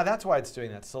 So, that's why it's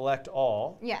doing that. Select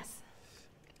all. Yes.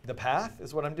 The path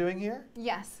is what I'm doing here.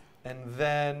 Yes. And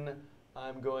then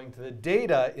I'm going to the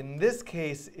data. In this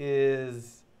case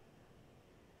is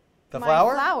the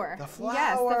flower? The flower.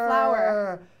 Yes, the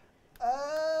flower.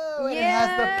 Oh, and it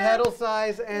has the petal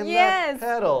size and the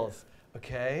petals.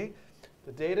 Okay.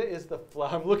 The data is the flower.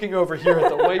 I'm looking over here at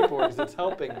the whiteboard because it's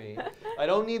helping me. I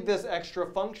don't need this extra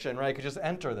function, right? I could just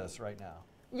enter this right now.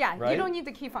 Yeah, right? You don't need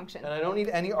the key function. And I don't need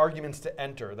any arguments to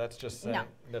enter. That's just saying. No.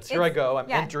 That's here I go.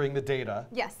 I'm entering the data.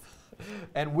 Yes.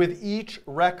 And with each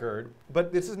record,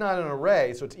 but this is not an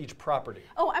array, so it's each property.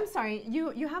 Oh, I'm sorry.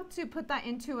 You have to put that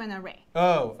into an array.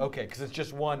 Oh, okay, because it's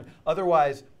just one.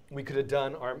 Otherwise, we could have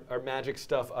done our magic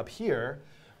stuff up here,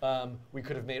 we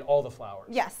could have made all the flowers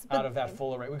Yes, out of that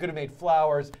full array. We could have made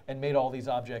flowers and made all these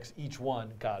objects, each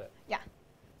one. Got it. Yeah.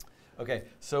 Okay,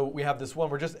 so we have this one.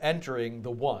 We're just entering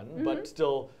the one, but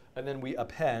still, and then we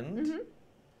append.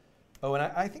 Oh, and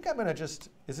I think I'm going to just,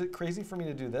 is it crazy for me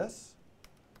to do this?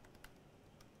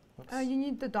 Whoops. You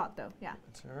need the dot, though. Yeah.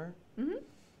 Enter.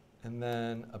 And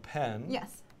then append.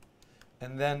 Yes.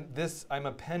 And then this, I'm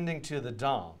appending to the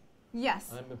DOM.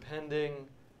 Yes. I'm appending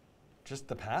just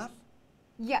the path?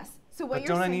 Yes. So what but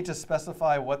don't I need to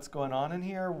specify what's going on in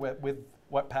here with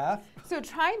what path? So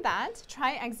try that.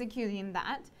 Try executing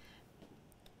that.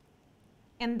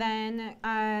 And then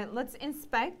let's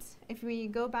inspect. If we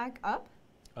go back up,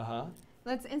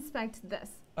 let's inspect this.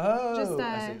 Oh, just,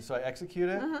 I see. So I execute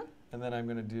it, and then I'm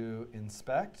going to do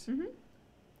inspect.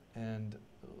 And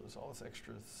there's all this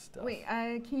extra stuff. Wait,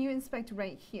 can you inspect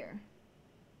right here?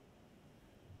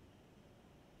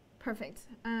 Perfect.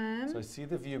 So I see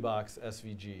the view box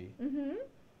SVG,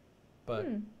 but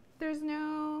there's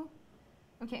no.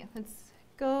 Okay, let's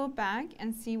go back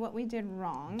and see what we did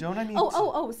wrong. Don't I need?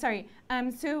 Oh, sorry.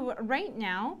 So right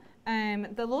now, the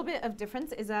little bit of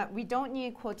difference is that we don't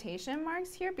need quotation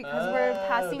marks here because we're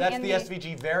passing that's in the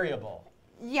SVG variable.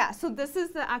 Yeah, so this is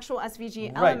the actual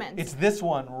SVG right. element. It's this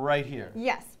one right here.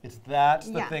 Yes. That's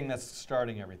the thing that's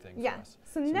starting everything for us.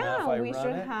 So now we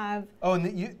should have. Oh,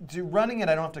 and running it,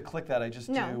 I don't have to click that. I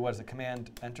just do, what is it,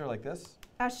 Command Enter like this?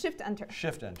 Shift Enter.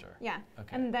 Shift Enter. Yeah.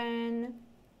 Okay. And then.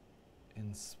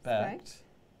 Inspect.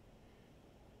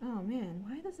 Oh man,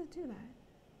 why does it do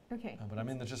that? Okay. Oh, but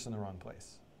I'm just in the wrong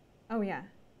place. Oh yeah.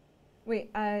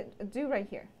 Wait, do right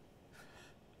here.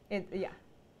 Yeah.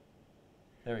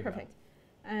 There we go. Perfect.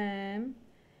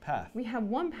 Path. We have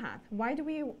one path. Why do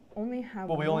we only have one?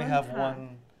 Well, we only have path?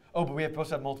 one. Oh, but we are supposed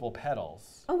to have multiple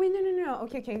petals. Oh wait, no.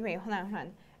 Okay, wait, hold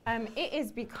on. It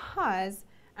is because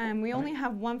we only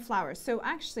have one flower. So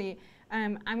actually,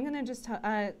 I'm gonna just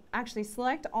actually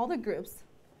select all the groups.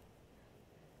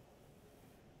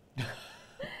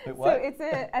 Wait, what? So it's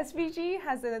a SVG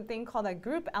has a thing called a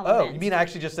group element. Oh, you mean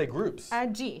actually just say groups?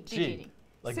 G.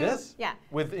 Like so, this? Yeah.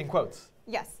 In quotes?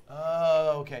 Yes.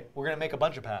 Oh, okay. We're going to make a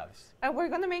bunch of paths. We're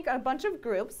going to make a bunch of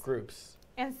groups. Groups.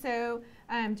 And so,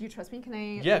 do you trust me? Can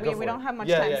I? Yeah, go for it. We don't have much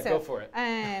time. Yeah, so, go for it.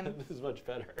 This is much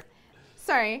better.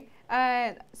 Sorry.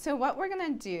 So what we're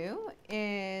going to do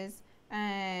is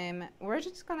we're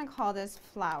just going to call this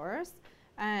flowers.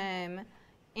 And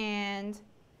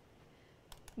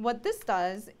what this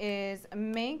does is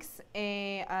makes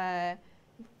a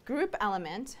group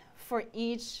element for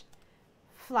each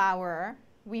flower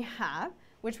we have,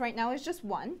 which right now is just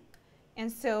one.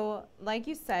 And so, like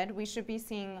you said, we should be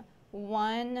seeing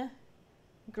one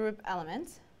group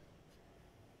element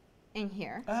in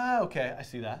here. Okay, I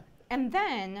see that. And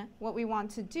then what we want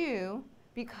to do,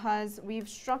 because we've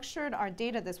structured our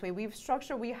data this way, we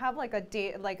have like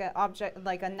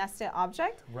a nested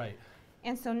object. Right.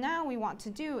 And so now we want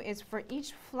to do is for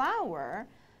each flower,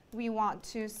 we want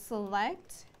to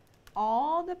select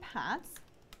all the paths.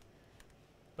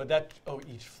 But got it.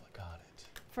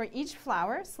 For each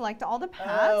flower, select all the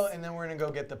paths. Oh, and then we're going to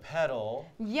go get the petal.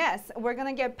 Yes, we're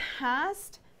going to get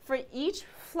past, for each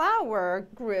flower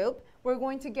group, we're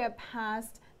going to get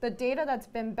past the data that's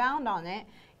been bound on it.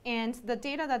 And the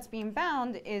data that's being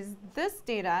bound is this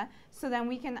data, so then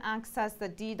we can access the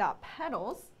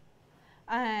d.petals,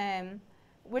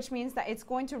 which means that it's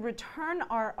going to return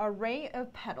our array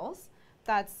of petals.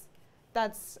 That's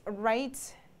right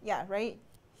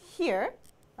here.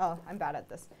 Oh, I'm bad at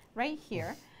this. Right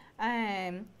here.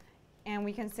 And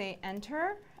we can say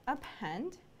enter,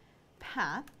 append,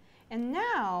 path. And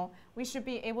now we should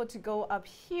be able to go up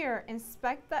here,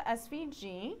 inspect the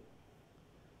SVG,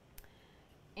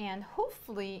 and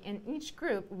hopefully in each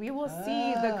group we will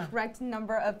see the correct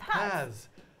number of paths.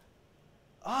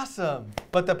 Awesome.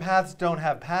 But the paths don't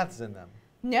have paths in them.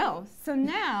 No. So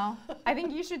now I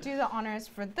think you should do the honors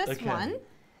for this one.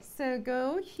 So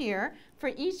go here. For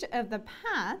each of the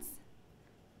paths,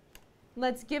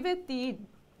 let's give it the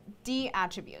D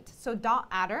attribute. So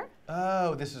 .adder.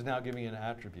 Oh, this is now giving an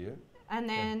attribute. And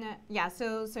then,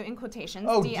 so in quotations,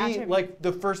 oh, D attribute. Like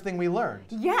the first thing we learned.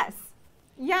 Yes.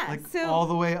 Yeah. Like so all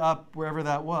the way up wherever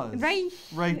that was.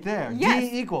 Right there. Yes.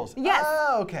 D equals. Yes.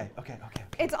 Oh, okay.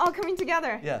 It's all coming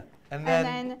together. Yeah. And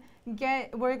then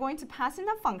we're going to pass in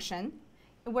a function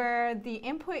where the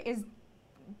input is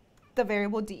the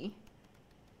variable D.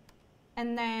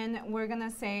 And then we're going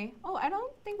to say, oh, I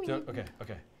don't think we need.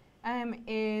 Okay.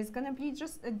 Is going to be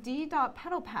just a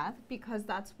d.petal path because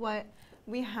that's what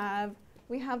we have.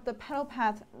 We have the petal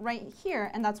path right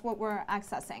here, and that's what we're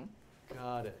accessing.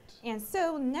 Got it. And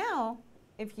so now,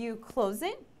 if you close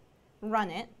it, run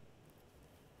it,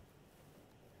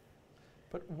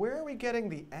 But where are we getting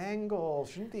the angle?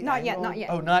 Shouldn't the Not angle? yet, not yet.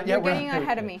 Oh, not yet. You're getting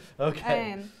ahead of me.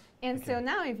 Okay. And so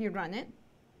now if you run it,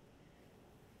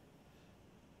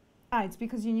 it's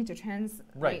because you need to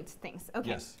translate things. Okay.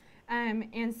 Yes.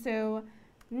 And so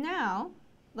now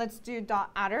let's do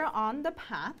 .adder on the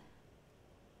path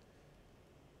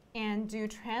and do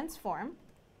transform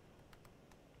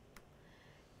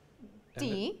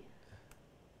D.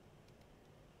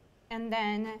 And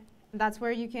then that's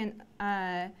where you can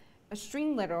a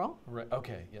string literal. Right.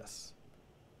 Okay. Yes.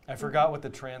 I forgot what the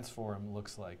transform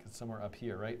looks like. It's somewhere up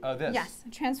here, right? Oh, this. Yes,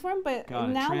 transform. But Got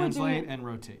it. now Translate we're doing and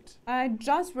rotate.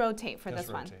 just rotate for Just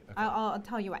this rotate, one. okay. I'll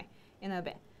tell you why in a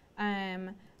bit.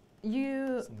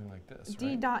 You Something like this, D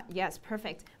right? dot, yes,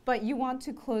 perfect. But you want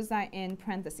to close that in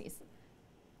parentheses.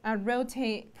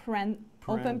 Rotate open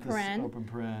paren, open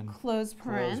paren, close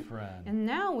paren. close paren. And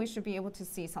now we should be able to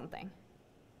see something.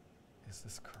 Is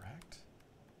this correct?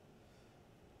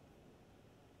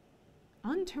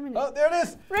 Unterminated. Oh, there it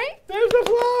is. Right? There's the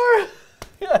flower.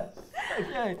 Yes.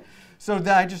 Okay. So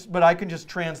that I can just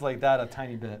translate that a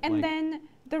tiny bit. And then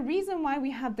the reason why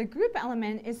we have the group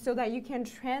element is so that you can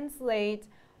translate.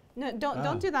 No,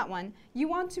 don't do that one. You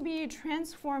want to be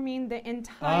transforming the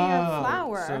entire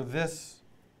flower. So this.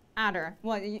 Adder.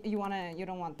 Well, you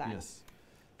don't want that. Yes.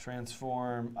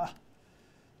 Transform.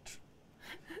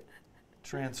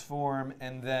 Transform,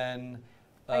 and then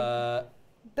I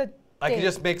can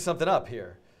just make something up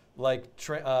here, like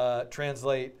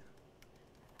translate.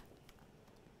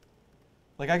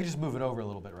 Like I can just move it over a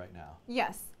little bit right now.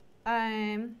 Yes.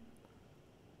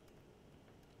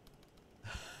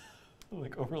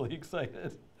 Like overly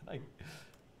excited.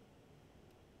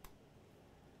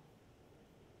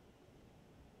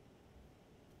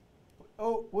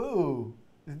 Oh, whoa.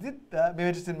 Maybe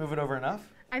I just didn't move it over enough?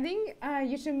 I think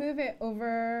you should move it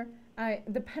over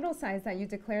the petal size that you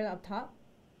declared up top.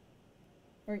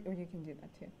 Or you can do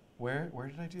that too. Where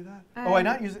did I do that? I'm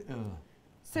not using.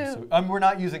 We're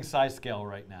not using size scale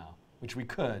right now, which we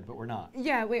could, but we're not.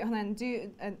 Yeah, wait, hold on. Do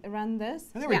run this.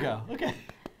 There we go. Okay.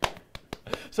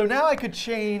 So now I could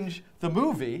change the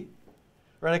movie,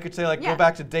 right? I could say go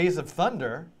back to Days of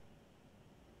Thunder,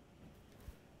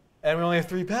 and we only have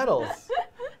 3 petals.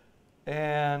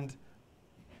 And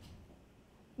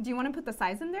do you want to put the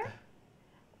size in there?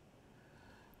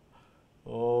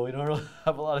 Oh, we don't really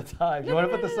have a lot of time. You want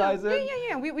to put the size in?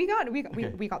 Yeah. We got it. We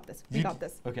got this. We got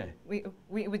this. Okay. We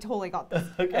totally got this.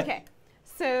 Okay.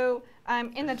 So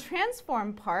in the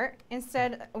transform part,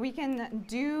 instead we can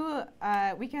do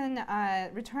return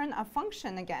a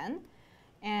function again,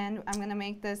 and I'm going to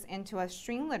make this into a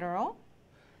string literal.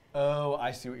 Oh,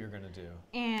 I see what you're going to do.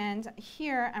 And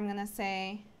here I'm going to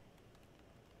say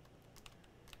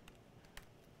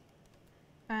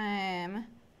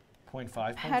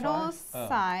petal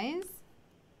size.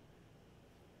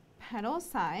 Petal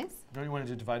size. Don't you want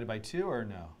to do divided by 2 or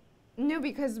no? No,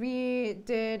 because we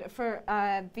did for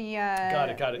the. Got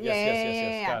it.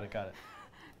 Yes. Got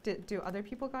it. Do other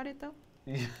people got it though?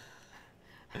 Yeah.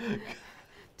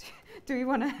 Do you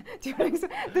want to?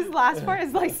 This last part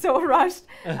is like so rushed.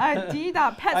 D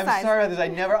dot pet size. I'm sorry about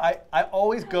this. I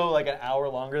always go like an hour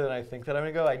longer than I think that I'm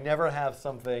gonna go. I never have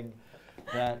something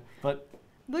that. But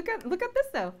look at this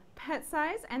though. Pet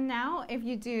size, and now if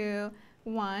you do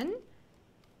 1,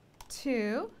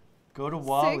 2. Go to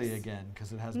Wally again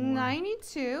because it has more.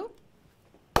 92.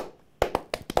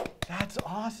 That's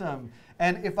awesome.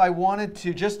 And if I wanted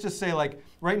to, just to say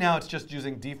right now it's just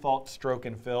using default stroke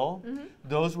and fill,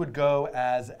 those would go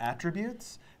as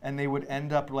attributes and they would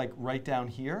end up right down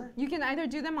here. You can either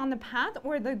do them on the path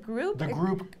or the group. The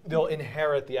group, they'll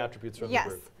inherit the attributes from the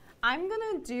group. Yes. I'm going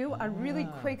to do a really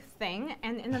quick thing,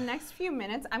 and in the next few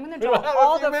minutes, I'm going to draw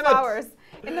all the flowers.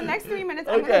 In the next 3 minutes,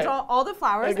 I'm going to draw all the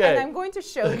flowers, and I'm going to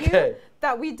show you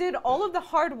that we did all of the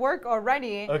hard work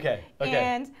already. Okay.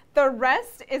 And the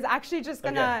rest is actually just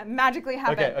going to magically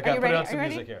happen. Okay. Are you ready? Put on some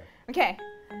music here. Okay.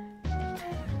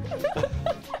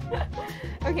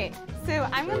 Okay. So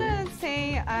I'm going to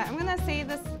say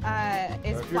this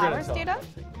is flowers data.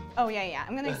 Oh yeah.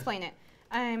 I'm going to explain it.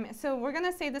 So we're going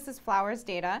to say this is flowers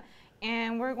data,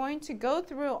 and we're going to go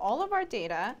through all of our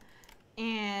data,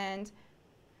 and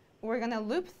we're going to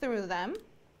loop through them,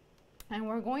 and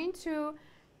we're going to,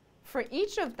 for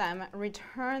each of them,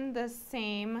 return the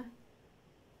same.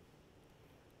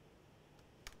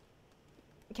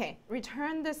 Okay,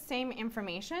 return the same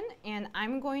information, and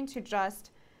I'm going to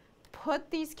just put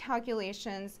these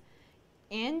calculations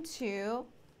into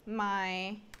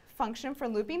my function for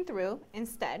looping through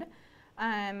instead.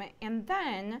 And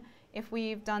then, if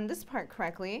we've done this part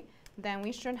correctly, then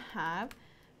we should have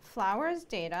flowers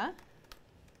data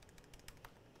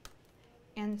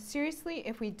And seriously,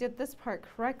 if we did this part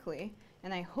correctly,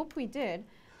 and I hope we did,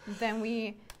 then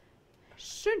we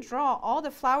should draw all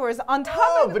the flowers on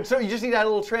top of but so you just need to add a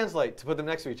little translate to put them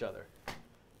next to each other.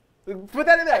 Put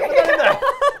that in there. Put that in there.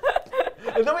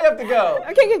 And then we have to go.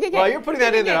 Okay. While you're putting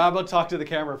that in there, I'm going to talk to the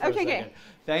camera for a second. Okay.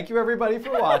 Thank you, everybody,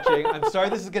 for watching. I'm sorry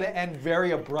this is going to end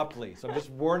very abruptly. So I'm just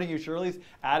warning you, Shirley's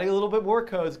adding a little bit more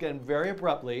code. It's going to end very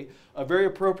abruptly. A very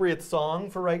appropriate song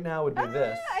for right now would be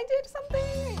this. I did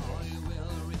something.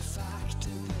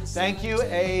 Thank you,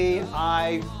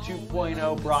 AI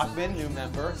 2.0 Brockman, new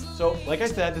member. So, like I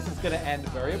said, this is going to end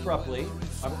very abruptly.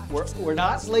 We're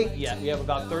not late yet. We have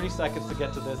about 30 seconds to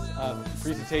get to this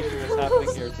presentation that's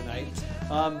happening here tonight.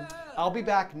 I'll be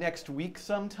back next week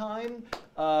sometime.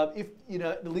 If you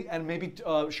know, and maybe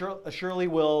Shirley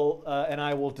will and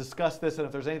I will discuss this, and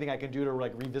if there's anything I can do to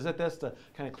like revisit this to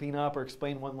kind of clean up or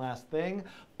explain one last thing.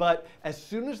 But as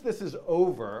soon as this is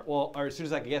over, well, or as soon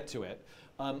as I get to it,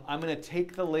 I'm going to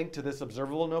take the link to this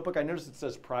observable notebook. I noticed it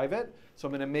says private, so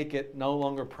I'm going to make it no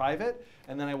longer private,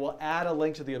 and then I will add a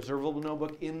link to the observable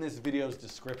notebook in this video's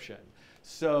description.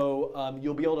 So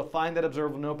you'll be able to find that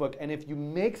observable notebook, and if you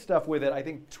make stuff with it, I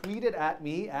think tweet it at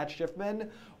me, at Schiffman,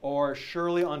 or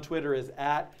Shirley on Twitter is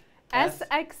at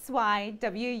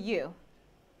SXYWU.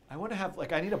 I want to have,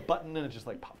 like, I need a button and it just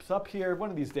like pops up here.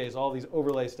 One of these days, all these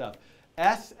overlay stuff.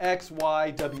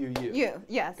 SXYWU.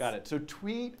 Yes. Got it. So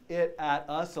tweet it at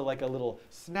us, so like a little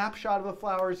snapshot of the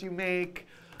flowers you make.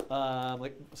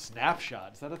 Like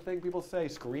snapshot, is that a thing people say?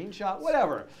 Screenshot,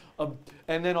 whatever.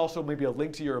 And then also maybe a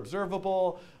link to your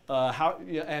observable.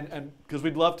 And because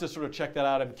we'd love to sort of check that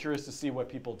out. I'm curious to see what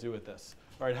people do with this.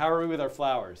 All right, how are we with our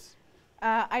flowers?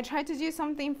 I tried to do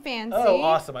something fancy. Oh,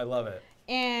 awesome! I love it.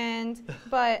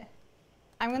 But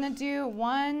I'm gonna do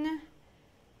one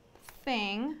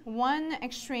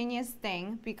extraneous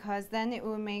thing, because then it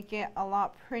will make it a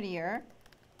lot prettier.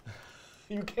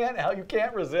 You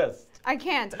can't resist. I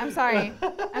can't. I'm sorry.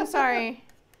 I'm sorry.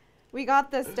 We got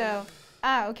this though.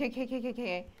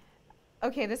 Okay.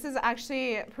 Okay, this is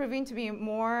actually proving to be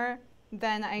more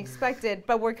than I expected,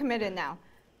 but we're committed now.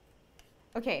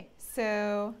 Okay,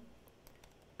 so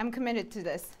I'm committed to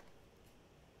this.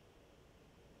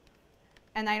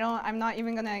 And I'm not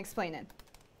even gonna explain it.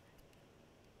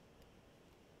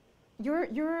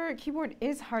 Your keyboard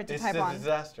is hard to type on. It's a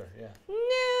disaster, yeah.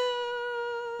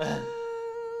 No.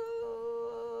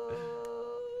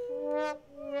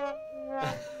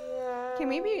 Okay,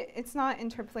 maybe it's not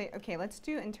interpolate. Okay, let's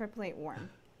do interpolate warm.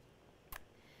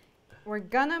 We're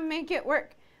gonna make it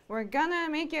work. We're gonna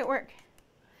make it work.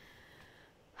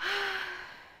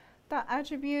 The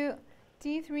attribute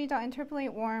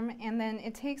D3.interpolate warm, and then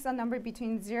it takes a number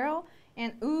between 0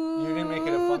 and ooh. You didn't make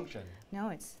it a function. No,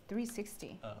 it's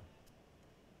 360. Oh.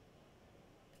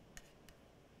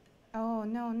 Oh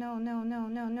no.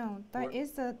 That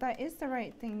is the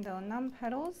right thing though.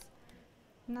 Num-petals.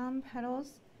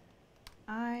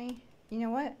 You know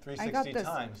what? 360 I got this.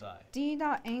 times I.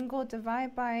 D.angle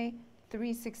divide by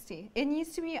 360. It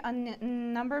needs to be a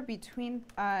number between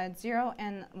 0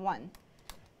 and 1.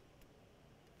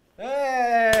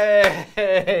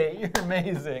 Hey, you're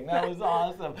amazing. That was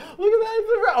awesome. Look at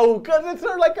that. Oh, because it's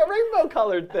sort of like a rainbow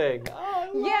colored thing.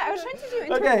 Oh, yeah, I was trying to do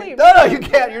interpolate. Okay. No, you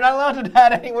can't. You're not allowed to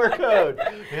add any more code.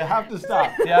 You have to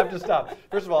stop. You have to stop.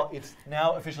 First of all, it's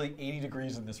now officially 80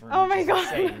 degrees in this room. Oh my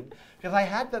God. Insane. Because I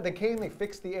had that, they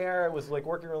fixed the air. It was like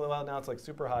working really well. Now it's like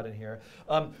super hot in here.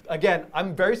 Again,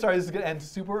 I'm very sorry. This is going to end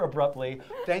super abruptly.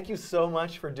 Thank you so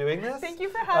much for doing this. Thank you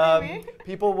for having me.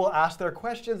 People will ask their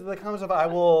questions in the comments. I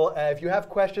will, if you have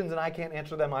questions and I can't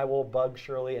answer them, I will bug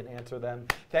Shirley and answer them.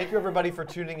 Thank you, everybody, for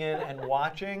tuning in and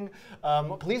watching.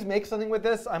 Please make something with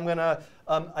this. I'm going to,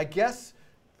 I guess,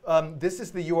 this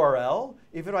is the URL.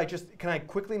 Can I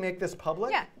quickly make this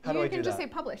public? Yeah, How do I do that? You can just say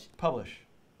publish. Publish.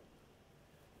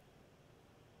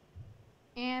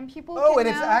 And people and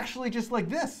it's actually just like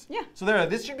this. Yeah. So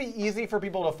this should be easy for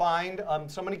people to find.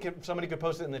 Somebody could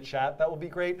post it in the chat. That would be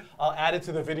great. I'll add it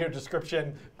to the video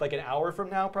description like an hour from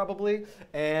now, probably.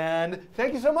 And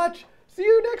thank you so much. See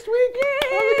you next week.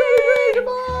 Yay!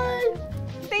 Bye.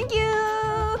 Thank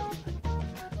you.